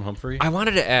that come from Humphrey? I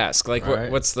wanted to ask, like,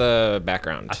 Right. what's the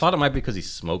background? I thought it might be because he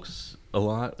smokes a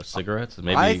lot of cigarettes.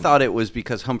 Maybe I thought it was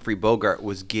because Humphrey Bogart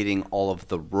was getting all of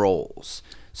the roles.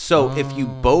 So if you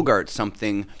Bogart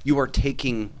something, you are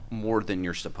taking more than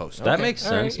you're supposed to. that Okay, makes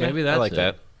all right, sense. yeah, Maybe I that's like it.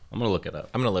 that. I'm gonna look it up.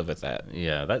 I'm gonna live with that.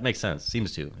 Yeah, that makes sense.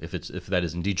 Seems to. If that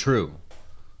is indeed true.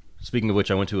 Speaking of which,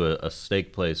 I went to a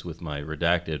steak place with my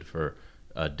redacted for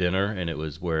dinner, and it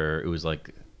was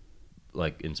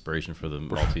like inspiration for the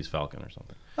Maltese Falcon or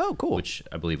something, Oh, cool. which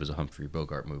I believe is a Humphrey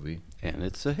Bogart movie. And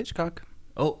it's a Hitchcock.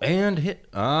 Oh, and hit.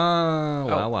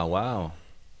 Wow.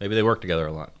 Maybe they work together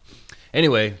a lot.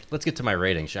 Anyway, let's get to my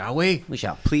rating, shall we? We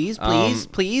shall. Please.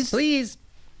 Please.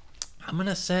 I'm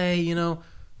gonna say,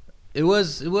 it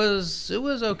was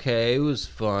okay. It was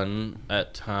fun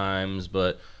at times,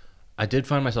 but I did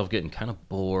find myself getting kind of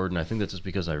bored, and I think that's just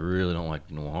because I really don't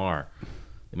like noir.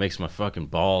 It makes my fucking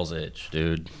balls itch,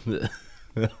 dude.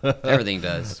 Everything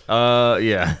does.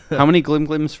 Yeah. How many glim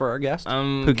glims for our guest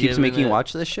I'm who keeps giving making you it-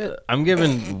 watch this shit? I'm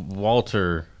giving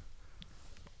Walter.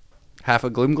 Half a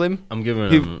glim glim? I'm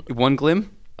giving You- him. one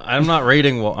glim? I'm not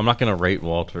rating. I'm not gonna rate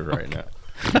Walter right now.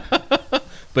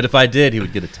 But if I did, he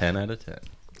would get a 10 out of 10.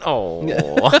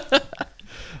 Oh,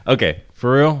 Okay,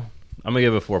 for real, I'm gonna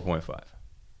give it 4.5.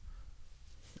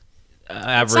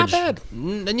 Average. not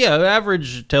bad. Yeah,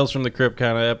 average Tales from the Crypt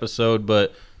kind of episode,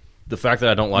 but the fact that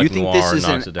I don't like you think noir this is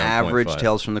knocks it an down average 0.5.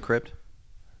 Tales from the Crypt?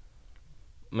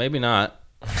 Maybe not.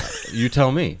 You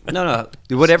tell me. No.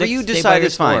 Whatever Stick- you stay decide by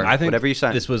is your fine. score. I think Whatever you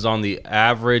decide. this was on the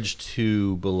average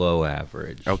to below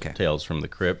average. Okay. Tales from the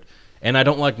Crypt, and I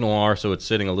don't like noir, so it's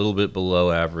sitting a little bit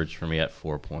below average for me at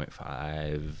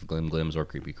 4.5 glim glims or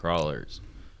creepy crawlers.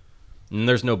 And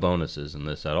there's no bonuses in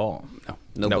this at all.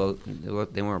 They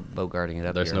weren't bogarting it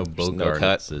up. There's here. no no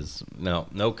cut. Bogarts.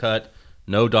 No cut.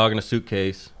 No dog in a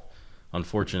suitcase.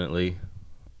 Unfortunately.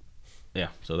 Yeah,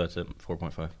 so that's it.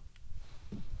 4.5.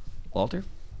 Walter.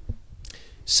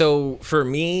 so for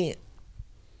me,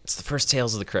 it's the first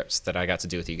Tales of the Crypts that I got to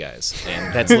do with you guys,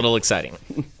 and that's a little exciting.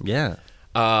 Yeah.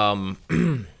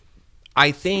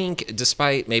 I think,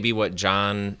 despite maybe what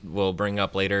John will bring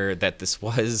up later, that this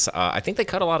was, I think they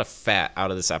cut a lot of fat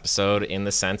out of this episode in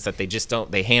the sense that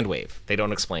they hand wave. They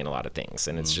don't explain a lot of things.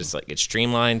 And it's just like, it's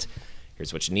streamlined.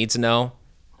 Here's what you need to know.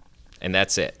 And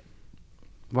that's it.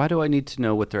 Why do I need to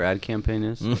know what their ad campaign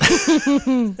is?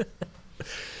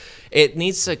 It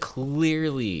needs to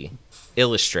clearly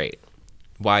illustrate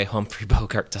why Humphrey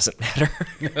Bogart doesn't matter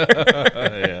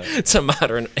to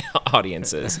modern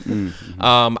audiences.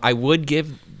 I would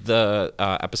give the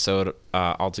episode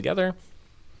altogether,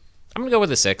 I'm going to go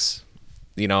with a 6.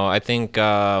 I think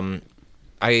I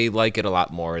like it a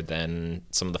lot more than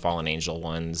some of the Fallen Angel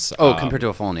ones. Compared to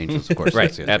a Fallen Angels, of course. Right,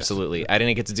 Yes, yes, yes. absolutely. I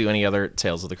didn't get to do any other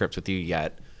Tales of the Crypt with you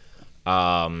yet.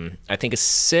 I think a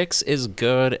 6 is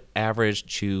good,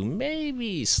 average to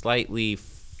maybe slightly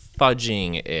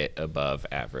fudging it above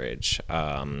average,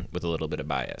 with a little bit of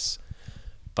bias.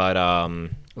 But Are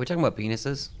we talking about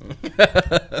penises?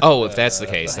 if that's the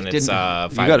case, then it's You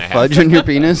 5.5. got fudge on your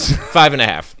penis?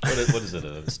 5.5. What is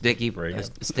it?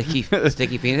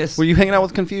 Sticky penis. Were you hanging out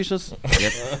with Confucius?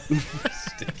 Yep.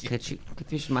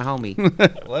 Confucius, my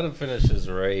homie. Let him finish his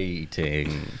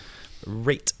rating.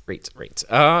 Rate.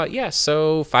 Yeah,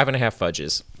 so 5.5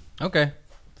 fudges. Okay.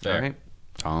 Fair. All right.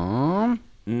 Tom?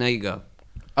 Now you go.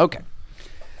 Okay.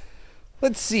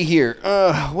 Let's see here.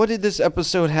 What did this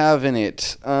episode have in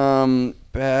it?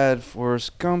 Bad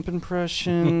Forrest Gump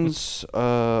impressions,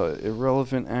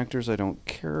 irrelevant actors I don't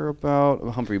care about.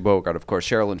 Humphrey Bogart, of course,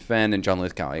 Sherilyn Fenn, and John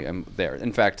Lithgow. I'm there.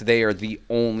 In fact, they are the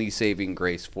only saving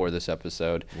grace for this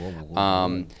episode.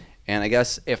 And I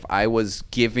guess if I was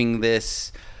giving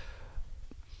this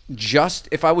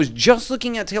if I was just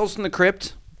looking at Tales from the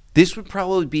Crypt, this would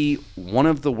probably be one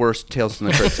of the worst Tales from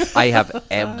the Crypt I have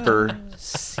ever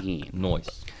seen.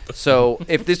 Noise. So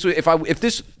if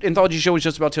this anthology show was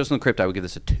just about Tales from the Crypt, I would give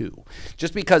this a 2.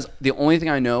 Just because the only thing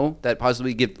I know that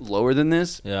possibly give lower than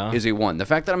this is a 1. The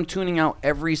fact that I'm tuning out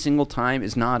every single time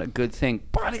is not a good thing,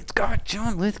 but it's got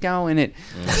John Lithgow in it.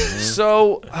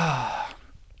 So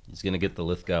he's gonna get the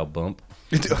Lithgow bump.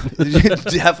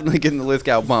 Definitely getting the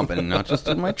Lithgow bump, and not just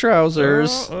in my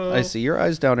trousers. I see your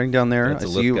eyes down there. That's I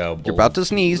a see you. Lithgow You're about to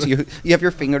sneeze. You have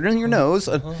your finger in your nose.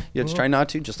 You have to try not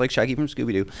to, just like Shaggy from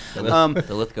Scooby Doo.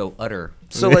 The Lithgow udder.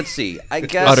 So let's see. I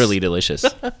guess Utterly delicious.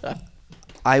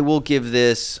 I will give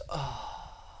this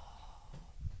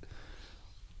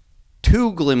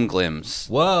 2 Glim Glims.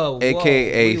 Whoa,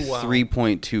 AKA wow.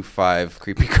 3.25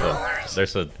 creepy crawlers.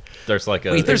 There's like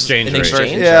a Wait, there's exchange an rate.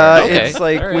 exchange? Yeah, Okay. it's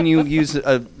like All right. when you use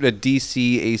a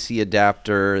DC AC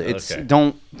adapter. It's Okay.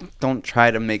 don't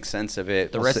try to make sense of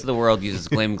it. The rest of the world uses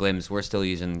Glim Glims. We're still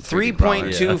using creepy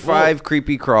crawlers. 3.25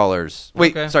 creepy crawlers.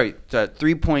 Wait, Okay. sorry,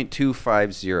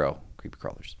 3.250 creepy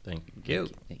crawlers. Thank you.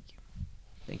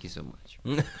 Thank you so much.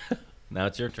 Now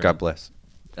it's your turn. God bless.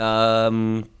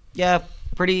 Yeah,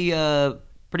 pretty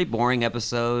boring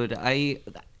episode. I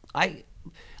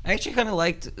actually kind of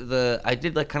liked I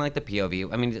did kind of like the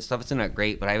POV. I mean, the stuff is not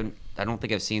great, but I don't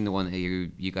think I've seen the one that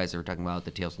you guys were talking about,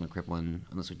 the Tales from the Crypt one,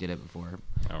 unless we did it before.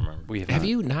 I don't remember. We Have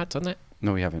you not done that?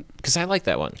 No, we haven't. Because I like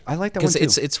that one. I like that one too.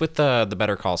 it's with the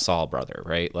Better Call Saul brother,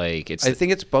 right? Like it's. I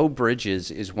think it's Bo Bridges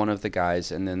is one of the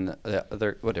guys, and then the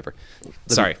other whatever.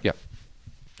 Sorry. Yeah.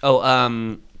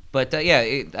 Oh, but yeah,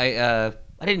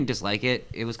 I didn't dislike it.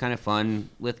 It was kind of fun.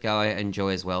 Lithgow I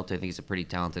enjoy as well too. I think he's a pretty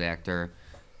talented actor.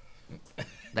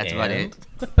 That's about it.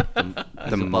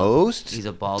 The most He's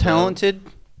a baldo. talented.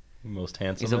 Most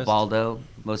handsome. He's a baldo,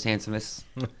 most handsomest.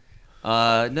 No,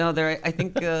 I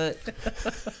think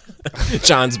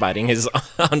John's biting his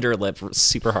underlip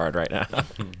super hard right now.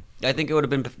 I think it would have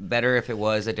been better if it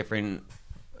was a different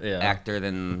Yeah. actor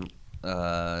than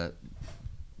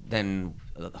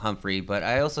Humphrey. But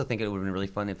I also think it would have been really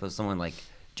fun if it was someone like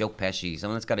Joe Pesci,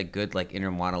 someone that's got a good like inner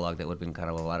monologue that would have been kind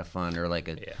of a lot of fun, or like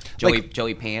a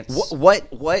Joey Pants.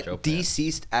 What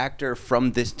deceased actor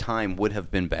from this time would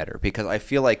have been better? Because I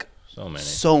feel like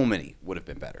so many would have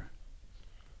been better.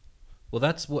 Well,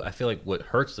 that's what I feel like. What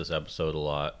hurts this episode a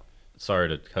lot. Sorry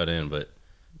to cut in, but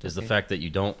is the fact that you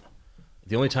don't.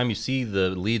 The only time you see the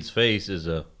lead's face is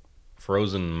a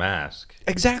frozen mask.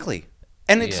 Exactly,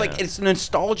 and it's like it's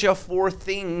nostalgia for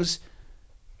things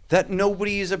that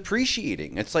nobody is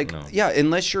appreciating. It's like, yeah,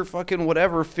 unless you're fucking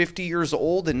whatever 50 years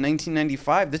old in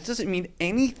 1995, this doesn't mean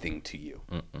anything to you.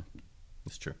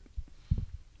 It's true.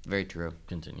 Very true.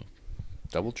 Continue.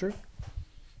 Double true.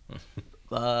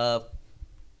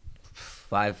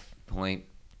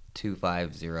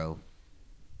 5.250.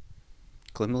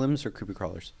 Glim Limbs or creepy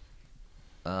crawlers?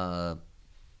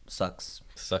 Sucks.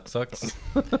 Sucks.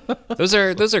 Those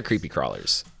are creepy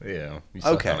crawlers. Yeah. You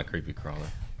suck Okay. on a creepy crawler.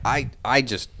 I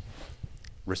just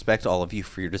respect all of you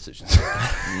for your decisions.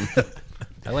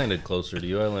 I landed closer to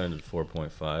you. I landed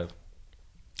 4.5.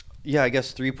 Yeah, I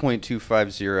guess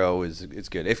 3.250 is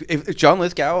good. If John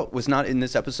Lithgow was not in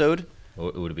this episode,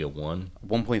 It would be a 1.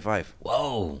 1.5.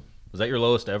 Whoa. Was that your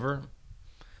lowest ever?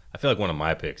 I feel like one of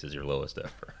my picks is your lowest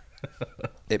ever.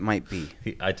 It might be.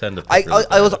 I tend to. pick really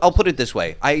bad I'll put it this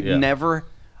way. Yeah.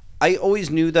 I always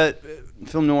knew that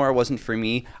film noir wasn't for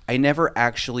me. I never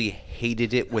actually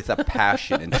hated it with a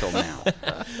passion until now.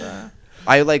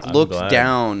 I looked glad.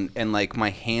 down and my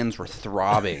hands were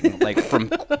throbbing from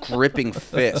gripping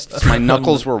fists. My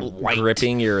knuckles were white.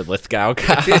 Gripping your Lithgow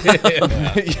guy.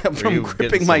 Yeah, Were from you gripping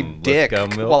getting my some dick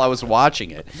Lithgow milk? while I was watching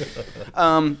it.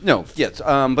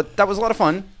 But that was a lot of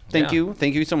fun. Thank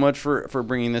you so much for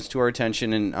bringing this to our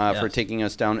attention and for taking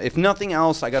us down. If nothing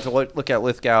else, I got to look at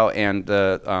Lithgow and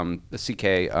the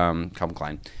CK Calvin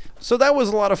Klein. So that was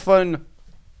a lot of fun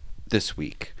this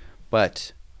week.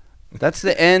 But that's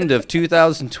the end of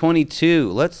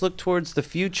 2022. Let's look towards the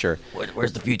future.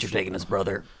 Where's the future taking us,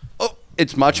 brother? Oh,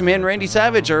 it's Macho Man Randy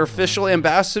Savage, our official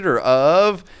ambassador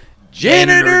of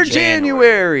Janitor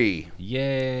January.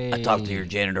 Yay. I talked to your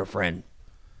janitor friend.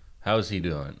 How's he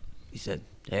doing? He said,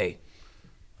 "Hey,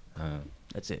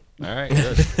 that's it." All right,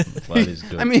 good. Glad he's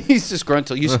good. I mean, he's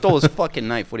disgruntled. You stole his fucking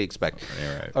knife. What do you expect?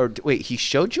 Yeah, right. Or wait, he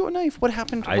showed you a knife? What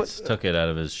happened? I What, took it out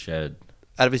of his shed.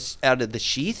 out of the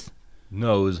sheath?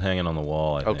 No, it was hanging on the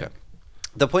wall, I Okay. think.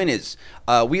 The point is,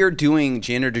 we are doing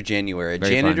Janitor January, a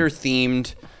Very fun.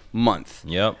 janitor-themed month.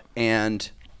 Yep. And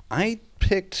I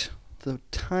picked the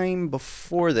time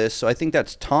before this, so I think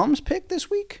that's Tom's pick this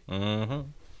week. Mm-hmm.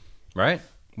 Right?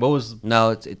 What was...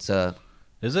 No, it's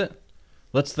Is it?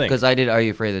 Let's think. because I did Are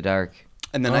You Afraid of the Dark?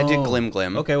 And then I did Glim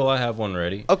Glim. Okay, well, I have one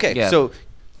ready. Okay, Yeah. so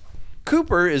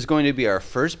Cooper is going to be our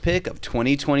first pick of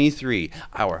 2023.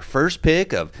 Our first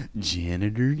pick of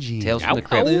Janitor Gene. Tales from the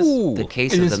Crypt. The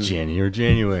case It of is the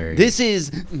January. This is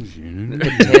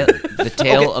the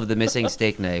tale of the missing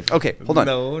steak knife. okay. Hold on.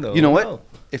 No, you know what? no.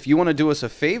 If you want to do us a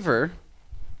favor,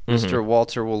 Mr.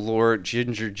 Walter Lord,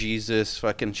 Ginger Jesus,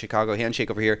 fucking Chicago Handshake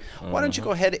over here, why don't you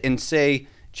go ahead and say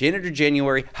Janitor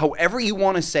January, however you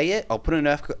want to say it. I'll put an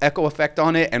echo effect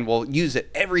on it, and we'll use it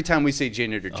every time we say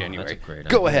Janitor January. that's a great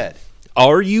Go idea. ahead.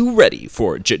 Are you ready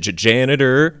for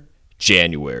Janitor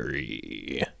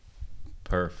January?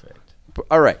 Perfect.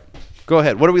 All right. Go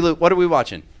ahead. What are we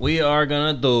watching? We are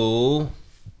gonna do,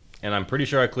 and I'm pretty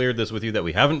sure I cleared this with you that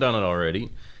we haven't done it already.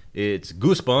 It's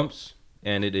Goosebumps,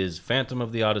 and it is Phantom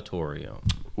of the Auditorium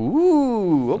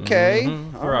Ooh, okay.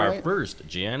 for All our right. first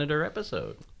Janitor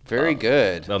episode. Very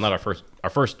good. Well, not our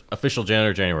first official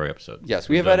Janitor January episode. Yes,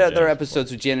 we have We've had done other janitors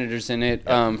episodes with janitors in it.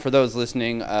 For those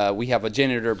listening, we have a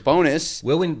janitor bonus.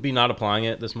 Will we be not applying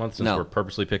it this month since No. we're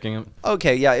purposely picking it?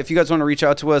 Okay, yeah. If you guys want to reach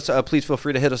out to us, please feel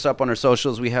free to hit us up on our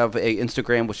socials. We have a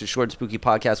Instagram, which is Short and Spooky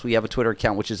Podcast. We have a Twitter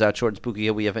account, which is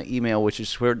 @ShortandSpooky. We have an email, which is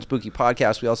Short and Spooky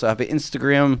Podcast. We also have an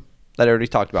Instagram that I already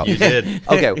talked about. You did.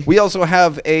 Okay, we also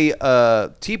have a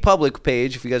TeePublic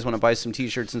page if you guys want to buy some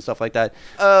T-shirts and stuff like that.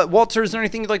 Walter, is there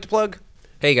anything you'd like to plug?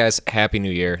 Hey guys, Happy New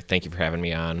Year. Thank you for having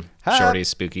me on.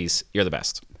 Shorties, Spookies, you're the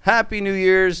best. Happy New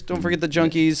Year's. Don't forget the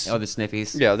junkies. Oh, the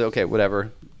sniffies. Yeah, okay,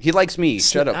 whatever. He likes me.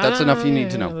 Shut up. That's enough you need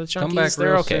to know. The Come back junkies,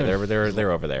 they're real okay. soon.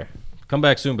 They're over there. Come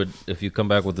back soon, but if you come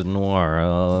back with the noir,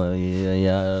 no,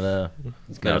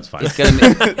 it's fine.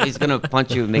 He's gonna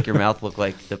punch you and make your mouth look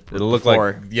like the It'll look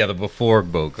before. like the before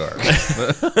Bogart.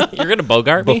 You're gonna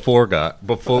Bogart me? before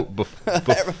Before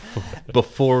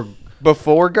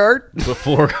Bogart.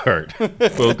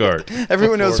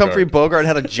 Everyone knows Humphrey Bogart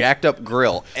had a jacked up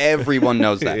grill. Everyone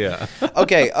knows that. Yeah.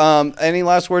 Okay. Any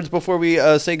last words before we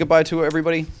say goodbye to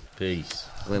everybody? Peace.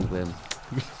 Glim glim.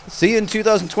 See you in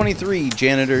 2023,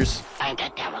 janitors. Find the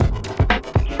devil.